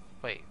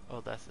 Wait,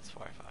 oh this is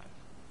 45.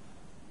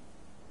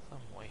 So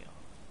I'm way off.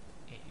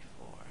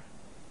 84.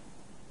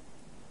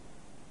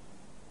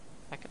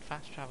 I could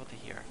fast travel to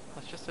here.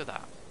 Let's just do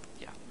that.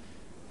 Yeah.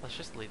 Let's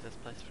just leave this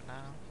place for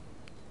now.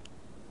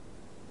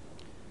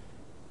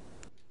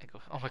 I go,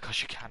 oh my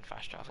gosh, you can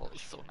fast travel,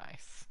 it's so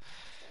nice.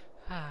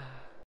 I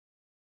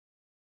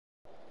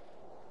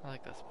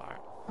like this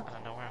part. I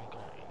don't know where I'm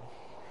going.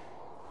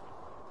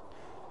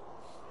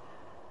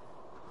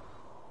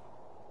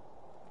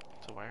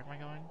 So where am I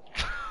going?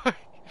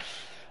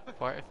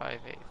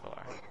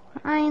 4584.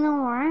 I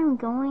know where I'm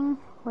going.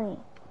 Wait,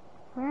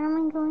 where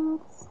am I going?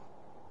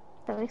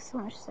 That makes so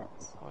much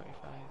sense.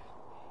 45.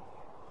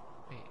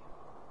 Wait.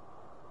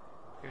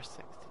 You're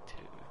 62.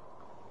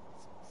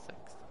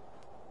 62.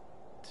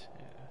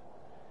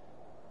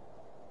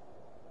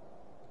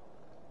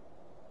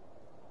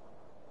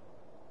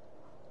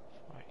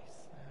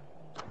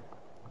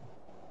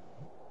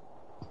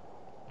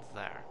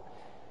 There.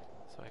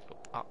 So I go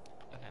up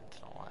and then to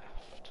the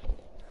left.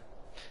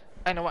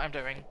 I know what I'm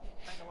doing.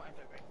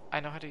 I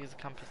know how to use a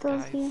compass,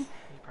 Does guys. he? Are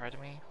you proud of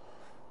me?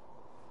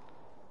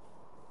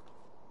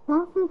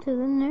 Welcome to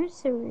the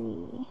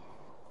nursery.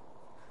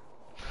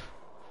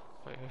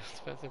 Wait, I was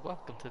supposed to say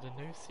welcome to the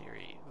new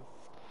series.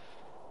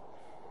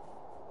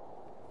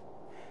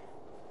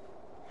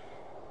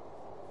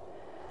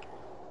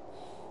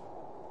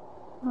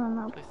 Oh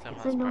no, Please tell me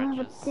because I that's don't have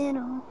a bridges.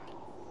 ditto.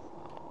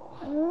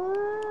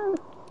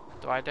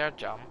 Do I dare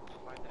jump?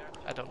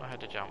 I don't know how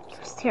to jump,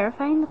 It's so...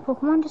 terrifying. The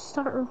Pokemon just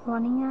start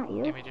running at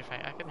you. Amy, do you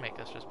think I could make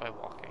this just by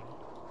walking?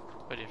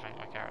 Or do you think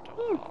my character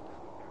will Yeah. fall?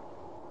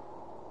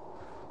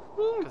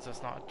 Yeah. Because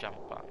there's not a jump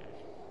button.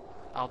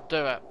 I'll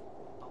do it.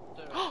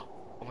 Oh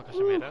my gosh,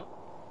 I made it.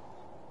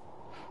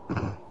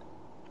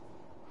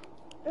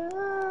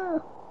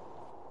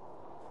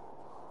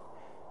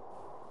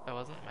 I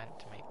wasn't meant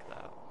to make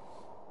that.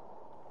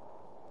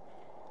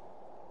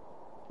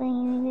 But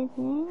you did it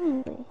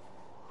anyway.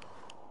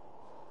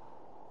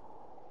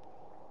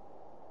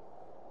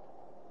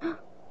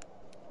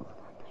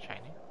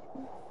 Shiny?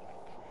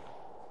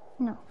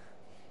 No.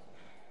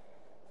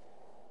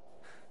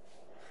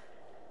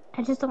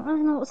 I just don't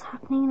really know what's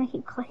happening and I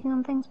keep clicking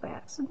on things by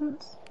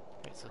accident.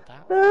 Wait, so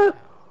that's Ah.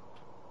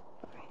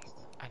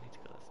 I need to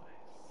go this way.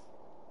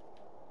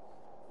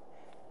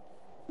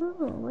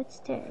 Ooh, what's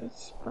there?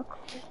 It's buckle.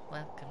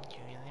 Welcome to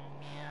the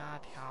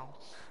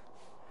madhouse.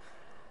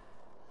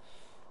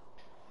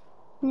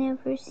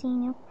 Never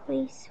seen a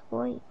place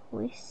white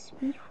with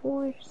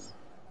before.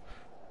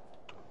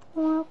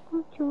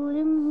 Welcome to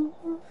the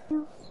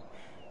madhouse.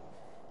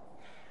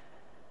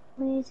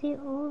 Lazy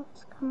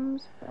Oats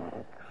comes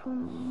back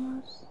from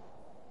us.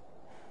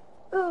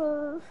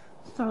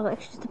 Snorlax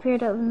just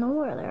appeared out of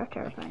nowhere there,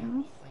 terrifying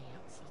me.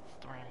 It's so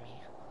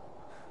stormy.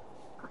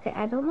 Okay,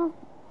 I don't know.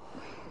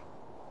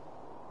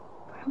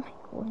 Where am I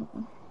going?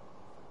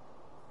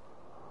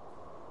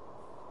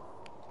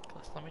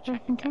 Let me If I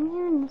check again.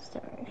 continue in this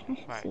direction, I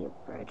should Right. see a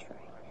bridge,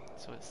 right?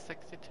 So it's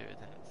 62,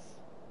 then it's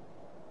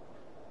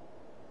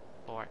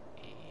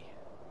 40.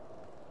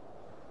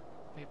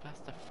 Wait, that's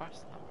the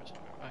first numbers.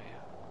 Oh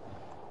yeah.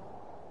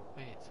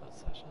 Wait, so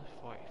it's actually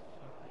 45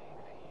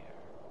 here.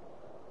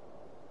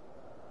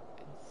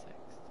 In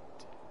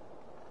 62.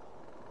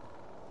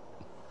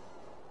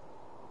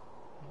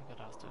 Oh my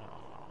god, I was doing it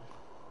all wrong.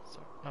 So,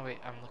 no wait,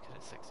 I'm looking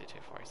at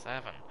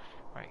 6247.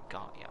 Right,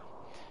 got ya.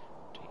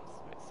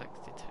 Jeez, wait,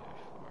 6247.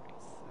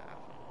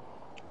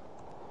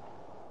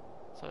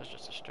 So it's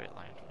just a straight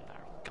line from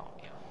there. Got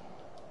ya.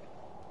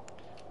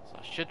 So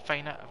I should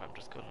find it if I'm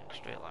just going in a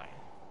straight line.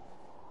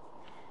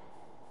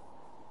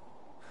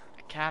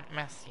 I can't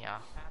miss ya.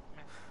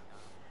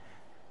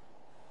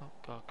 Oh,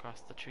 go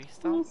across the tree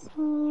stump. Miss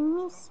me,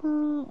 miss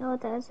me. Oh,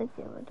 that's a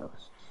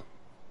Gyarados.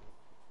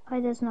 I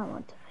does not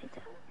want to fight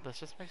that. This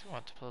just makes me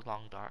want to play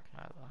Long Dark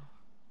now though.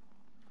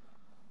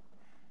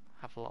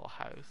 Have a little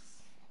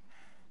house.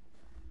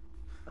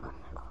 Oh my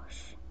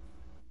gosh.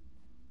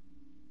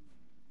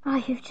 Oh,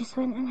 you've just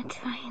went in a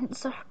giant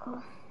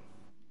circle.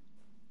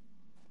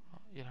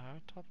 You know, I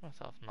told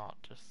myself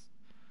not just,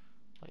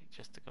 like,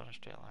 just to go in a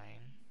straight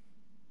line.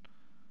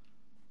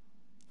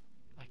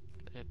 Like,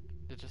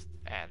 it just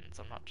ends.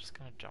 I'm not just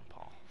gonna jump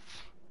off.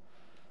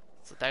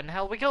 So down the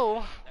hill we go!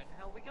 Down the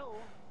hill we go!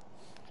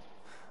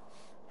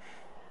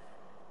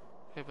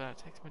 Okay, but it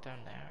takes me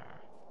down there.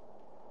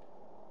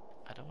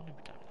 I don't want to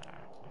be down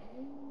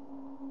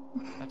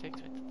there. That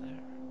takes me to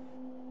there.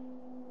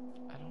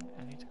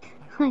 I need to go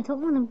back. I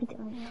don't want to be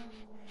down there.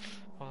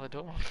 Well, I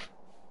don't.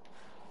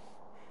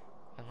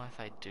 Unless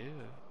I do.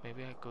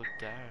 Maybe I go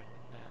down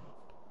and then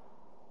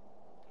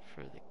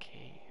through the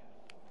cave.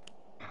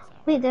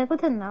 Wait, did I go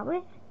down that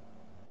way?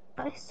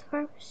 I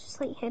swear I was just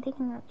like heading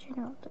in that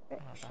general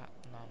direction.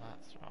 No,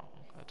 that's wrong.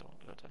 I don't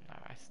go down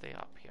there. I stay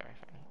up here, I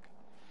think.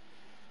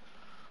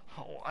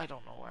 Oh, I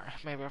don't know where.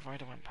 Maybe I've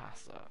already went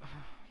past that.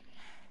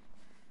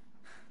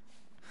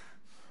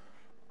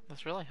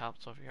 This really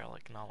helps with your,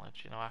 like,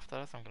 knowledge. You know, after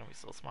this I'm gonna be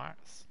so smart.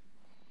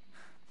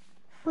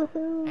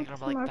 Woohoo! You're gonna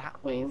be like, Smart that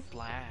clothes. way's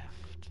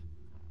left.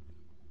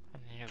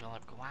 And then you're gonna be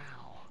like,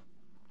 wow.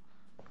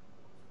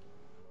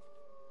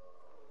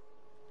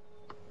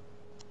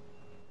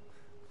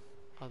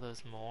 Oh,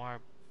 there's more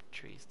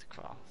trees to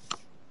cross.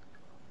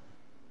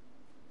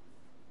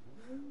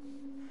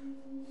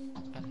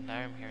 And now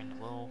I'm hearing the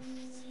wolves.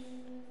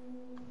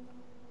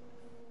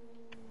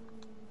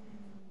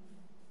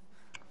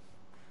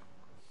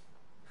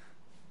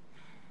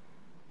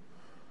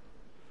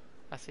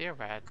 I see a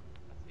red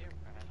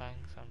thing,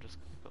 so I'm just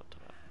gonna go to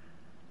it.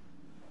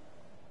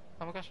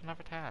 Oh my gosh, I'm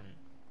number 10.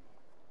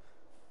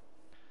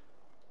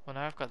 Well,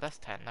 now I've got this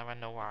 10, now I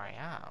know where I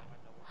am.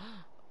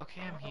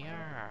 Okay, I'm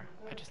here.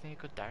 I just need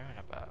to go down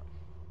a bit.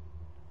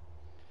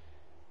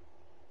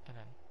 And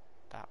then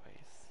that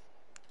ways.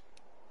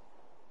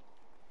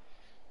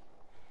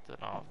 Don't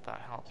know if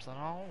that helps at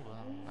all, but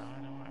now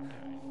I know what I'm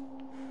doing.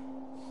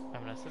 I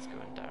mean, this is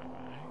going down,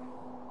 right?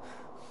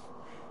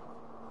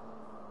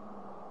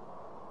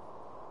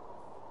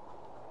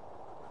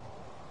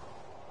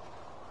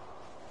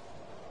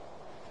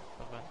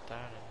 I went down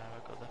and now I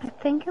go this I way.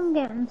 think I'm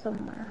getting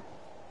somewhere.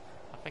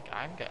 I think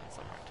I'm getting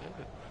somewhere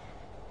too.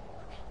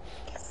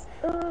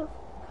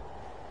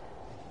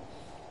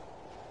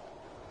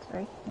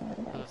 Sorry, no,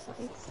 that This was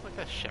looks like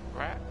a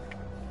shipwreck.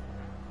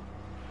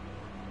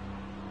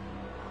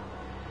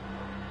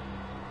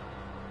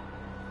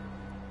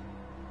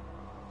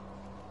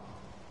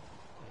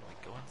 And we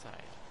go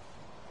inside.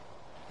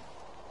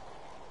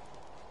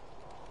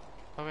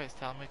 Okay, it's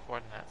telling me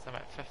coordinates. I'm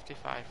at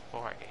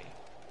 5540.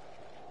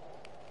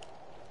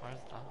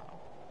 Where's that?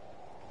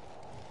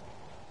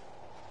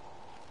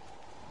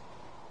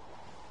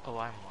 Oh,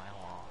 I'm well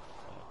off.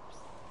 Oops.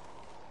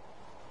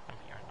 I'm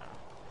here now.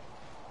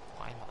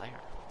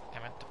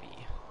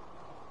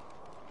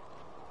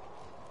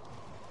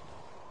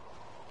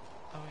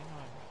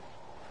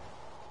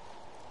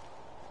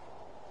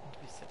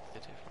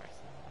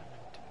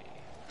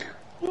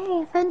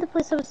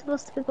 place I was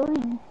supposed to be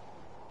going?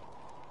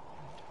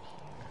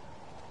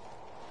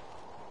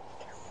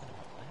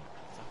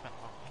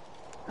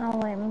 Oh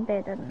wait, maybe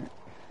I didn't.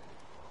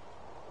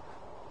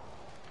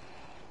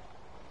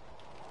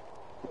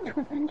 I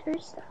don't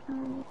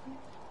understand.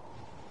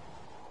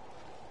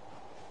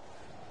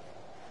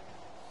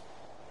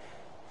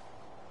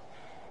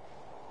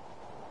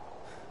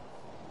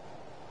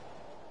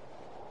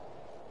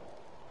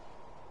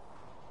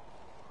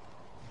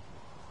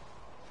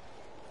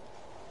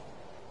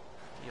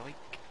 Yoink.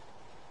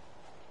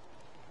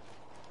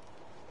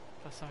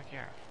 What's over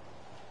here?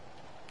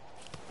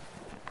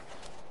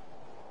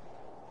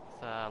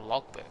 It's a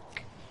logbook.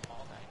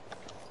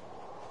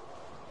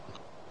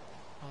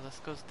 Oh, this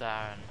goes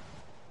down.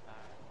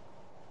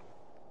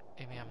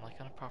 Amy, I'm like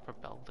in a proper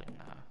building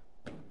now.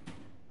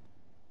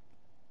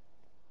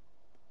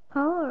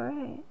 Oh,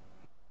 alright.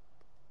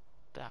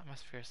 The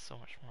atmosphere is so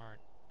much more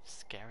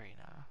scary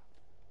now.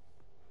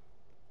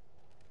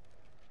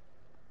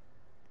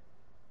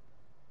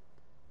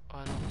 Oh,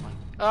 I don't like.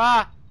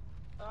 Ah!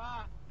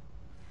 Ah!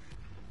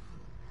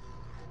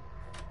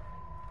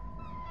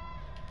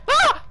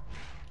 Ah!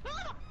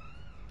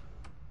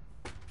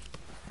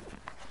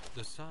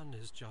 The sun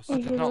is just...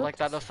 I did Not like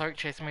that, they'll start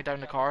chasing me down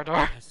the corridor.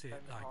 I see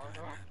it like I am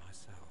there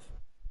myself.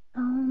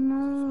 Oh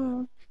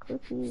no,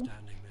 cookie.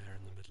 Standing there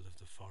in the middle of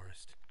the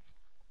forest.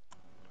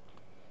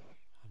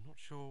 I'm not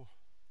sure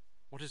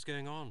what is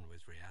going on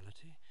with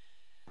reality.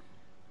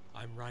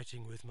 I'm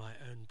writing with my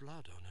own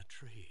blood on a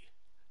tree.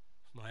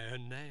 My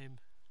own name.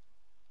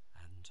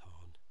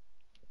 Anton.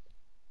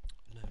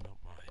 No,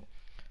 not mine.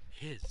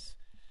 His.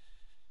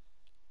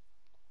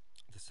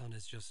 The sun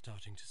is just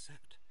starting to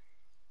set.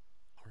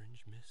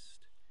 Orange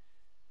mist.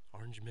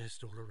 Orange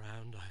mist all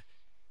around.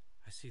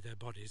 I see their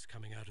bodies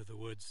coming out of the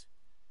woods.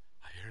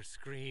 I hear a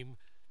scream.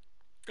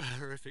 A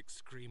horrific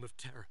scream of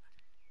terror.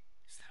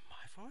 Is that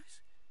my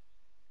voice?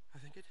 I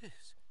think it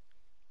is.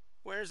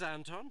 Where's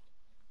Anton?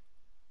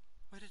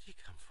 Where did he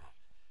come from?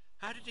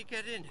 How did he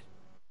get in?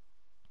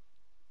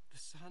 The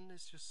sun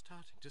is just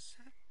starting to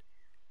set.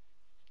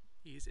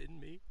 He's in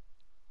me.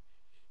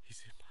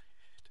 He's in my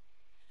head.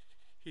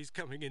 He's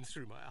coming in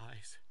through my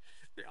eyes.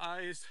 The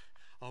eyes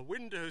are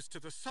windows to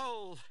the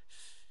soul.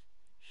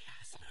 He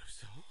has no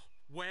soul.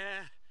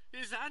 Where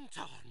is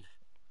Anton?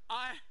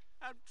 I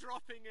am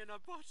dropping in a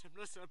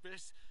bottomless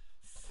abyss,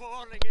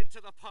 falling into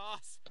the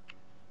past.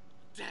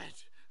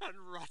 Dead and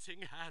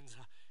rotting hands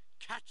are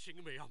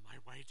catching me on my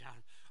way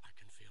down. I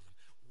can feel them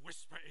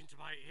whisper into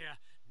my ear.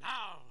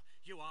 Now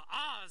you are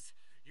ours.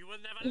 You will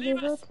never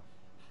leave us.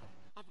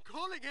 I'm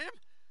calling him.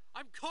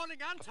 I'm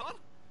calling Anton.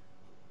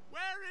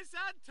 Where is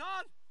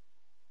Anton?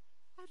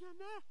 I don't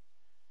know.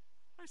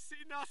 I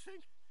see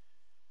nothing.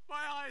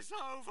 My eyes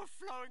are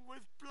overflowing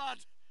with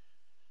blood.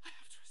 I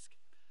have to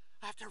escape.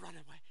 I have to run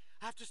away.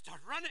 I have to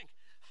start running.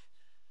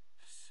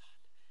 The sun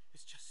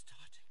is just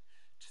starting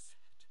to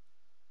set.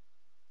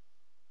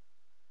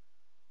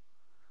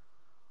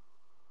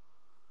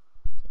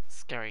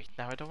 Scary.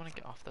 Now I don't want to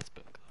get off this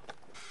book though.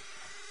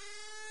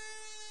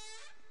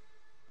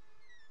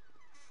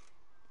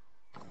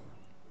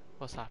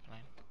 What's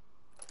happening?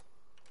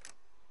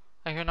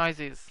 I hear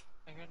noises.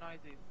 I hear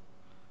noises.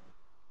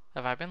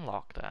 Have I been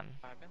locked in?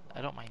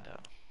 I don't mind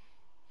it.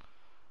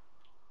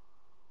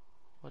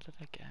 What did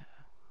I get?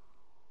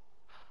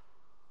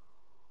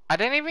 I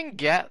didn't even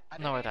get.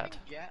 No, I did.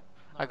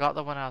 I got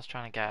the one I was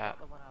trying to get.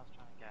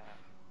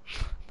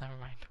 Never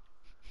mind.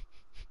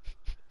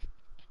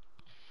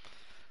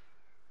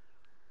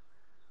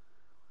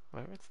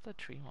 Where was the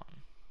tree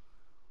one?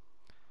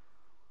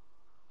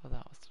 Oh,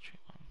 that was the tree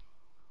one.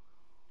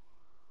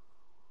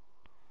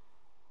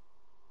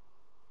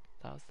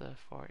 That was the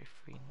 43.95.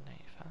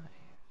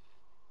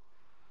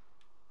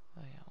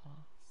 Oh yeah, it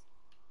was.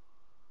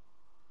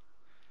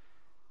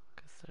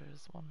 Because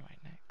there's one right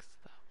next to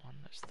that one.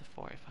 There's the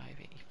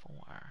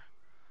 45.84,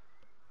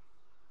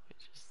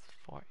 which is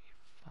 45.84,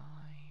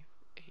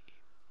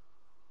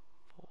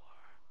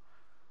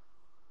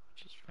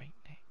 which is right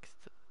next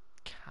to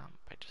camp.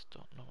 I just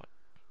don't know what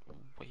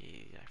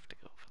way I have to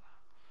go for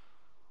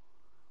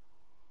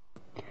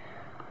that.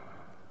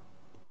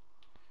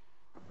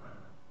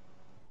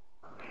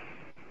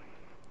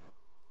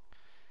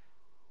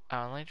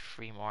 I only need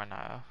 3 more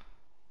now.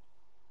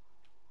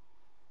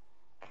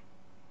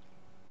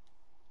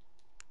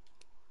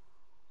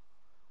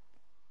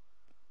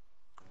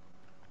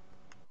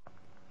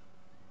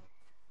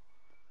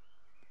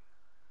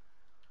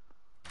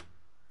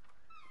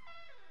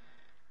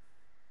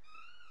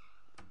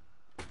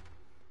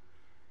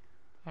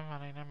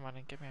 I'm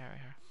running, get me out of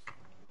here.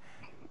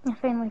 I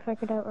finally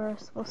figured out where I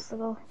was supposed to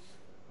go.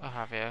 Oh,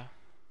 have you?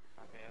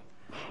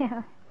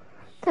 Yeah.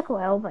 Took a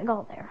while, but I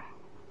got there.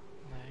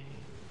 Nice.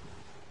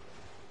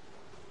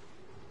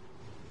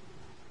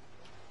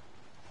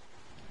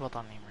 Well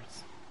done,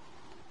 Nemers.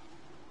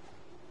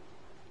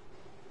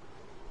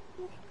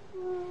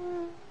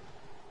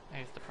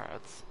 There's the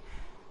crowds.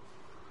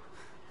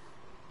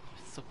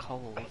 It's so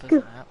cold, isn't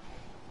it?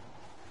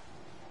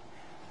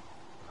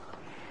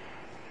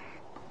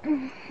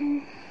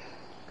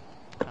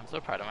 I'm so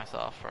proud of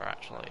myself for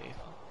actually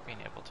being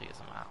able to use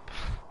a map.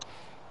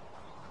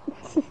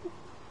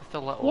 It's a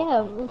little Yeah,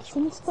 it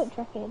accomplishment. seems quite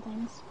tricky at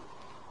times.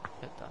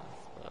 It does,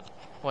 but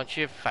once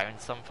you've found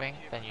something,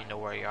 then you know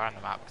where you are on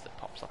the map because it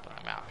pops up on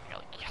the map and you're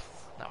like, yes,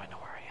 now I know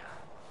where I am.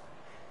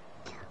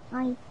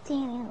 I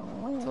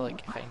didn't So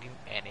like finding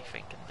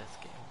anything in this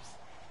game is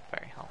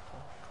very helpful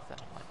because then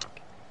I'm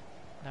like,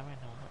 now I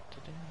know what to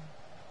do.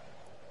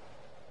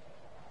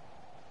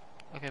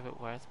 Okay, but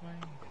where's my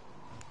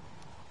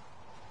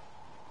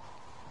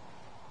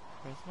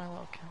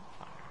little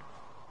campfire?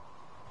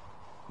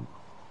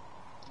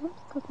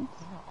 What's cooking?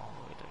 You're not all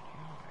the way down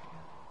here, are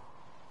you?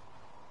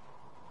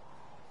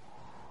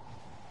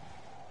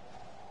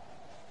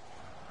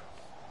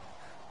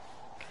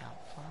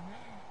 Campfire?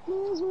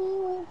 Excuse me,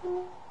 wait for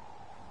me.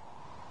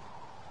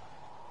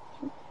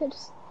 He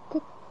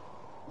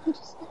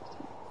just left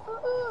me.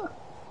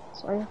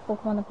 Sorry,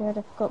 Pokemon appeared. I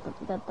forgot that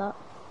he did that.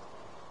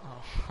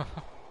 Oh.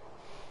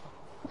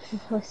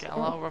 Really Get a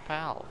little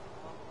repel.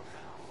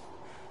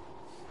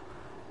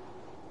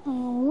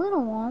 Oh,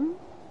 little one.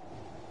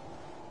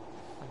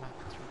 The map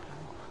is repel.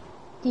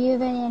 Do you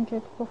have any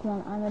interest in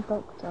Pokemon? I'm a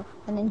doctor.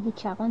 And then he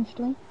challenged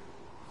me.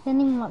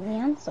 Didn't even let me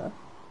answer.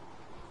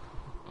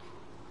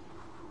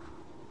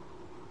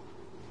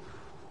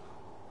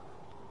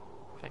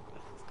 I think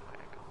this is the way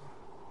I go.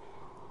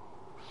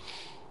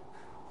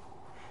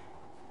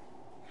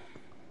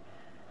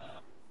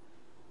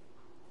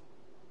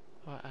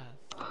 What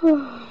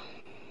else?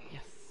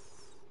 Yes.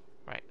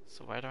 Right,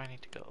 so where do I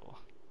need to go?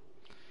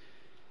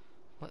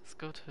 Let's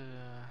go to...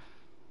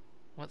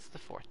 What's the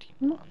 14th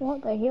one?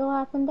 What the hell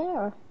happened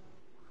there?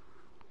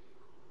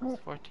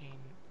 It's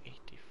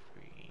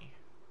 1483.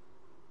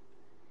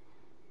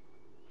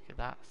 Okay,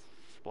 that's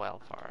well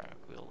far out.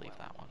 We'll leave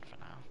that one for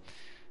now.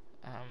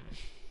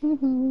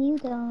 You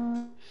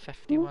don't.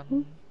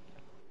 51.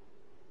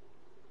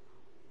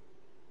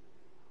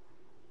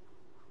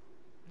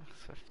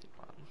 That's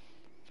 51.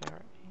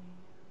 Fairy.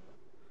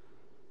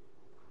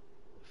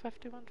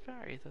 51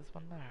 fairies, there's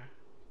one there.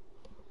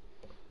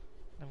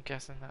 I'm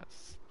guessing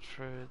that's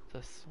through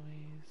this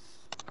ways.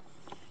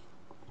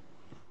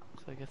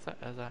 So I guess that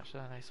is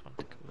actually a nice one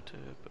to go to,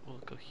 but we'll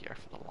go here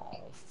for the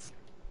lols.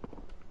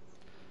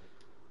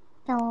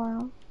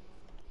 Hello.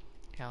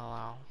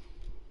 Hello.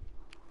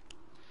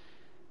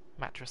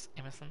 Mattress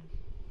Emerson.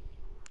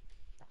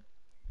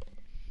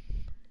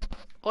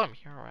 Oh, I'm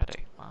here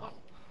already. Wow.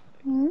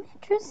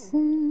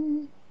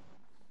 Interesting.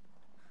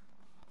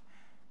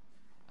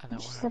 I know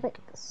It's just where a bit.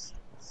 It's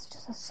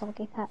just a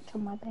soggy patch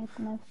on my bed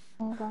and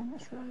everything going.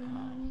 It's really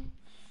annoying.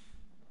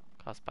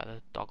 caused by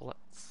the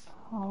doglets.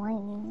 Oh,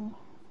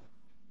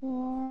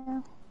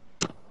 yeah.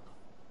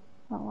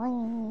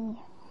 Oh,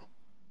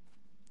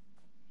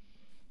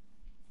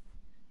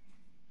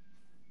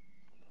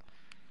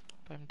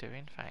 But I'm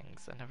doing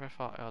things. I never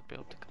thought I would be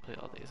able to complete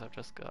all these. I've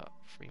just got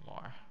 3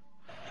 more.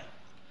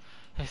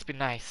 It's been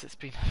nice. It's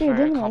been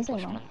very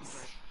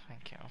accomplishments.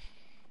 Thank you.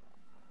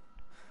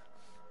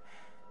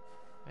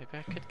 Maybe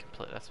I could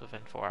complete this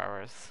within 4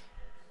 hours.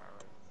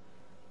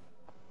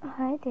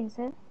 Hi,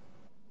 Daisy.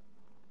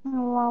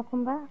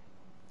 Welcome back.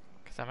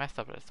 Because I messed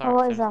up at the start.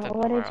 What I is just that? didn't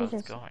What know where did I you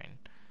was just... going.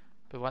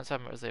 But once I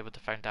was able to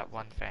find that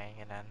one thing,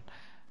 and then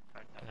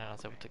I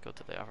was able to go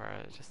to the other,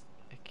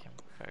 it came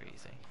very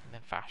easy. And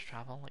then fast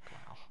travel, like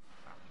wow.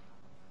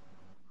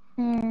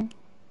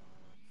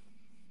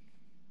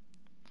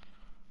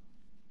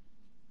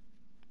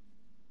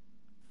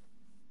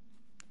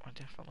 I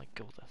definitely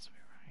go this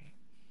way,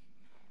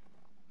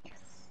 right?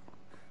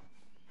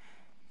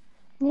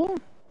 Yeah.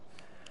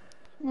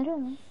 I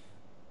don't know.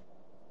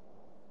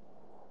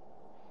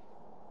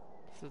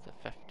 This is the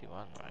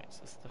 51, right? So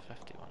this is the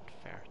 51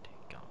 Faraday.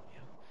 Got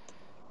you.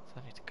 So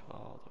I need to go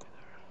all the way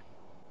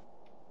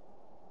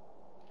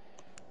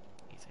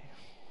there. Easy.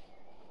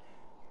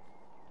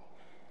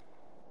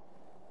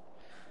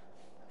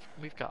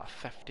 We've got a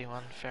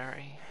 51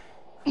 ferry.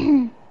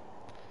 We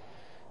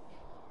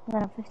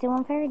got a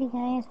 51 parody,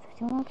 guys.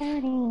 51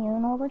 parody. You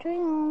know the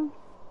drill.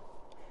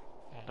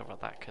 I wonder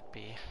what that could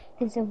be.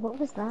 Daisy, what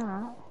was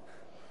that?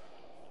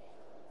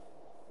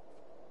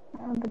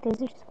 But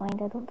Daisy just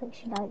whined. I don't think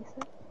she likes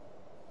it.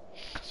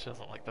 She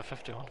doesn't like the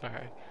 51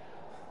 ferry.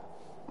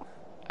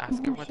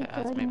 Ask her what it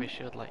is, maybe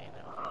she would let you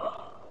know.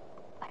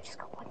 I just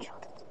got one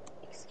shot.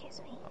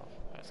 Excuse me. Oh,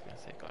 I was gonna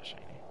say it got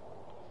shiny.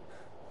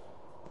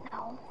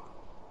 No.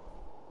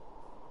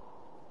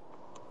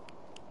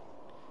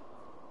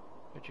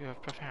 Would you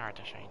have preferred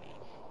a shiny?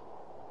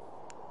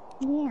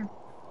 Yeah.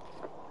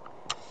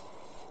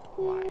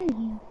 Why?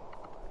 Yeah.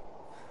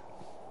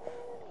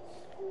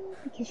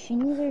 Because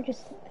shinies are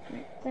just a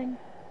great thing.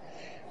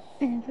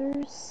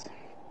 Evers.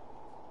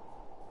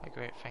 A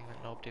great thing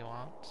that nobody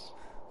wants.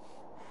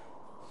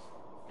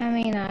 I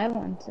mean, I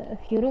want it.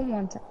 If you don't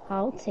want it,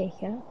 I'll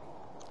take it.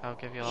 I'll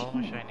give you all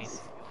my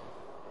shinies.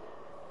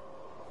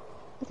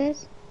 It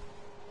is.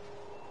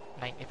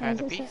 £90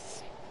 a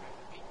piece.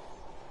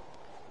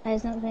 I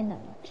was not paying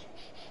that much.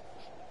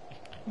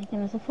 I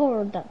cannot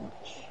afford that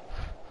much.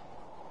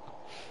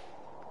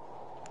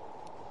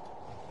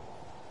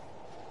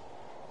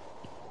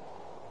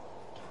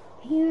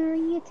 Here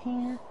you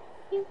tear.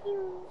 Pew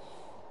pew.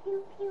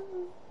 Pew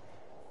pew.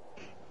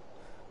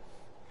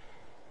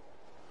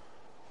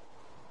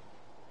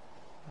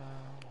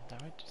 Now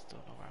I just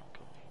don't know where I'm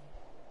going.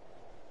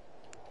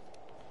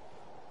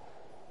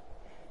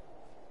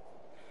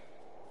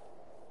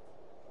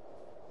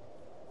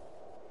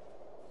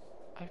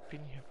 I've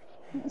been here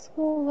before. Let's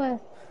go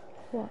with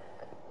Pluck.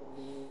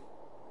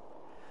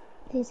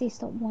 Daisy,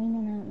 stop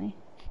whining at me.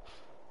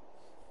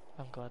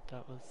 I'm glad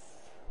that was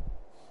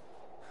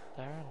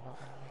there and not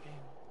in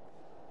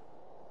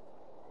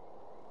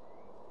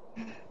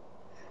the game.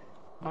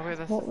 Oh wait,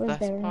 this What is was this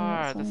there and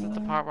part. what's This is on the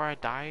there? part where I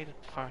died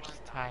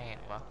first time.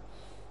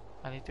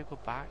 I need to go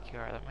back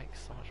here. That makes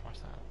so much more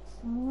sense.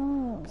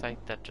 Oh. Because I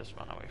did just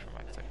run away from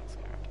it because I got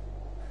scared.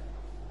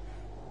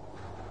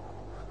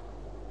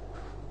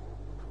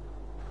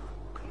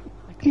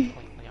 I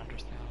completely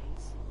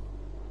understands.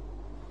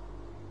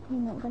 You're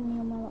not gonna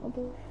kneel my little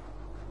boy.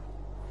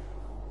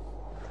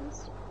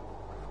 Please.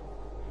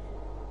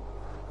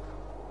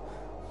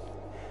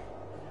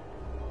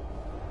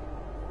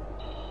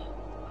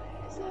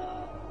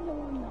 No,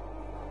 I'm not.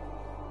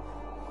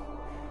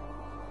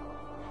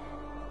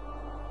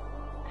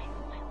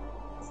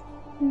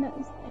 No,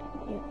 it's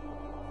not you.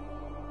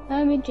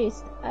 I'm being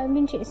chased. I'm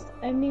being chased.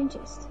 I'm being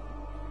chased.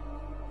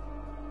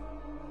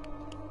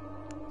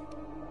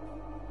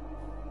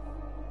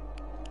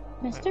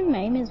 Mr.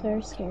 Mime is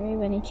very scary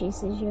when he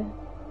chases you.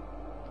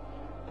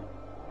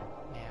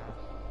 Yeah.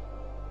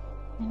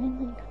 I'm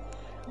in like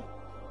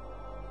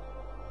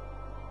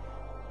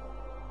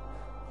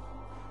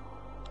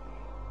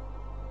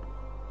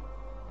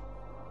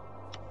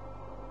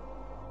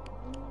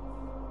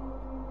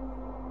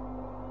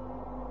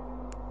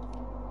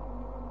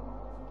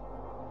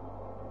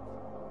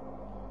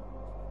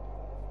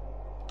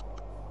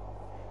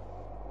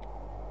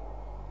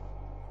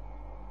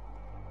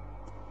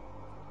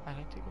I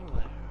need to go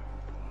there.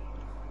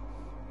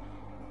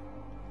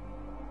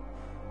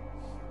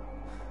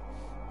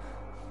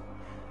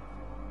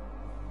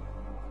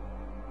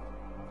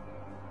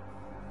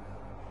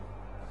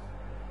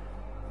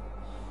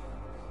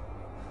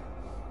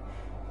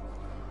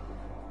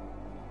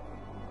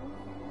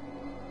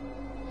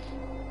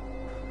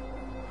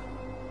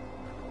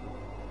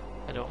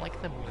 I don't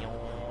like the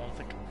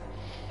music.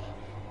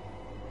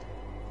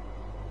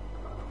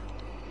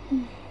 You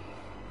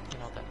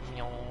know, that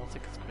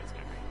music is quite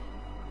scary.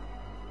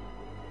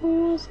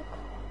 music.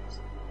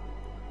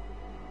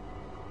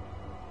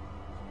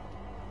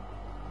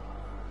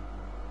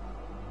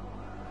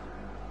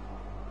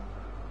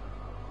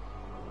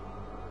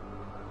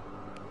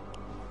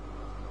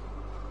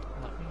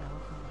 Let me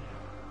over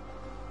there.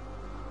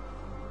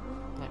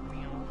 Let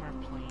me over,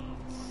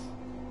 please.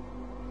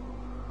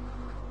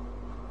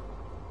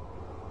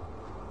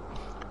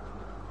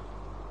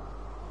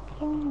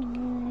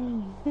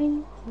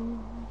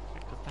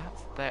 Because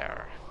that's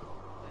there.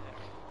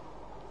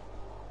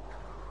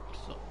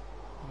 So,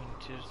 we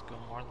need to just go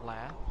more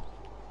left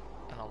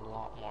and a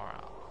lot more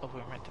out. Oh,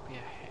 we're meant to be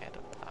ahead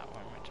of that.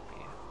 We're meant to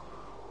be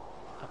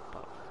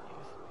above you.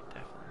 So we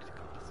definitely need to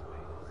go this way.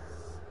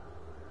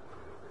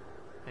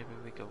 Maybe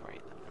we go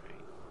right then,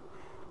 right?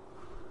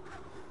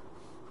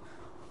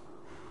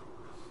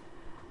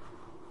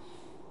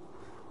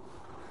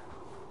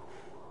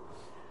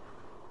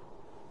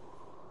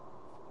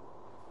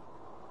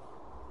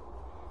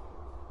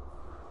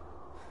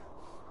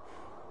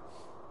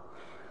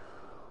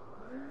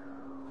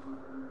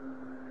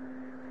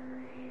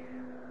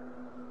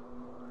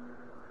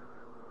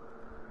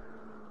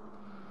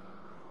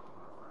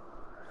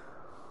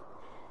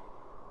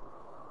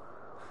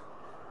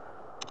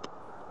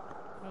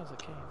 That was a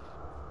cave.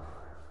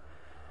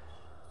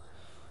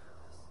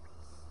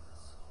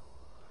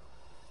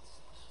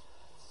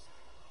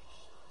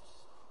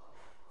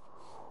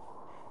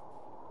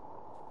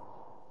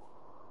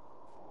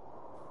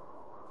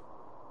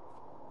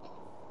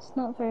 It's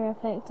not very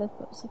effective,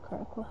 but it's a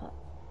critical hit.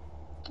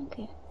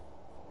 Okay.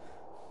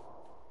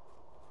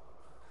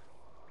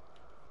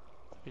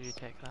 Did you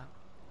take that?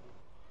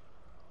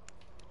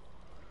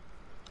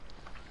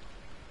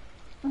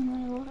 Oh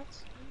my lord.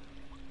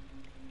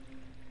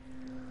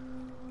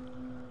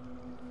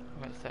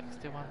 I'm at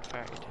 61,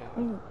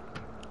 32. Ooh.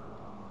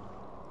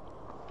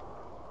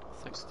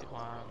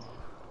 61,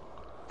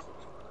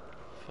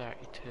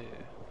 32.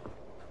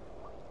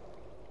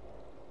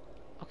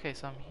 Okay,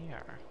 so I'm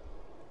here.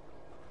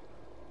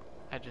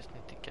 I just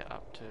need to get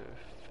up to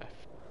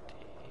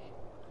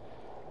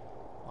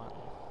 51.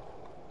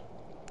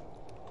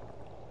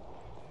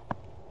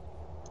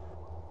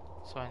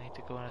 So I need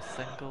to go in a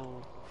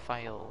single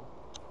file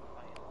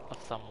of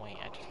some way.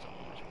 I just don't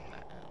know which way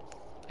that is.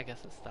 I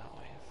guess it's that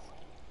way.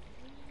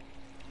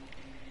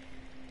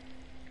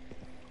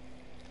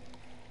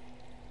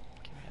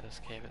 Give me this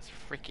cave, it's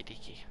freaky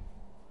deaky.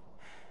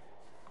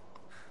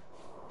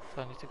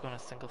 So I need to go in a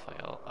single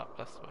file up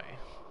this way.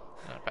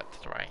 And a bit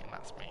to the right, and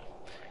that's me.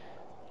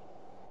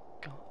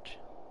 Gotcha.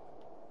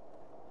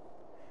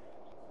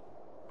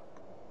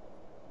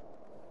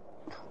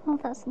 Oh,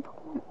 that's the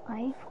one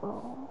I've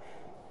got.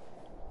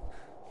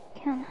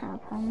 can't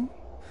have him.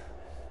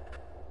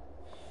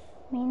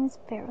 Mine's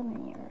better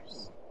than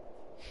yours.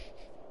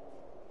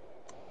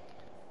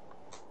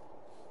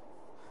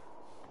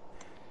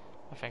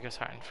 My finger's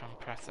hurting from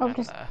pressing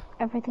in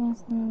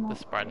everything's not the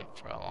sprint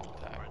for a long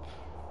time.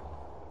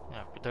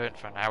 Yeah, I've been doing it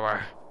for an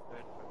hour.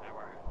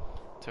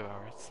 2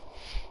 hours.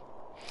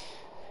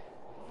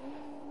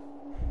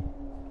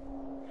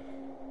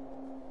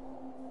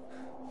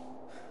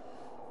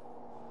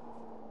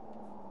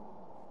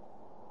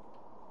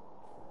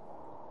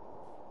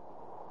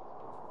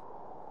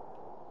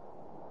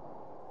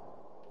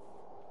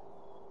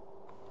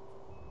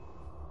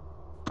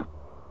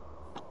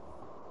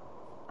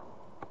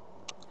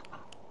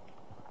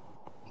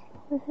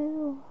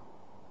 Woohoo.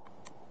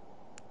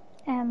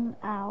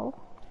 Ow.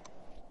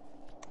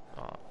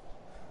 Oh.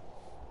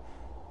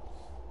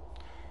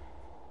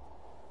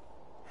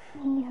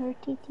 He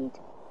hurted it.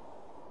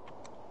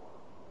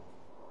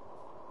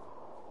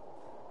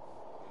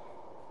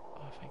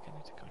 Oh, I think I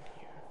need to go in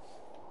here.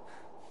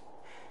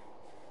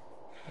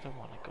 I don't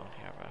want to go in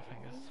here, but I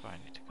think this is where I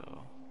need to go.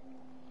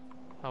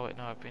 Oh wait,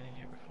 no, I've been in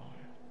here before.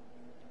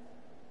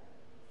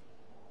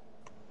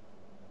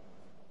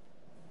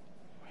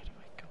 Where do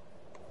I go?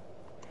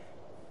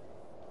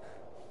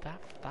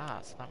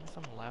 So that means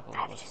some level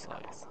was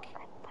like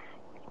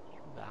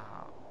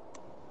that.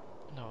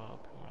 No, it'll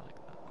be more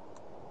like that.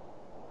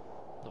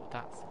 No,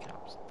 that's the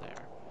caps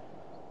there.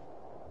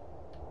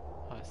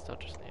 Oh, I still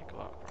just need to go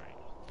up, right?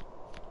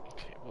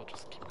 Okay, we'll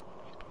just keep going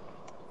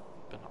up.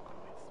 But not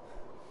always.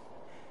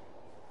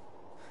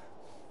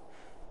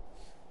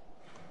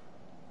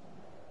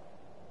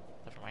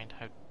 Never mind,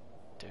 how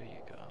do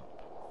you go up?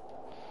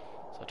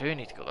 So I do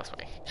need to go this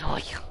way. Oh,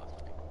 yeah.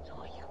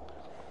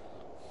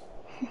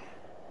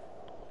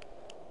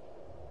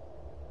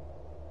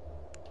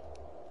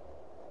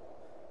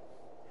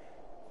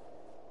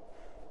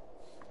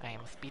 I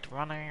am a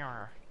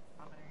speedrunner.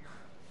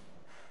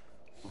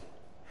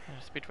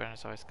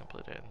 Speedrunners always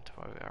complete it in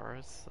 12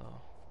 hours,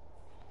 so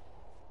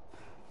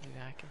maybe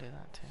I can do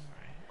that too,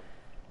 right?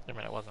 I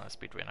mean, it wasn't a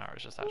speedrun hour, it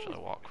was just actually a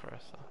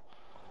walkthrough, so.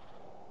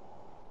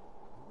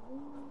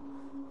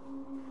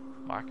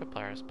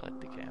 Markiplier has played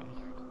the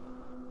game.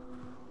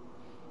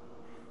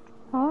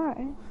 Alright.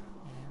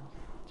 Yeah.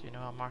 Do you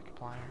know a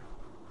Markiplier?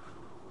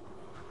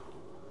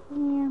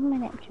 Yeah, my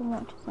Neptune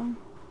watches them.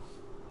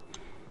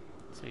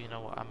 So you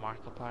know what a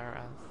Markiplier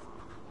is?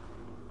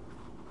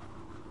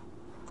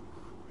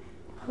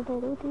 A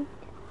little bit.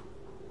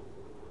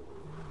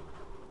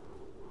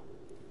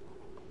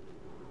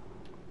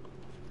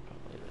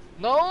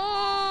 No!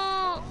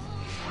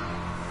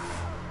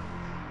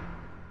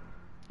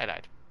 I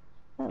died.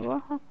 Wait,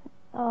 what happened?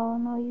 Oh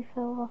no, you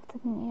fell off,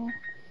 didn't you?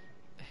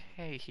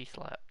 Hey, he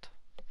slept.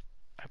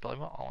 I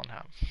blame it all on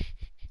him.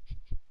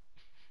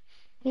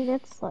 He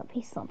did slip.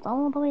 He slipped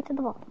all the way to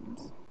the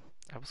bottoms.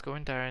 I was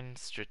going down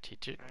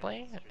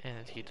strategically,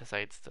 and he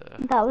decides to...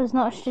 That was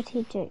not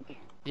strategic.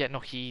 Yeah, no,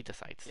 he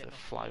decides to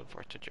fly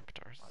over to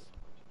Jupiter's.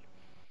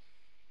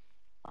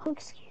 Oh,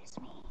 excuse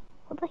me.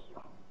 What the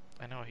hell?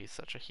 I know, he's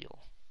such a heel.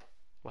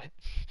 What?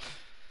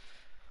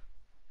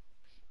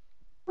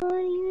 What are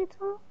you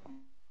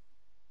talking?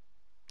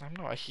 I'm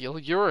not a heel,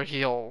 you're a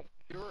heel.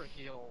 You're a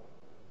heel.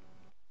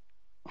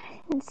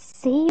 I didn't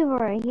say you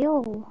were a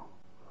heel.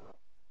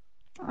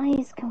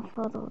 Eyes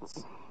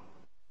confuddled.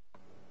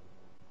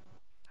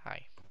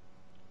 Hi.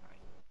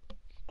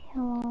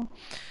 Hello.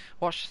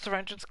 Watch the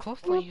surroundings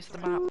closely, use the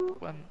map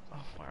when...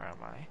 Oh, where am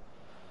I?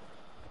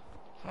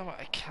 I'm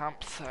at a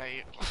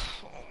campsite.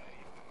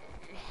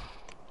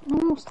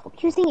 No,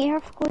 stop using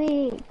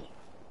earthquake.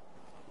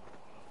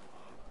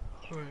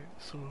 Right,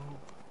 so...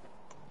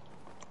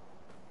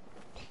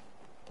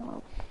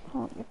 Oh,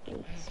 your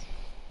face.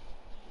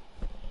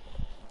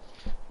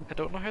 I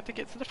don't know how to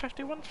get to the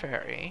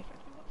 5130.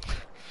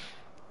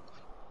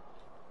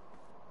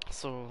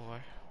 So,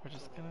 we're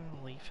just gonna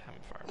leave him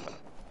for a bit.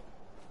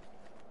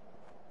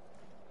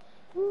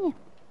 Yeah.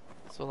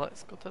 So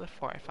let's go to the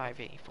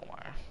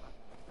 4584.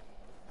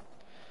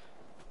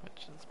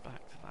 Which is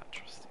back to that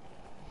trusty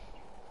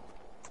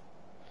one.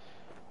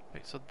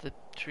 Wait, so the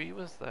tree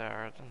was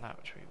there, then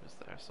that tree was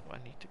there, so I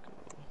need to go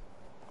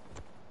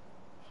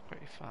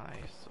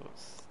 45, so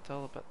it's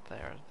still a bit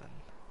there, then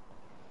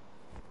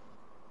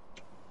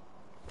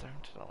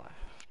down to the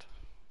left.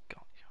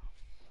 Got you.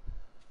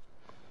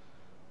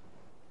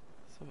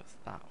 So it's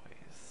that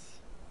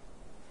ways.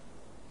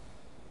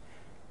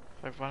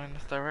 If I run in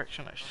this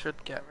direction, I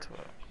should get to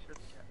it.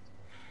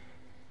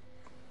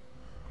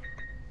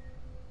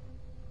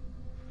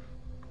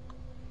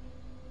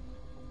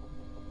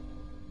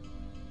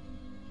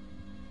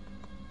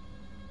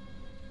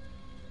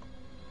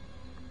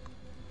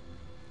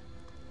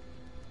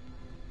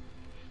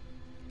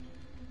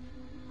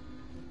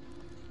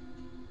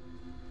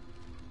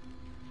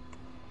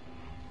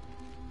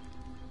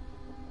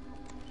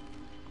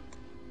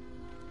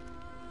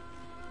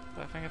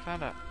 I think I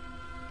found it.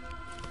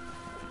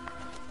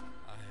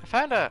 I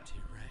found it!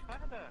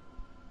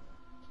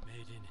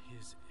 Made in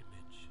his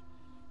image,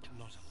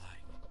 not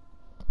alike.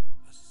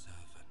 A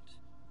servant,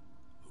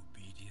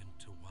 obedient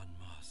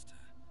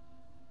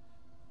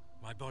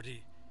My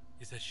body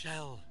is a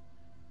shell,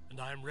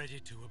 and I am ready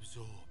to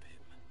absorb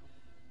him.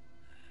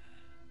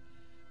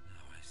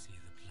 Now I see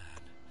the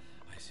plan.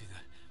 I see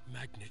the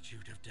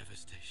magnitude of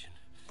devastation.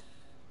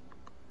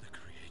 The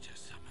Creator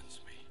summons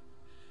me,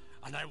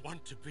 and I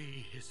want to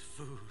be his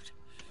food.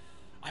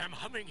 I am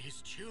humming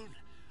his tune.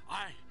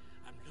 I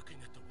am looking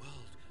at the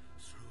world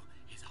through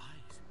his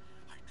eyes.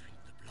 I drink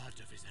the blood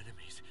of his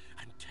enemies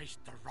and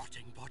taste the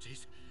rotting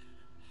bodies.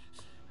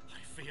 I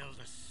feel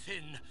the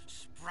sin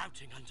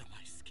sprouting under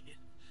my skin.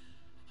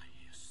 I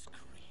hear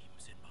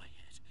screams in my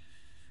head.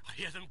 I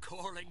hear them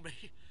calling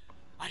me.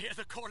 I hear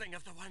the calling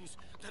of the ones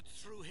that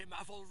through him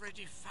have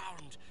already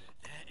found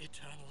their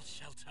eternal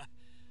shelter.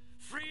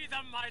 Free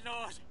them, my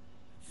lord!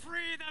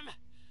 Free them,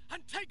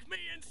 and take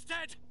me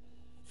instead!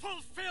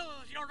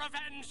 Fulfill your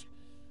revenge!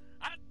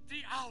 At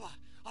the hour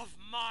of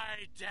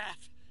my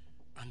death,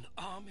 an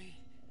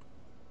army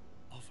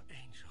of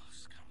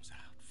angels comes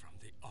out from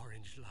the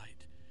orange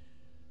light.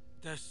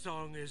 Their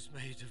song is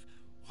made of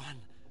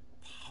one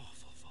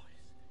powerful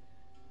voice.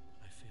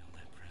 I feel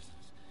their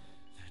presence,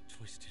 their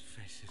twisted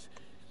faces,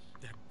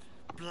 their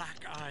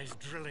black eyes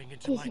drilling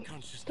into my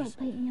consciousness.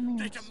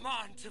 They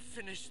demand to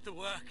finish the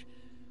work.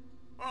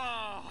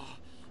 Oh,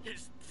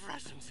 his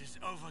presence is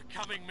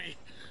overcoming me.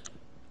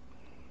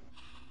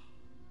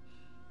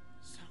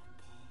 So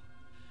poor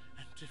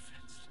and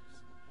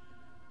defenseless.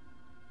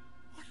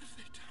 What have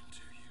they done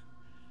to you?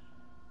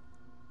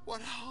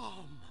 What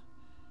harm?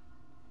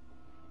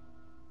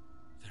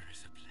 There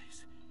is a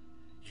place.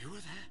 You were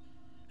there,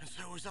 and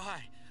so was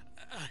I.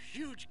 A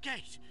huge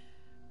gate,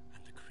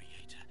 and the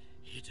Creator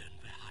hidden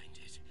behind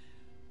it.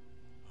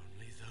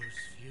 Only those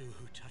few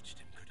who touched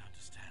him could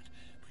understand,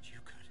 but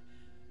you could.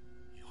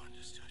 You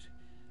understood,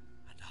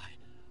 and I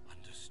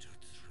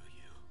understood through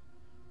you.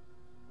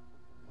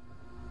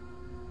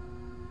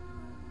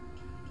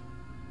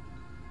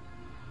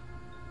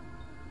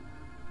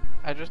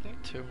 I just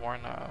need 2 more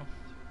now.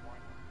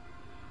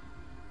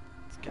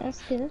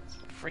 That's good.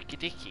 Freaky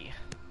dicky.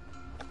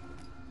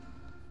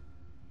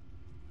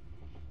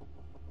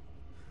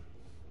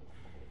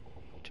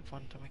 To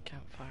one to my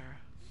campfire.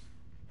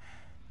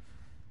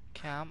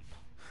 Camp.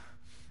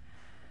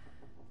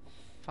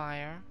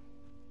 Fire.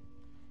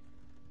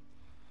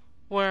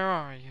 Where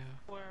are you?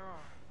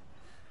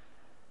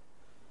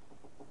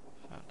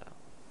 Found out.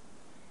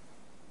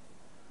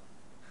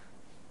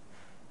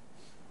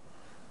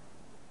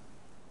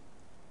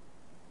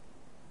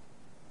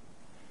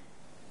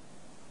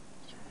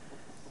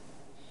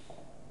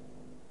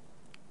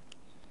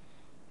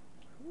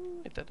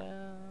 I did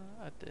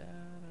it.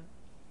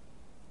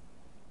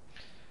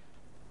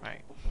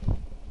 Right.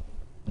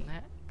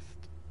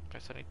 Next.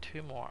 There's only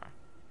 2 more.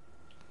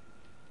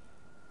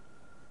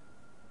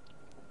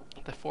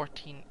 The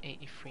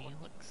 1483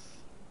 looks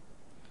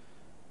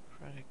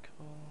pretty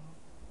cool.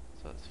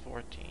 So it's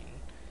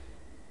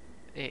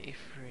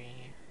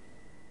 1483.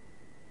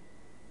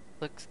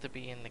 Looks to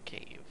be in the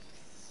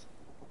caves.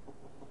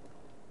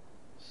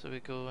 So we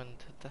go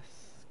into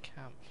this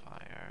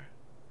campfire.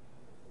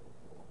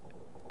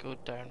 Go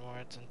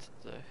downwards into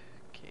the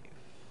cave.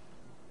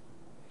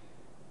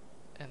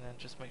 And then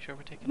just make sure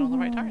we're taking all the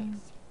right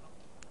turns.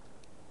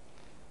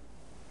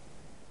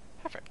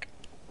 Perfect.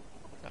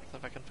 That's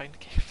if I can find a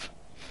cave.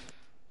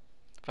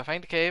 If I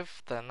find a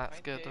cave, then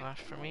that's good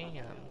enough for me,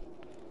 and...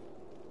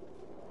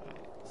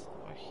 Right, so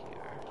we're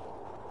here.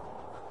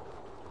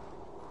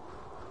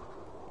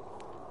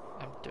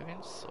 I'm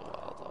doing so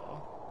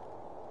well,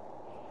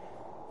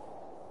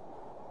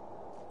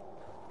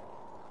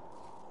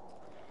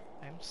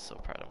 though. I'm so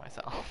proud of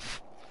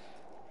myself.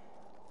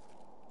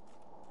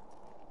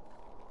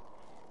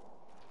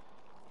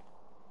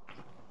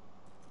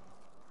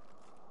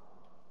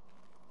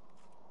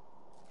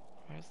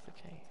 Where's the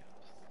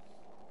caves?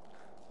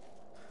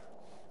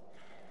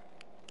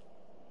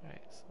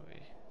 Right, so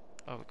we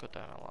go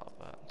down a little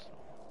bit.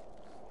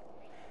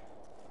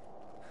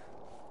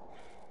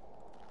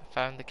 I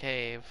found the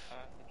cave.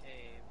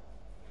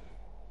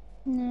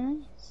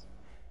 Nice.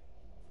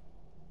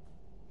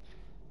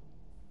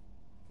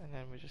 And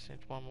then we just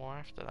need 1 more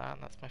after that,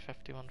 and that's my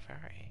 51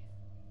 ferry.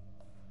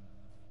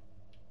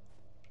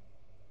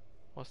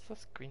 What's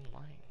this green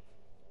line?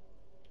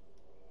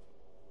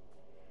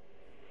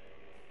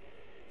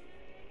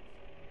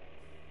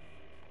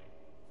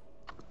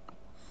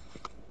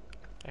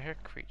 I hear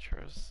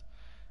creatures.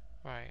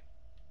 Right.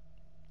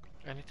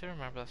 I need to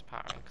remember this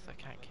pattern because I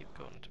can't keep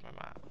going to my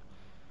map.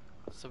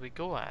 So we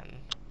go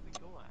in.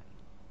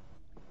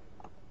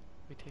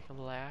 We take a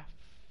left.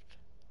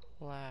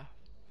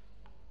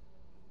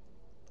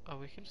 Oh,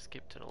 we can just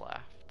keep to the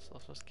left. So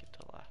let's just keep to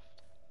the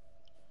left.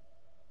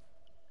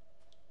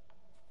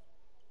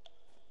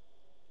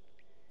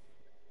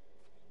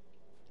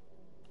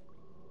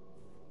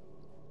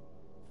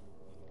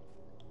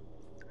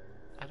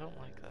 I don't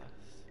like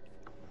this.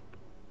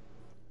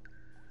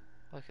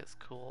 Like, it's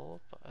cool,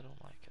 but I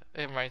don't like it.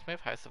 It reminds me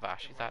of House of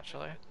Ashes,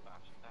 actually.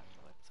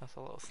 So that's a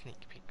little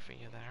sneak peek for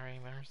you there,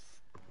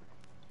 Amers.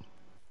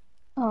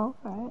 Oh,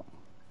 right.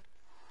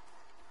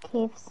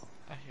 Caves.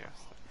 I hear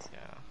stuff,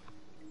 yeah.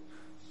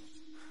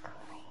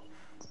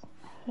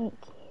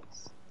 hate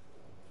caves.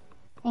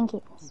 And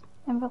caves.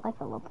 In real life,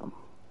 I love them.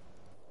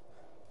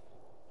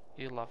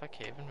 You love a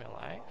cave in real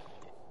life?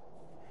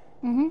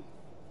 Mm-hmm.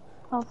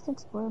 I love to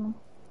explore them.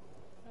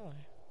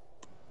 Really?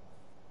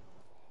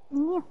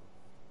 Yeah.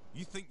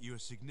 You think you are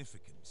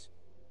significant?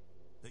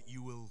 That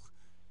you will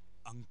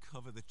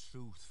uncover the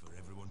truth for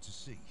everyone to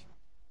see?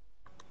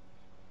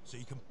 So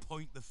you can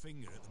point the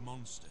finger at the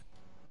monster?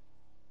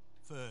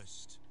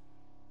 First,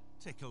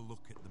 take a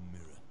look at the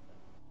mirror.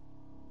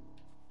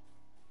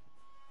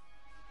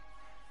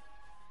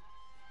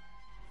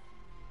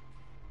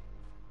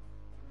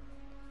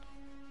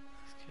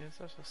 These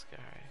caves are so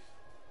scary.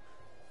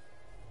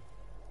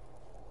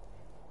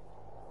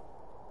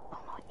 Oh,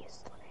 not use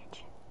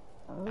storage.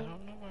 I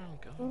don't know where I'm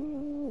going.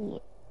 Ooh,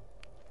 yeah.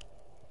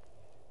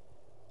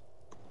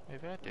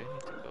 Maybe I do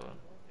need to go.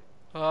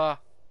 Ah!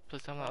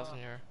 Please tell me that was in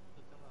your...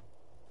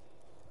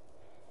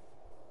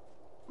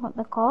 What,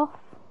 the cough?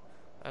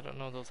 I don't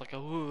know, there was like a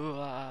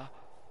ooh-ah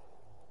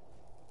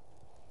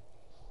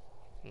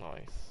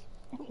noise.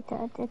 I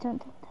don't think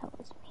that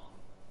was me.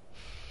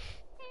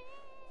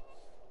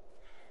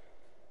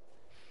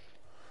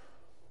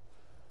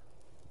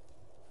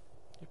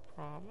 You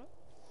promise?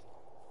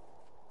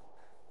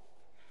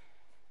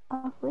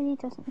 Really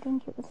doesn't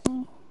think it was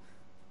me.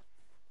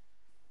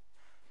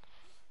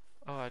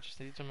 Oh, I just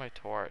needed my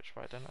torch.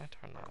 Why didn't I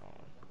turn that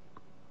on?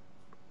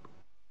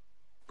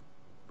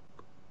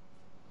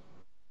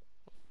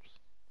 Oops.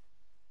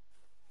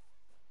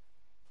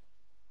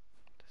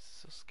 This is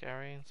so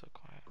scary and so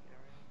quiet.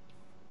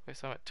 Wait,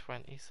 so I'm at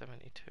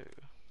 2072.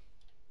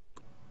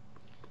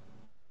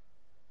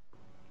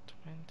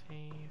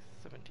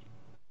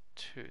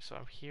 2072. So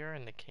I'm here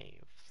in the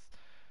caves.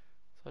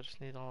 So I just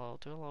need do a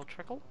little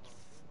trickle,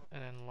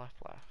 and then left.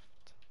 Got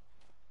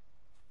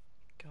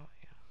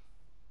ya.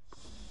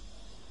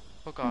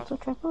 Oh god. So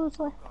trickles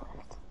left.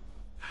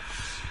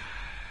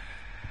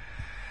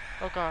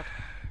 Oh god.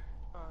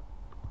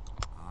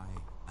 I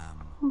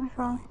am What's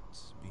wrong?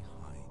 right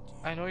behind you.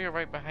 I know you're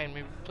right behind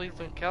me, but please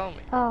don't kill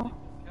me. Oh.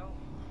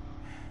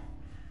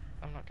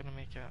 I'm not gonna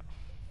make it.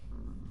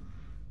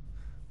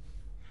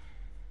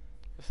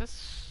 This is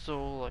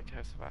so like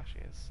House of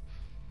Ashes.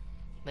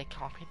 They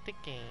copied the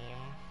game.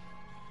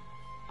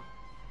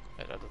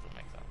 Wait, that doesn't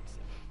make sense.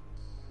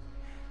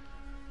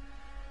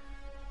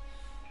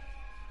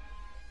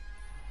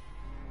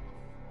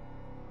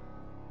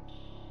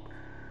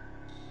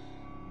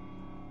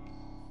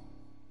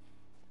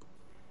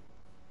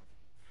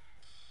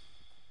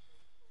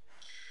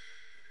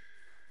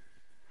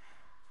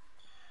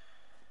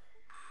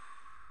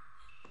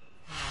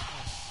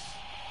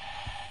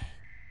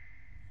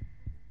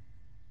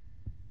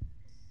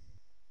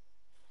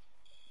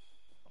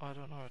 Oh, I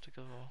don't know where to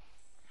go.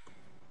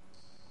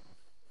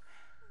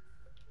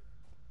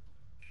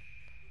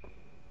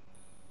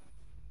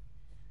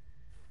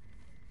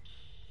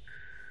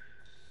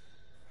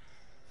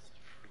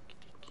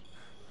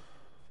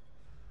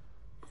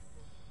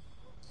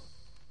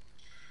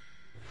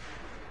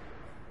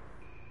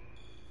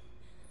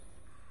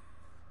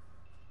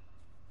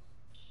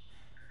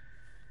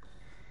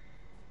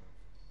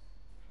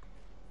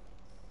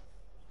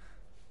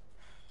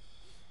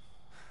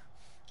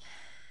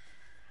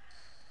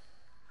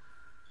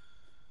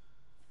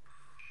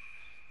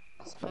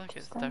 I feel like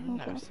it's down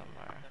there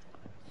somewhere.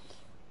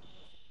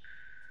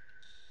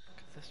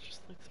 Because this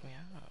just leads me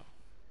out.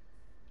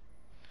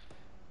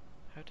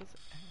 How does it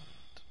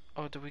end?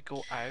 Oh, do we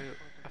go out?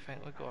 I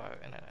think we go out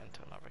and then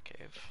into another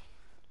cave.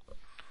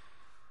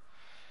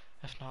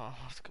 If not, I'll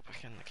have to go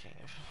back in the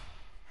cave.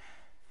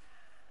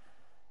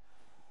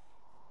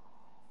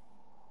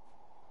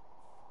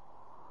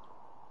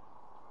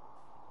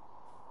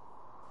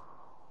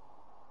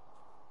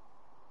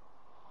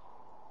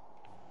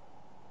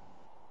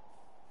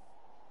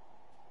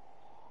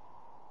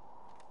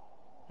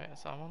 Right,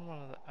 so I'm on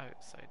one of the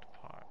outside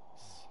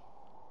parts.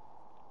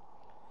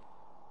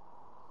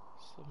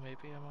 So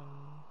maybe I'm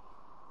on...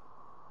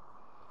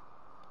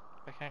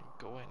 I can't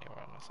go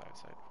anywhere on this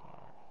outside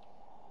part.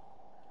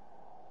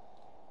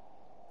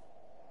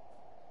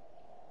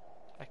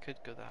 I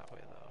could go that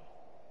way though.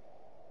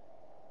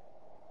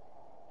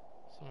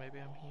 So maybe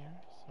I'm here.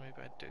 So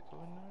maybe I do go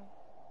in there.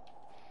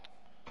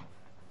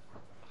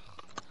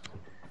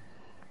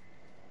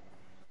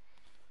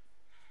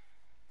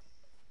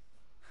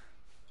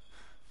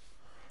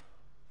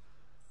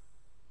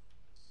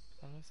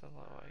 And there's a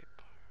little white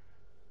part.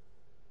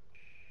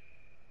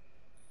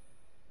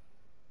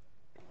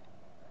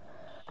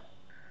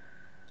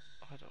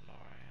 I don't know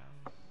where I am.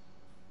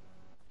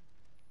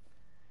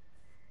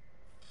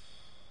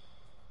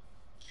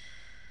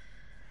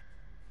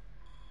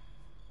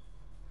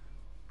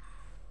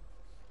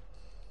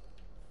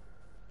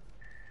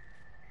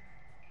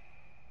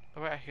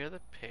 Oh wait, I hear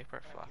the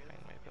paper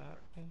flapping. Maybe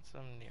that means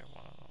I'm near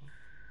one of them.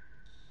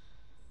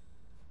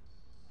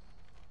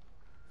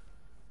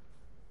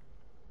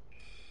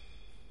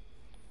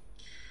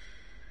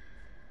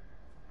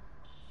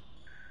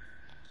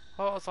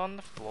 Oh, it's on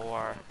the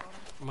floor.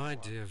 My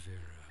dear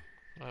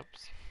Vera,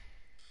 Oops.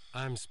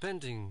 I'm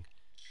spending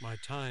my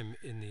time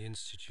in the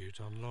Institute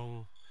on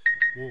long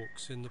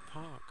walks in the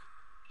park.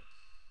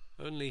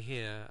 Only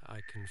here I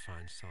can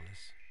find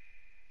solace,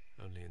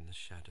 only in the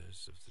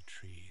shadows of the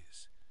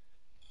trees.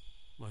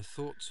 My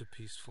thoughts are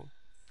peaceful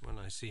when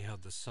I see how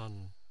the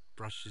sun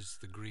brushes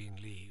the green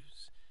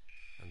leaves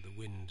and the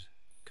wind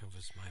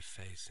covers my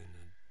face in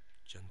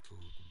a gentle,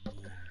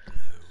 warm glow.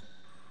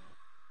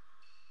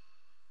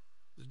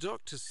 The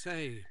doctors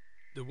say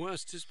the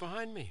worst is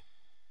behind me.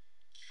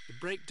 The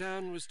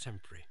breakdown was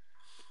temporary.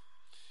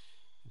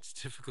 It's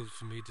difficult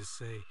for me to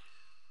say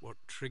what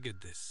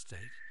triggered this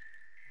state.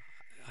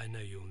 I know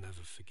you'll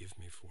never forgive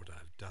me for what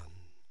I've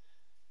done.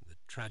 The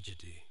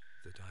tragedy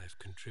that I have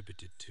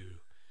contributed to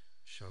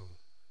shall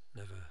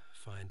never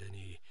find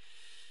any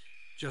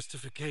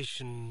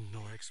justification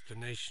nor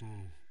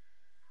explanation.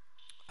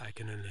 I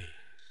can only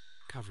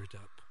cover it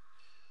up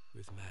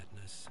with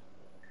madness.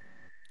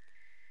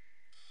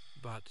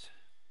 But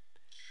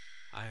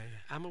I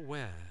am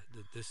aware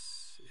that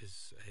this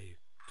is a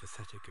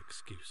pathetic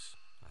excuse,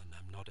 and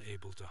I'm not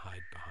able to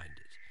hide behind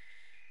it.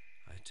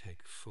 I take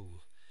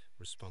full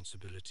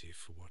responsibility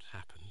for what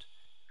happened,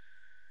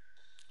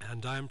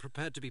 and I am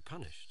prepared to be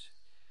punished.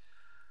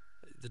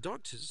 The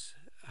doctors,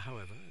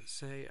 however,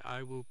 say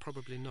I will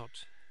probably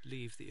not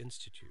leave the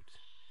Institute.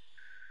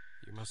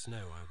 You must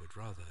know I would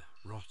rather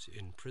rot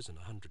in prison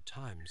 100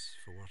 times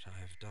for what I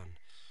have done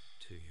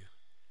to you.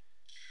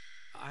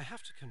 I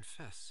have to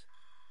confess,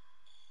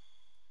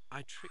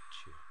 I tricked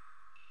you.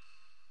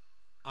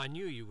 I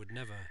knew you would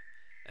never,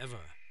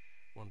 ever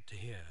want to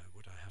hear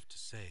what I have to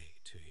say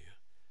to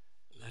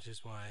you. That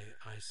is why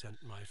I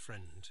sent my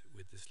friend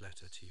with this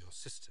letter to your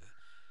sister,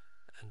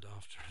 and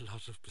after a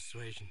lot of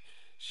persuasion,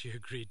 she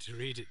agreed to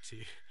read it to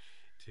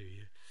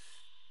you.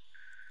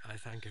 I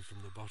thank her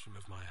from the bottom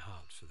of my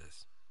heart for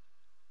this.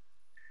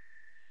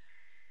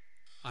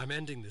 I'm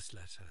ending this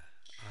letter.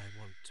 I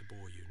want to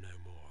bore you no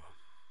more.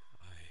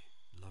 I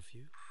love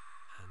you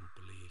and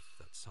believe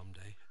that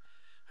someday,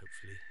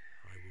 hopefully,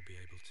 I will be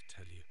able to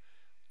tell you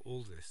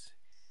all this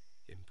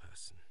in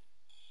person.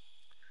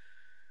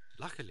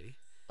 Luckily,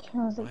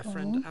 How's it my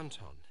friend going?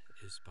 Anton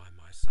is by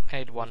my side. I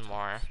need at all one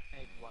more. times.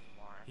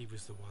 He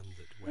was the one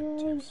that went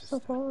to Yeah, your so sister.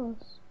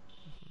 close.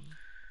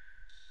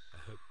 I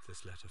hope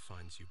this letter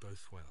finds you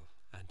both well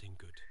and in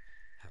good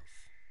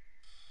health.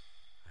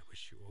 I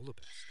wish you all the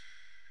best.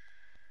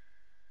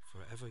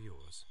 Forever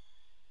yours,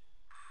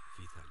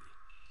 Vitaly.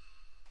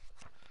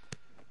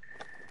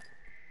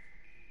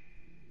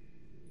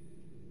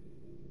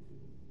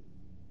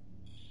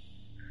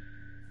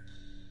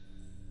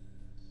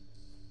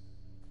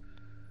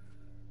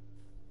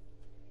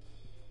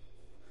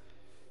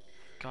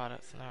 Got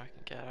it, so now I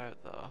can get out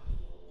though.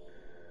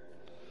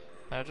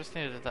 Now I just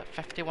needed that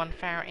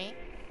 5130.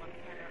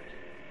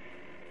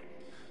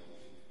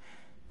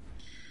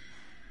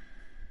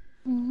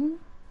 And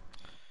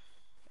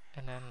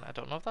then I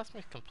don't know if that's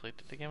me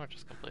completed the game or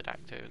just complete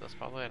Act 2. There's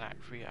probably an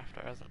Act 3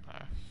 after, isn't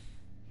there?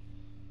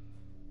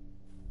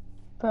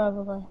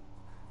 Probably.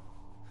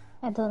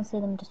 I don't see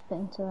them just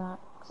putting 2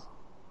 acts.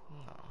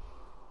 No.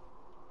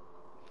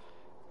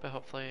 But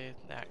hopefully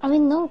the Act I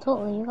mean, 2's no,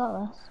 totally, you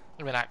got this.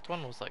 I mean, Act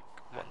 1 was like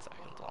 1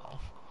 second long.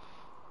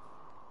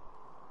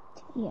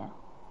 Yeah.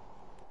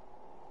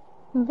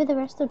 Maybe the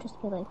rest will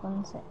just be like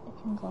 1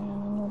 second long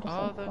and then you'll just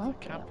Oh, like there's fly a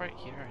through camp it. right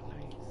here.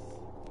 Nice.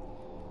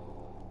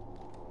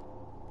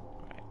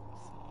 Right,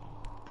 so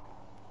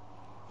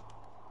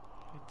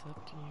it's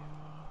up to you.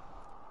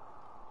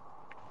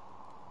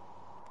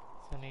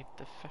 So I need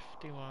the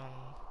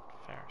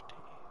 5130.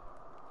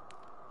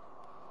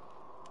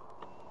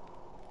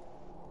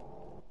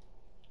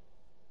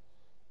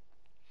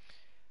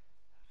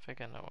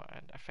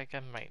 I think I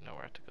might know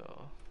where to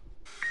go.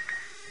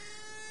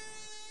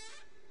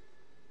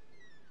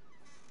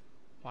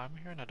 Why am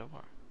I hearing a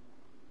door?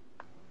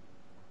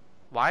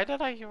 Why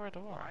did I hear a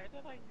door?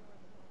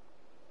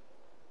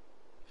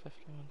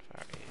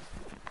 5130.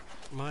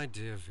 My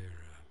dear Vera,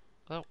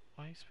 Oh,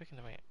 why are you speaking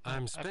to me?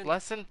 I've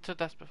listened to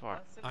this before.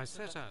 I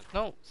set out.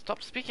 No,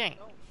 stop speaking!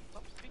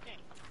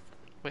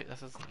 Wait,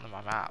 this isn't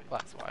my map,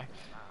 that's why.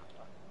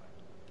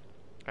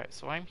 Right,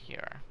 so I'm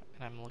here,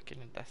 and I'm looking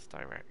in this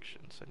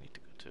direction, so I need to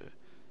go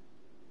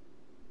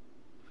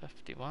to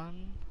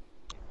 51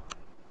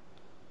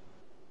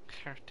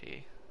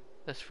 30.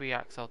 There's 3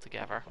 acts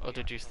altogether. Oh,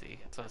 did you see?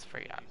 So it's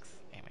 3 acts,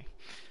 Amy.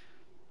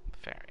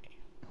 Ferry.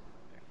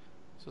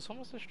 So it's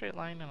almost a straight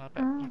line and a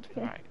bit more to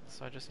the right.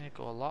 So I just need to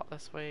go a lot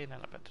this way and then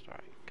a bit to the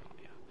right. Got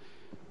ya.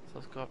 So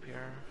let's go up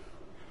here.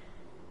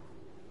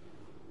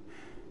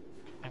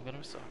 I'm gonna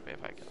be so happy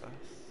if I get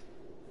this.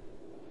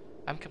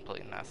 I'm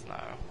completing this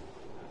now.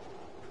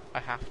 I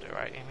have to,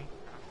 right, Amy?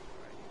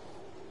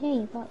 Yeah,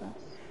 you got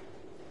this.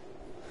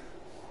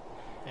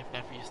 Even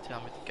if you just tell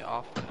me to get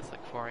off when it's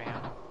like 4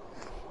 AM.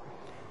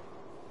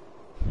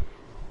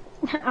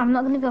 I'm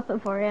not gonna be up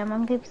at 4 AM,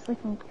 I'm gonna be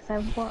sleeping because I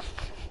work.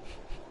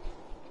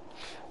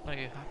 No,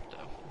 you have to.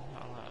 You're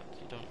not allowed.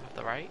 You don't have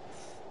the rights.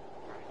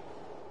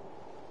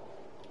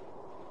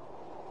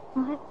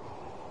 What?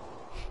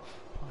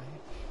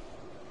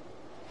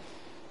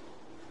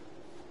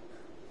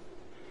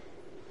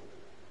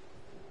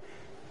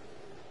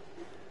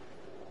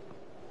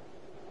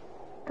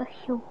 The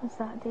hell was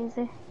that,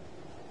 Daisy?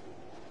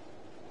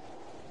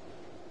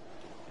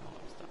 Oh,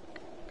 I'm stuck.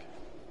 Okay.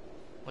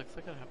 Looks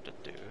like I have to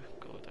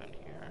go down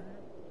here.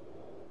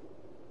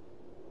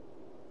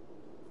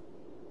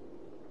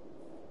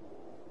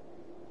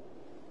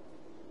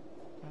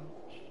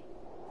 Ouch.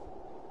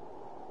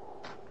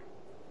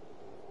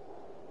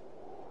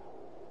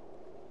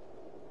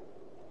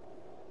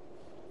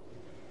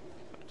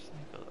 I just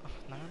need to go.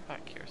 Now I'm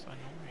back here, so I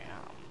know where I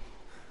am.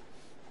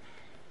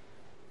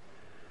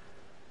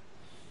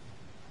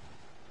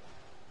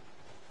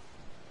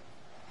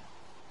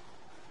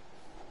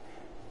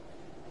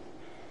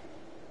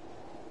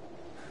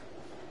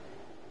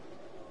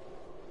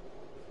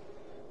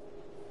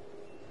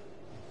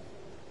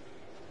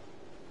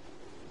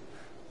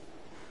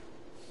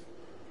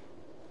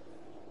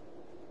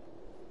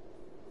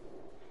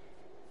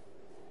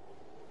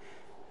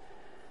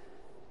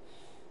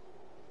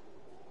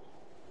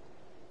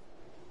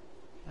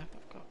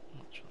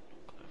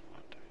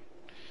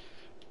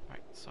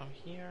 So I'm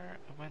here,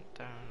 I went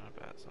down a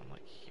bit, so I'm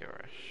like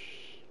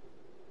here-ish.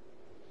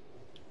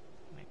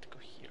 I need to go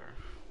here,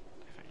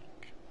 I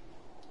think.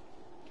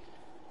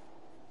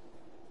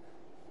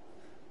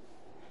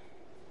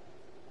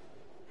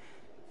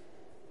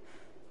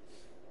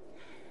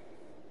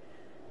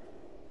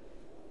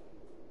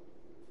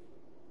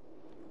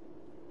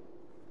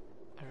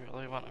 I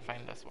really want to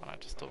find this one, I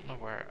just don't know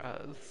where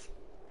it is.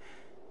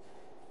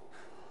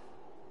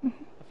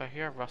 If I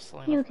hear a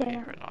rustling of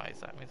paper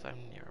noise, that means I'm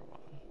near one.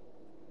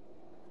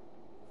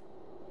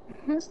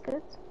 That's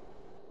good.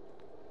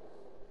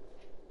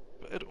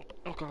 But I don't.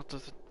 Oh god,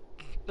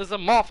 there's a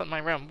moth in my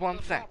room.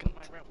 1 second.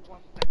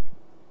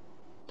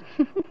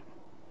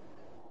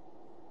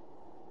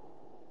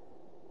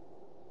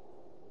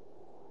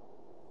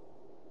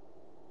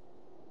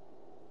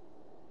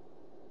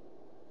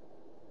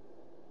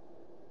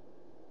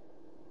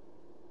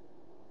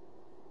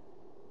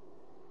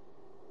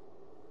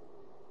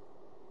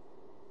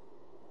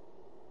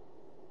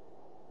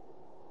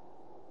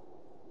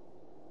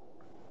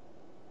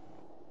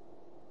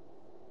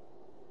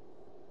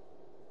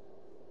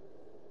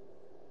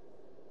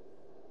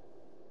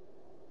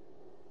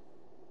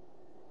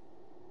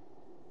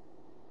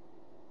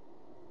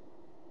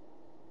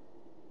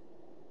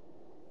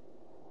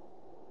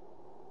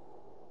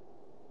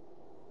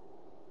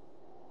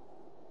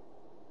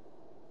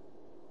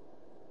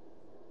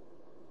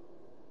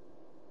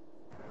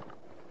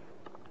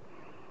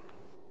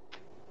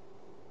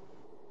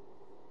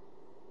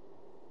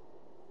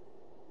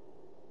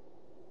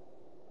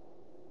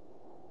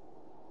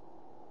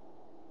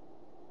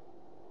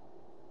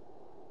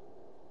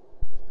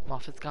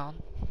 Moth is gone.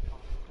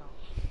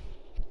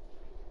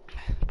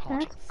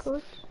 Apologies. That's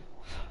good.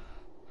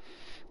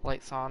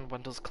 Lights on,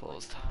 windows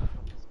closed.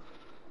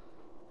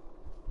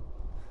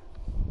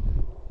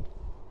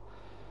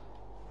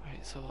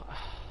 Right, so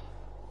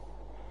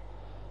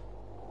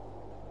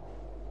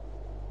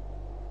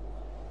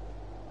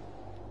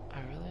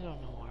I really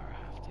don't know where I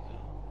have to go.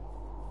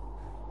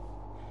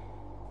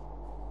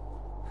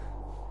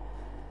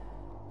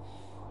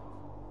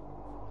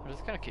 I'm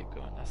just gonna keep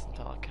going this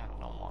until I can't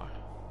no more.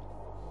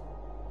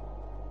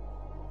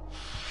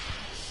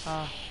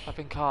 Ah, I've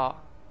been caught.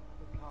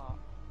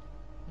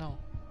 No.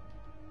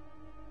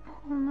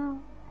 Oh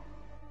no.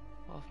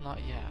 Well, not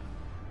yet.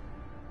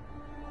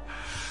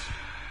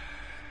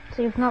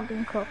 So you've not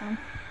been caught then?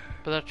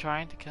 But they're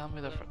trying to kill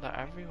me, they're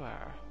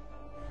everywhere.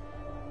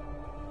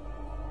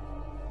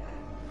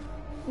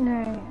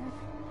 No.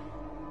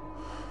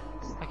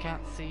 I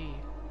can't see.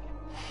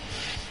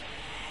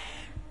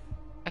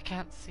 I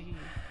can't see.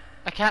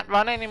 I can't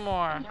run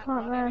anymore. You've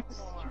got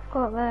this. You've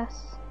got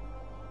this.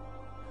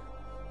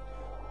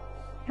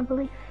 I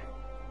believe.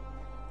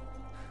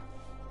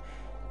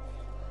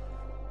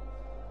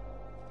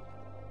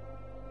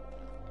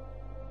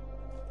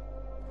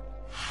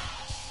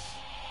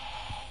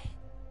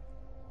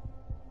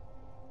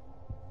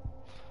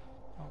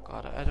 Oh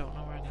god, I don't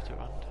know where I need to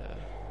run to.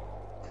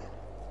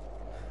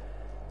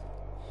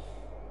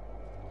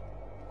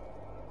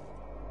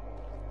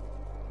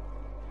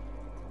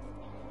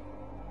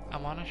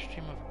 I'm on a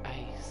stream of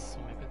ice, so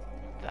maybe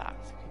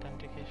that's a good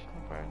indication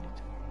of where I need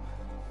to go.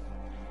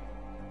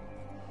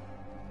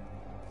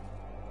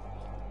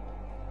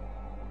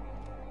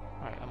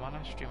 Right, I'm on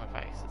a stream of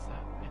ice, is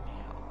that any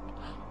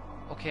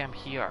help? Okay, I'm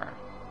here.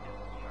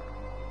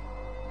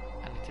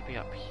 I need to be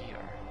up here.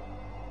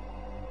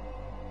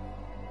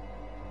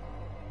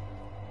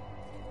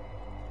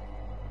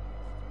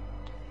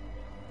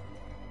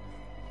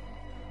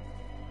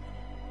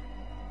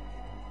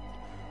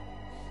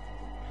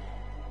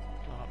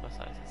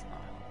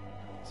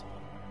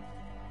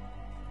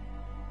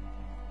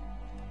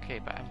 Okay,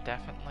 but I'm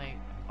definitely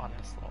on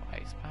this little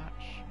ice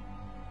patch,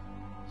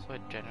 so I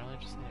generally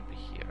just need to be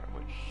here,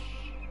 which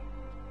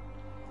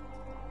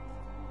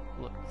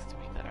looks to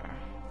be there.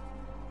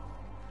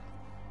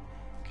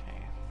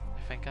 Okay,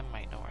 I think I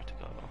might know where to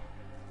go.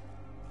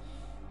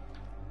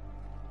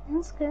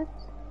 That's good.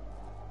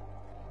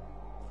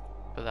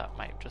 But that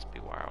might just be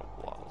where I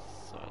was,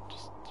 so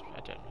I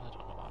generally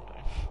don't know what I'm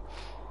doing.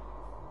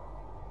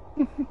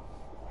 Let's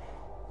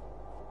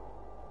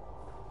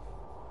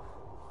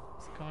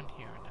go in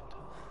here and then to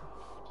the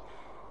left.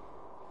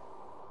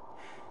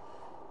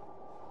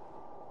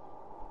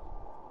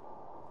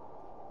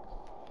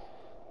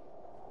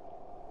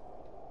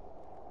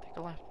 Take a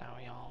left now,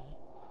 y'all.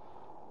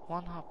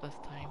 One hop this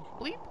time.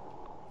 Bleep!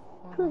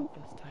 One hop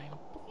this time.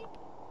 Bleep!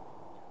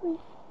 No.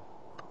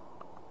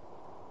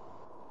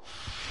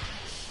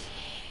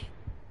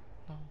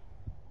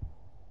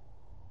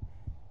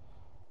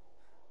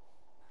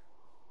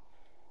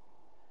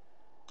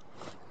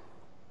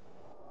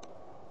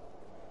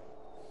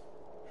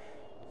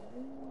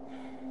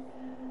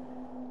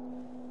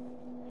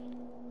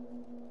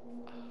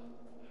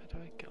 How do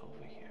I get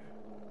over here?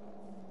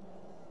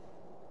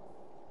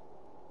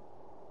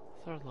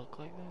 Does there look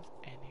like there's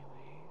any way?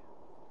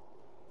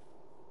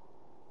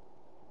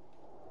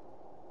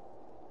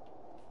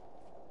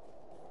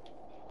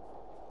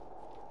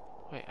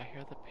 Wait, I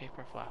hear the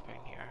paper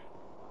flapping here.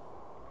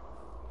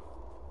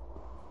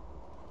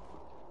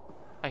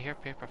 I hear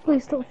paper flapping.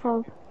 Please don't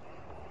fall.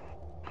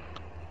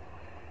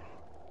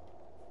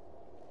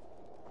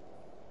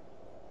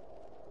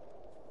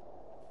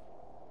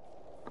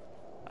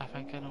 I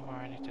think I know where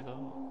I need to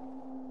go.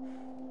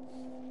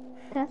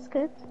 That's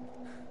good.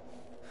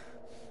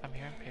 I'm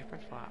hearing paper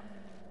flap.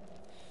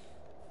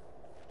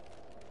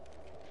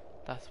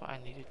 That's what I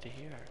needed to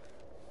hear.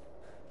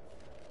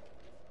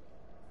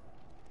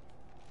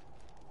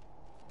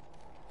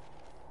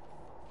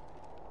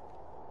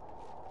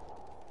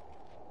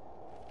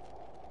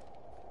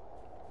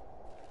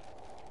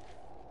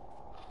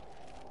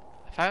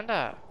 I found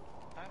it!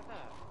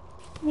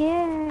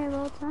 Yeah,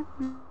 well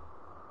done.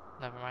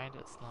 Never mind,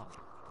 it's not.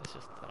 It's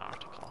just an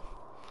article.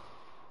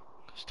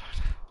 Gosh darn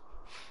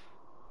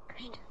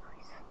it.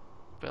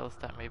 Bill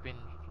that maybe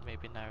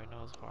now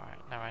knows where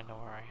now I know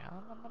where I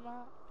am on the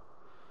map.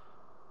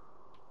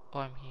 Oh,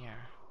 I'm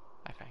here,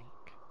 I think.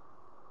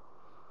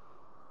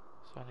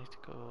 So I need to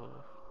go.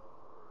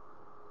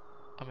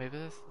 Oh, maybe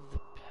this is the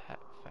pet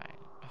thing.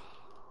 Ugh.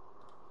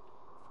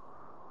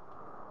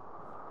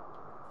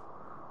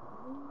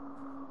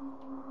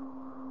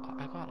 Oh,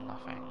 I got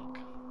nothing.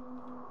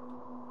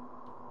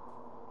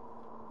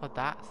 Oh,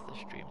 that's the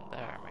stream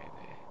there, maybe.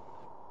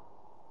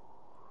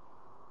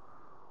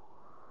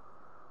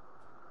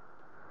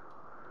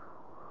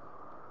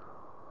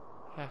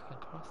 Yeah, I can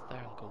cross there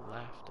and go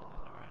left and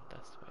then around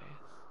this way.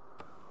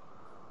 That's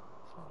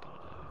what I'm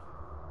gonna do.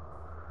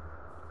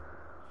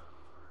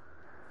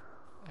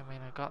 I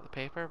mean, I got the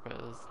paper, but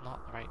it was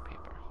not the right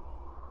paper.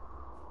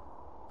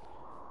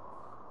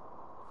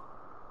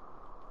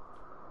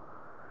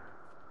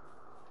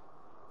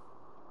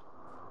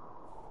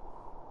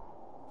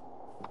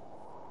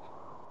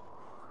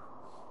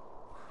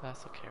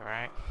 That's okay,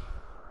 right?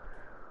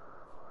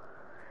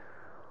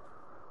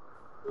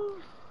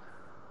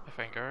 My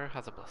finger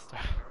has a blister.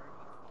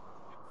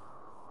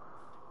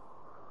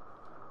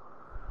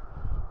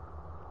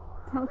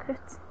 Oh, good.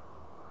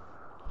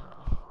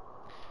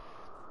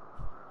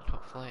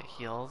 Hopefully it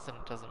heals and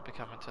it doesn't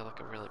become into like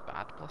a really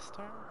bad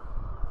blister.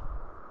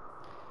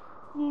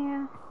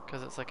 Yeah.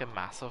 Because it's like a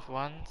massive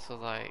one, so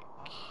like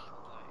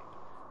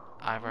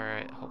either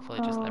it hopefully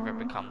just never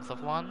becomes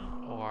of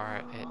one,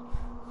 or it,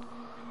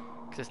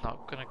 because it's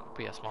not gonna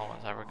be a small one,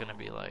 it's either gonna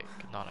be like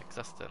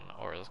non-existent,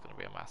 or it's gonna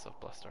be a massive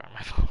blister on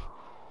my phone.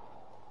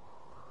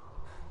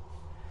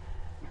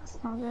 That's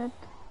not good.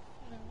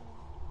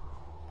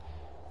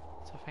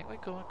 So I think we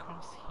go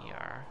across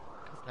here,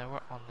 because now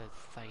we're on the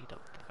side of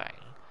the thing,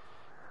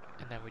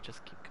 and then we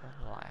just keep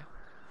going left.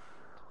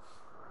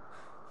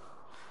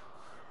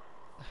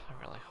 I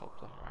really hope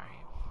I'm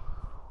right.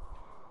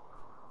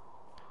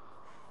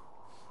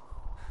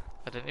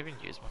 I didn't even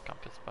use my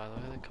compass, by the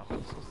way. The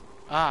compass was...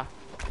 Ah!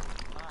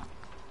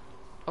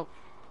 Oh,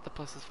 the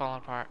place is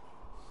falling apart.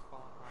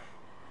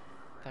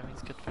 That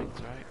means good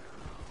things, right?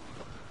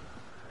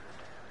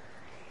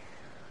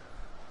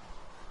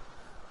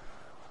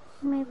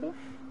 Maybe.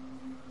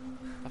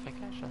 I think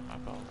I should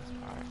have all this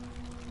part.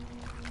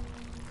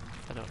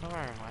 I don't know where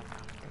I went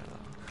after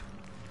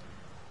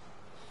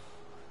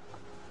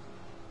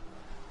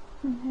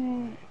though.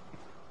 Okay.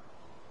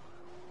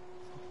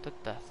 Did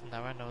this, and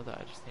now I know that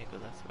I just need to go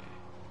this way.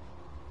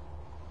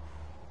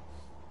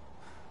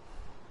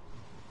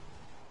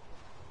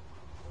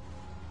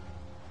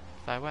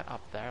 So I went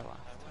up there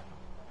last time.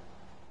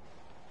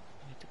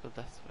 I need to go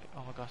this way.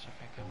 Oh my gosh, I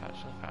think I've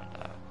actually found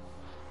it.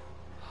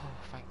 Oh,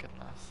 thank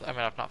goodness. I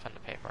mean, I've not found the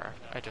paper.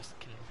 I just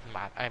can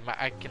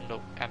I can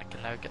know, and I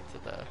can now get to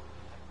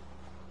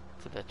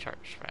the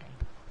church thing.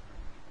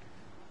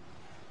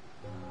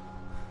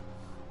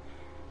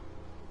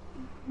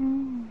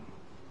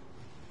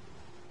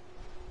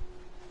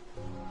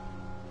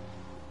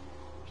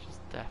 Which is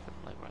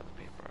definitely where the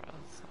paper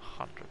is,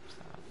 100%.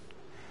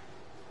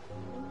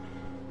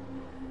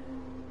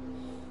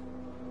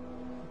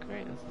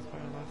 Great, this is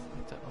where I last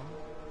need to own.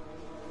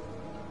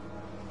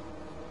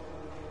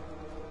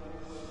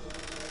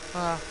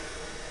 Ah.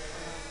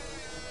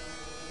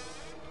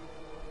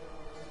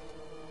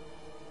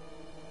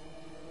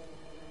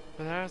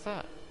 Where is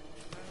that?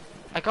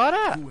 I got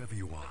it! Whoever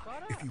you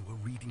are, if you were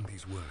reading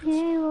these words,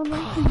 Yeah, well,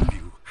 I beg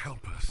you,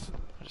 help us.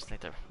 I just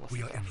need to listen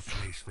We are to in a this.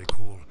 place they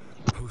call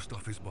Post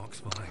Office Box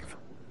 5.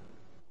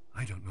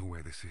 I don't know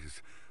where this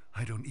is.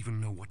 I don't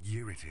even know what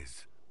year it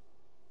is.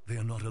 They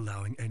are not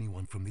allowing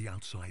anyone from the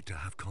outside to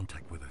have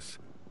contact with us.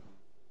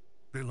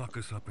 They lock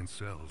us up in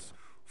cells,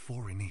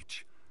 4 in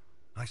each.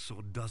 I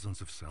saw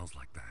dozens of cells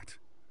like that.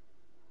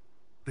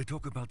 They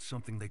talk about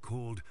something they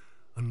called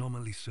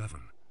Anomaly 7.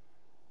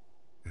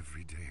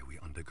 Every day we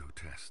undergo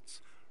tests,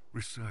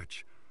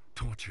 research,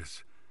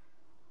 tortures.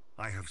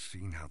 I have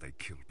seen how they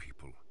kill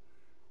people.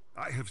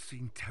 I have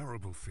seen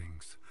terrible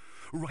things.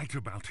 Write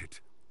about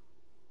it.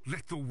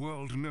 Let the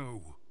world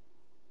know.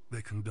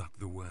 They conduct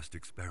the worst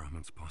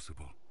experiments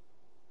possible.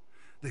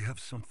 They have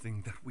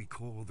something that we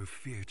call the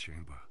fear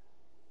chamber.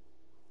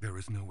 There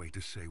is no way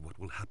to say what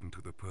will happen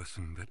to the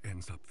person that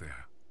ends up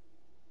there.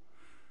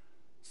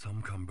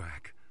 Some come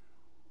back,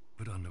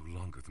 but are no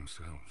longer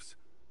themselves.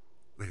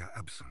 They are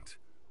absent.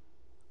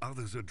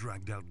 Others are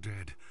dragged out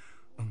dead.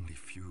 Only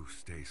few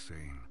stay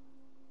sane.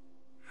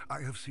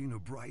 I have seen a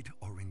bright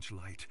orange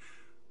light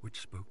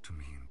which spoke to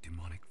me in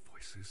demonic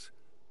voices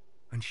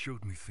and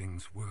showed me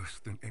things worse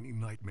than any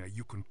nightmare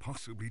you can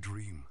possibly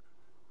dream.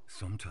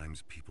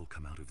 Sometimes people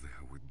come out of there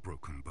with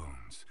broken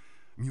bones,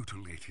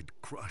 mutilated,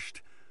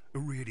 crushed,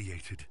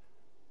 irradiated,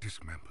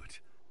 dismembered.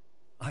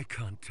 I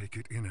can't take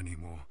it in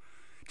anymore.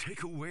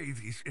 Take away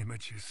these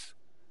images.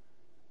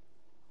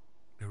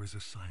 There is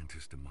a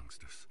scientist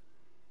amongst us.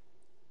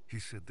 He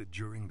said that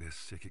during their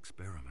sick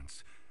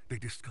experiments, they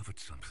discovered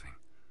something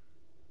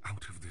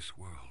out of this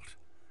world.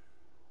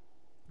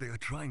 They are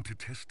trying to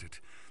test it.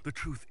 The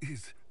truth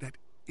is that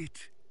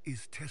it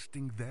is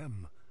testing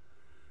them.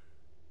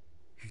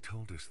 He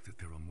told us that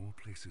there are more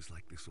places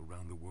like this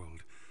around the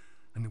world,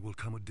 and there will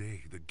come a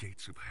day the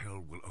gates of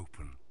hell will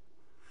open.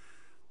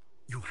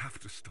 You have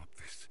to stop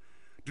this.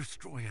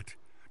 Destroy it.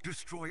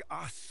 Destroy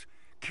us.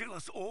 Kill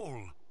us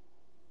all.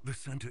 The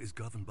center is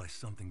governed by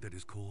something that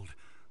is called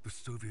the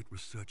Soviet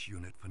Research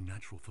Unit for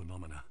Natural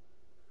Phenomena.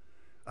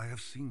 I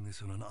have seen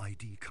this on an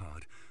ID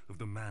card of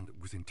the man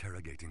that was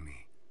interrogating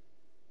me.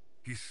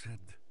 He said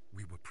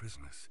we were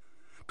prisoners,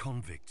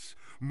 convicts,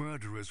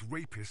 murderers,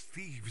 rapists,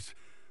 thieves.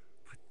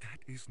 But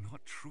that is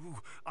not true.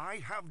 I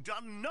have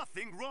done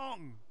nothing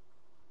wrong.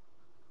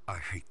 I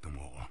hate them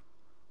all.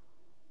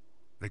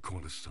 They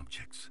call us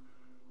subjects.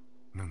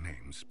 No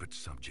names, but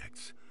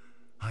subjects.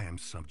 I am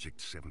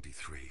Subject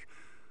 73.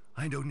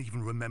 I don't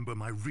even remember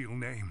my real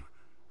name.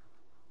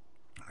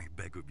 I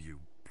beg of you,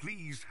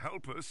 please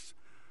help us.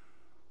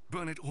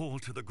 Burn it all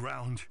to the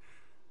ground.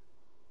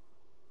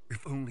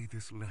 If only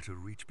this letter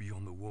reached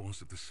beyond the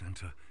walls of the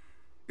center.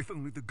 If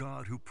only the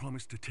guard who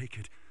promised to take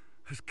it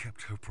has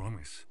kept her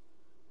promise.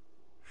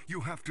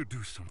 You have to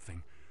do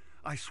something.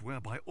 I swear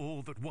by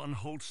all that one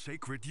holds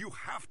sacred, you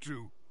have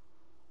to.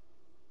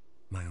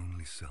 My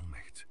only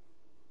cellmate,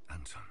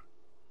 Anton,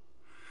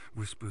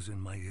 whispers in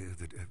my ear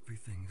that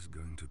everything is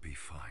going to be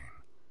fine.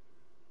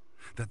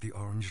 That the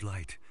orange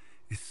light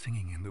is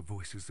singing in the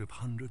voices of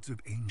hundreds of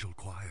angel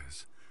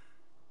choirs.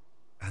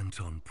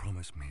 Anton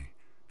promised me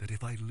that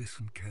if I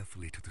listen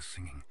carefully to the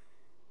singing,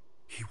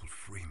 he will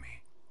free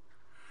me.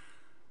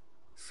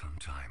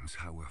 Sometimes,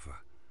 however,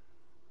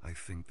 I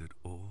think that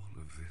all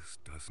of this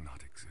does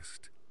not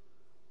exist.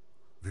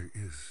 There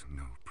is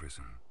no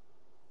prison.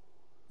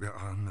 There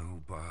are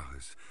no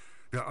bars.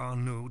 There are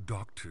no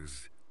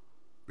doctors.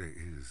 There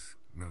is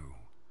no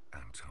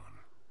Anton.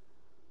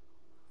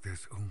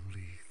 There's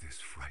only this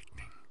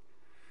frightening,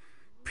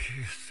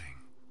 piercing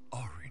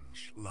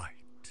orange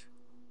light.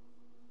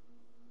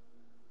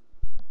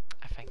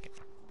 I think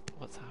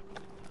what's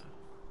happening now?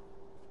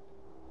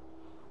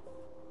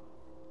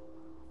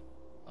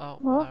 Oh,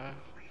 What? no.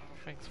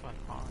 Things went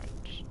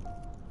orange.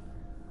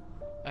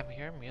 I'm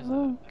hearing music.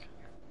 Oh.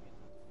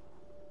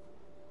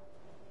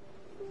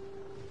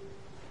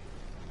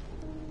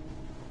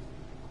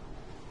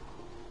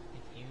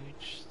 A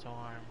huge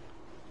storm.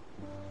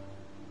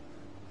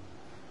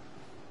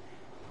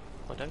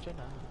 What do I do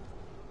now?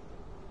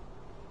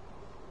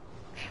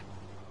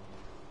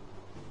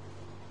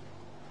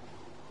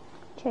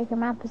 Check your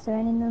map, is there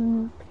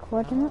any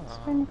coordinates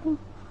or anything?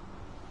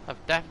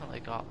 I've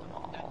definitely got them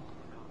all.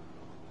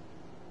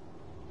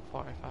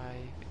 45,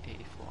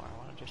 84. I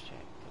want to just check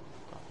that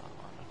I've got that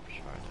one. I'm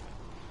sure I do.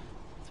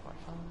 It's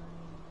 45,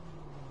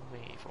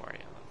 84. Yeah,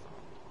 that's the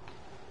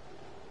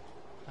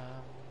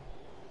one.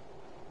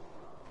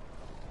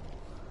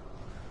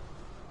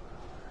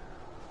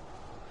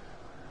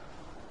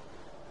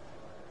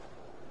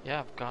 Yeah,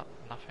 I've got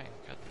nothing.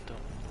 I don't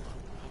know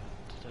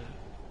what to do.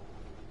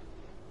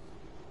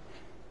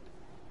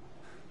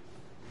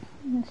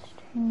 That's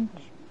strange.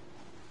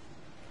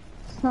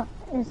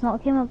 It's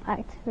not came up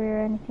active or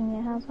anything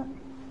yet, has it?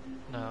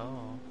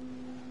 No.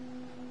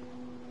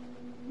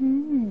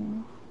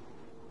 Hmm.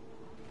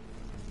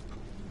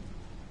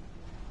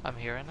 I'm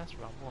hearing this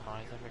rumble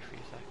noise every few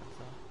seconds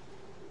though.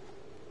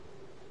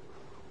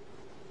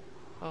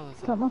 Oh,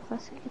 Don't know if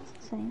this gets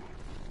the same.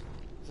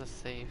 there's a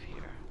save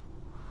here.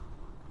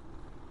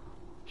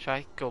 Should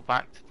I go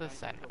back to the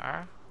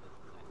center?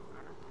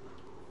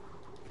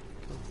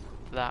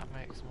 That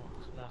makes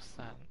more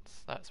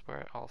sense. That's where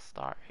it all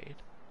started.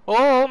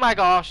 Oh my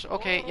gosh!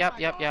 Okay, yep.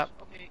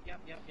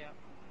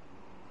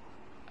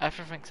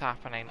 Everything's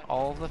happening.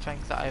 All the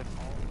things that I've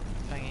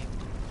thinking.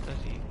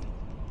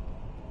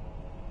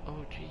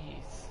 Oh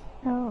jeez.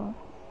 Oh.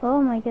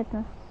 Oh my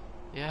goodness.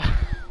 Yeah.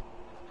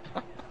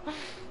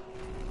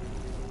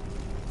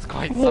 It's I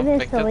quite hate something,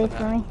 this delay isn't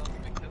for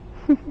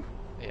it? me.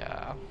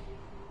 Yeah.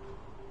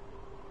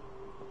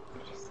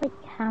 Just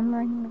like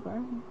hammering the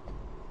ground.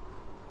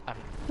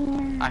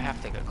 Yeah. I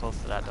have to get close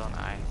to that, don't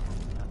I?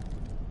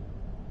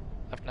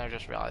 I've now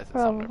just realised it's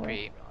on Probably.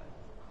 repeat.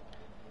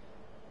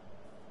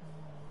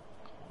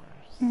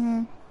 Mm.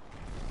 On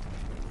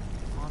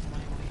my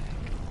way.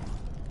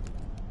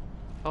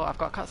 Oh, I've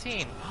got a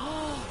cutscene!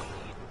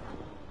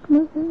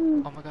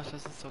 Woohoo. Oh my gosh,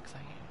 this is so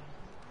exciting.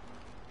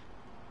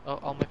 Oh,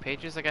 all my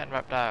pages are getting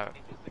ripped out.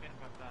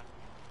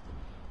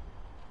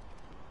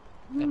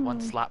 And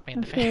one slapped me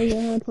in the Okay, face.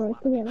 yeah, let's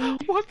work together.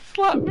 One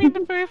slapped me in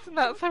the face and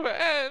that's how it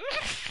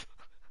ends!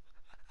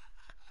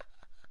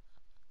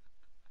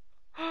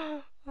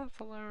 That's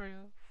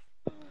hilarious.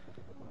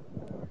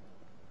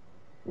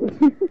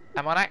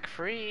 I'm on Act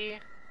 3!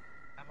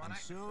 And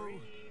so,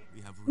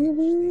 we have reached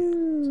the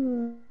end.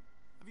 Woohoo.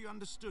 Have you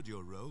understood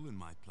your role in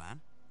my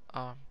plan?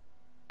 I'm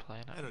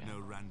playing it There are again. no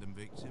random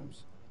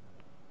victims.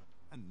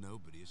 And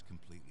nobody is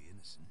completely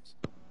innocent.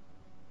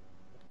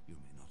 You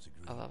may not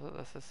agree. I love that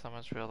this is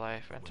someone's real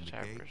life When the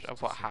interpretation gates of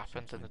to what Section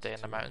happened in the day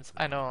in the 22 mountains.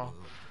 of I the know. world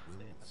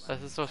will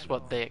This is just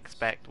what they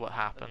expect what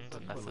happened,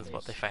 and this is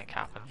what they think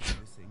happened.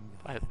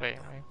 By the way,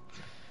 right?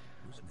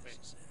 was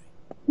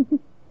necessary.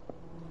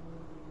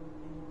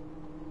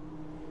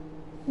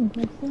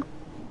 Interesting.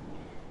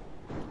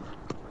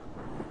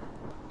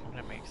 And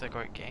it makes a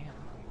great game.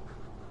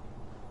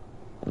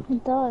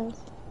 It does.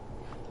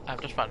 I'm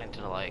just running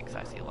to the light because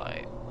I see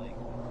light.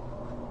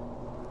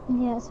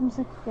 Yeah, it seems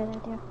like a good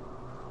idea.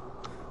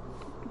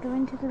 Go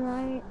into the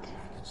light.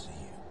 I can see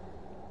you.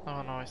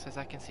 Oh no, it says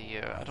I can see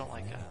you. I don't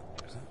like it.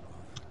 Is that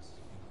right?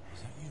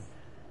 Is that you?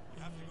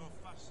 You have to go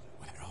faster.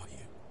 Where are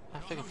you? I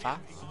have to go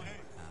fast. What's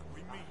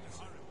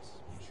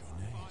your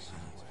name, sir?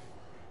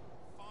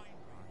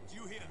 Do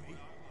you hear me?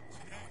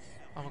 Where are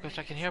you? Oh my gosh,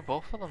 I can hear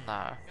both of them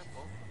now.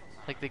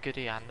 Like the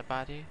goodie and the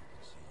baddie.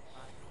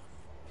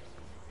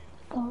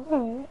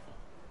 Alright.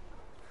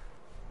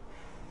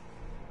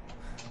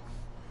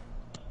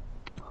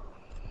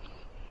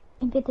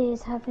 Everybody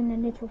is having a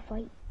little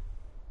fight.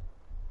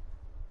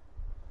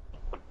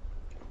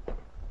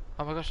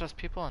 Oh my gosh, there's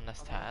people in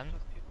this tent.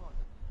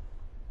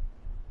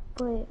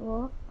 Wait,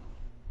 what?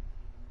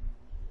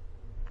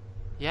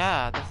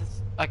 Yeah, this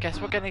is. I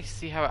guess we're gonna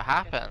see how it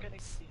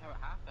happens.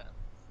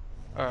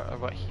 Or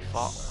what he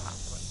thought happened.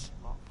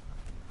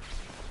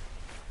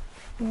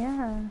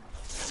 Yeah.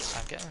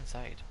 I'm getting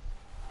inside.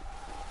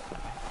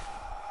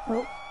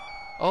 Oh.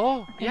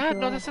 Oh, yeah, no,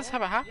 God. this is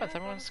how it happens.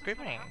 Everyone's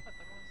screaming.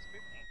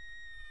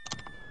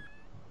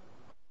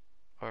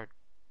 Or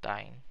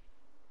dying.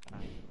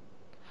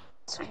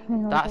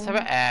 That's how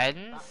it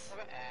ends.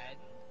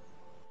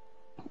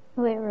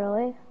 Wait,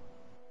 really?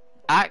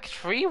 Act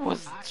 3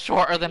 was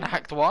shorter than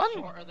Act 1.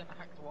 Oh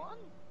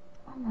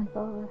my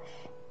gosh.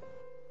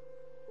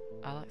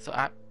 So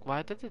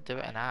why did they do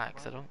it in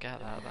acts? I don't get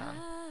that then.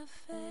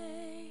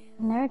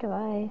 Neither do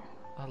I.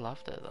 I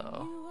loved it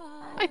though.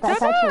 I That's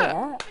did actually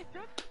it!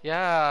 it?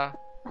 Yeah.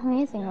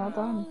 Amazing, well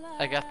done.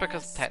 I guess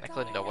because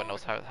technically no one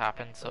knows how it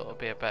happened, so it'll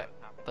be a bit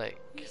like,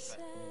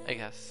 I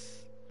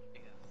guess,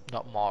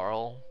 not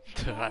moral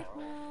to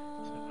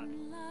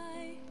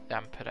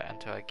put it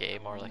into a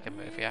game or like a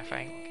movie, I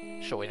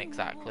think, showing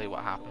exactly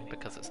what happened,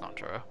 because it's not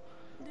true.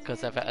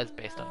 Because if it is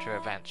based on true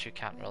events, you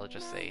can't really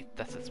just say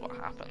this is what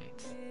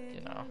happened,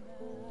 you know.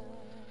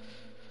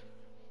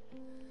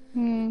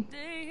 Hmm.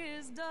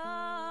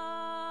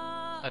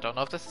 I don't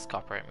know if this is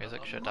copyright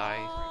music, should I?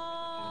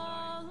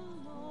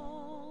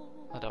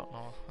 I don't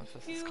know if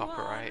this is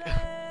copyright.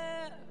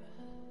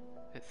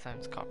 It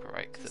sounds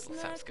copyright because it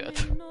sounds good.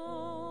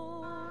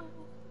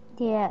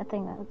 Yeah, I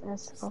think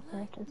that's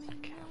copyrighted.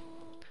 Okay.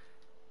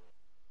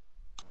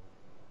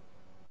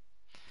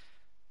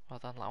 Well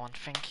done, that one.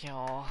 Thank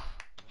you.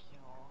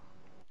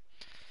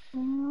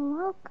 You're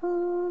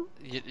welcome.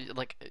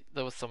 Like,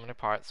 there was so many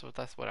parts with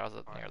this when I was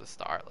near the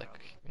start,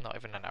 like, not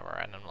even an hour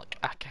in, and I'm like,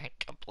 I can't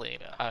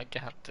complete it, I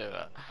can't do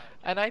it.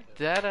 And I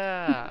did it!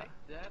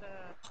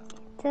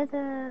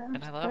 Ta-da!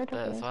 And I loved it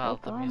as well,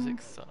 the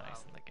music's so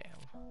nice in the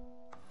game.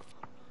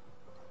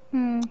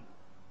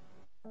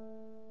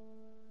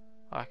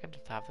 Oh, I can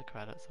just have the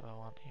credits if I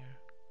want here.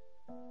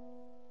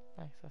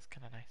 Nice, that's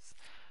kinda nice.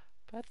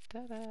 But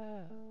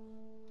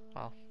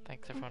well,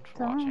 thanks everyone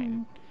for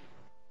watching.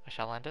 I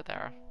shall end it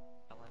there.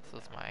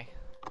 This is my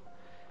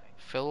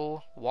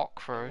full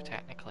walkthrough,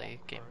 technically,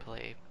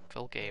 gameplay,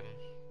 full game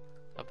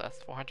of this.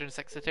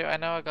 462. I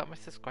know I got my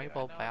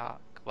subscriber back.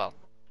 Well,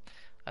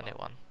 a new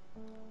one.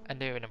 A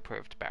new and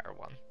improved, better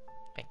one.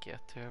 Thank you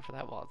to whoever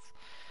that was.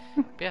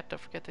 But yeah,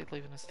 don't forget to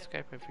leave a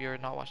subscribe if you're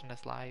not watching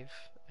this live.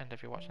 and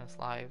if you're watching this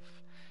live,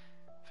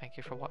 thank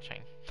you for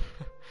watching.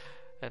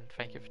 And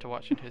thank you for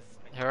watching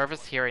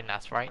whoever's hearing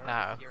this right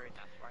now.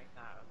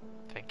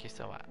 Thank you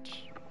so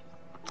much.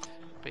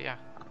 But yeah,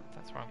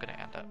 that's where I'm gonna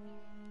end it.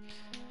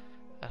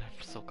 And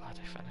I'm so glad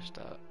I finished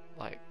it.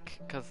 Like,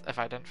 because if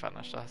I didn't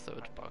finish this, it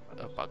would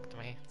have bugged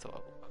me.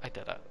 So I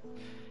did it.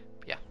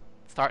 But yeah,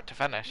 start to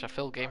finish, a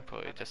full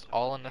gameplay, just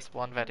all in this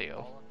one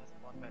video.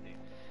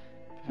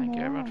 Thank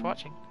you everyone for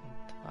watching,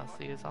 and I'll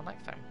see you all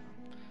next time.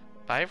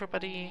 Bye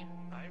everybody.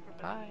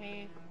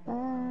 Bye.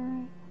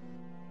 Bye.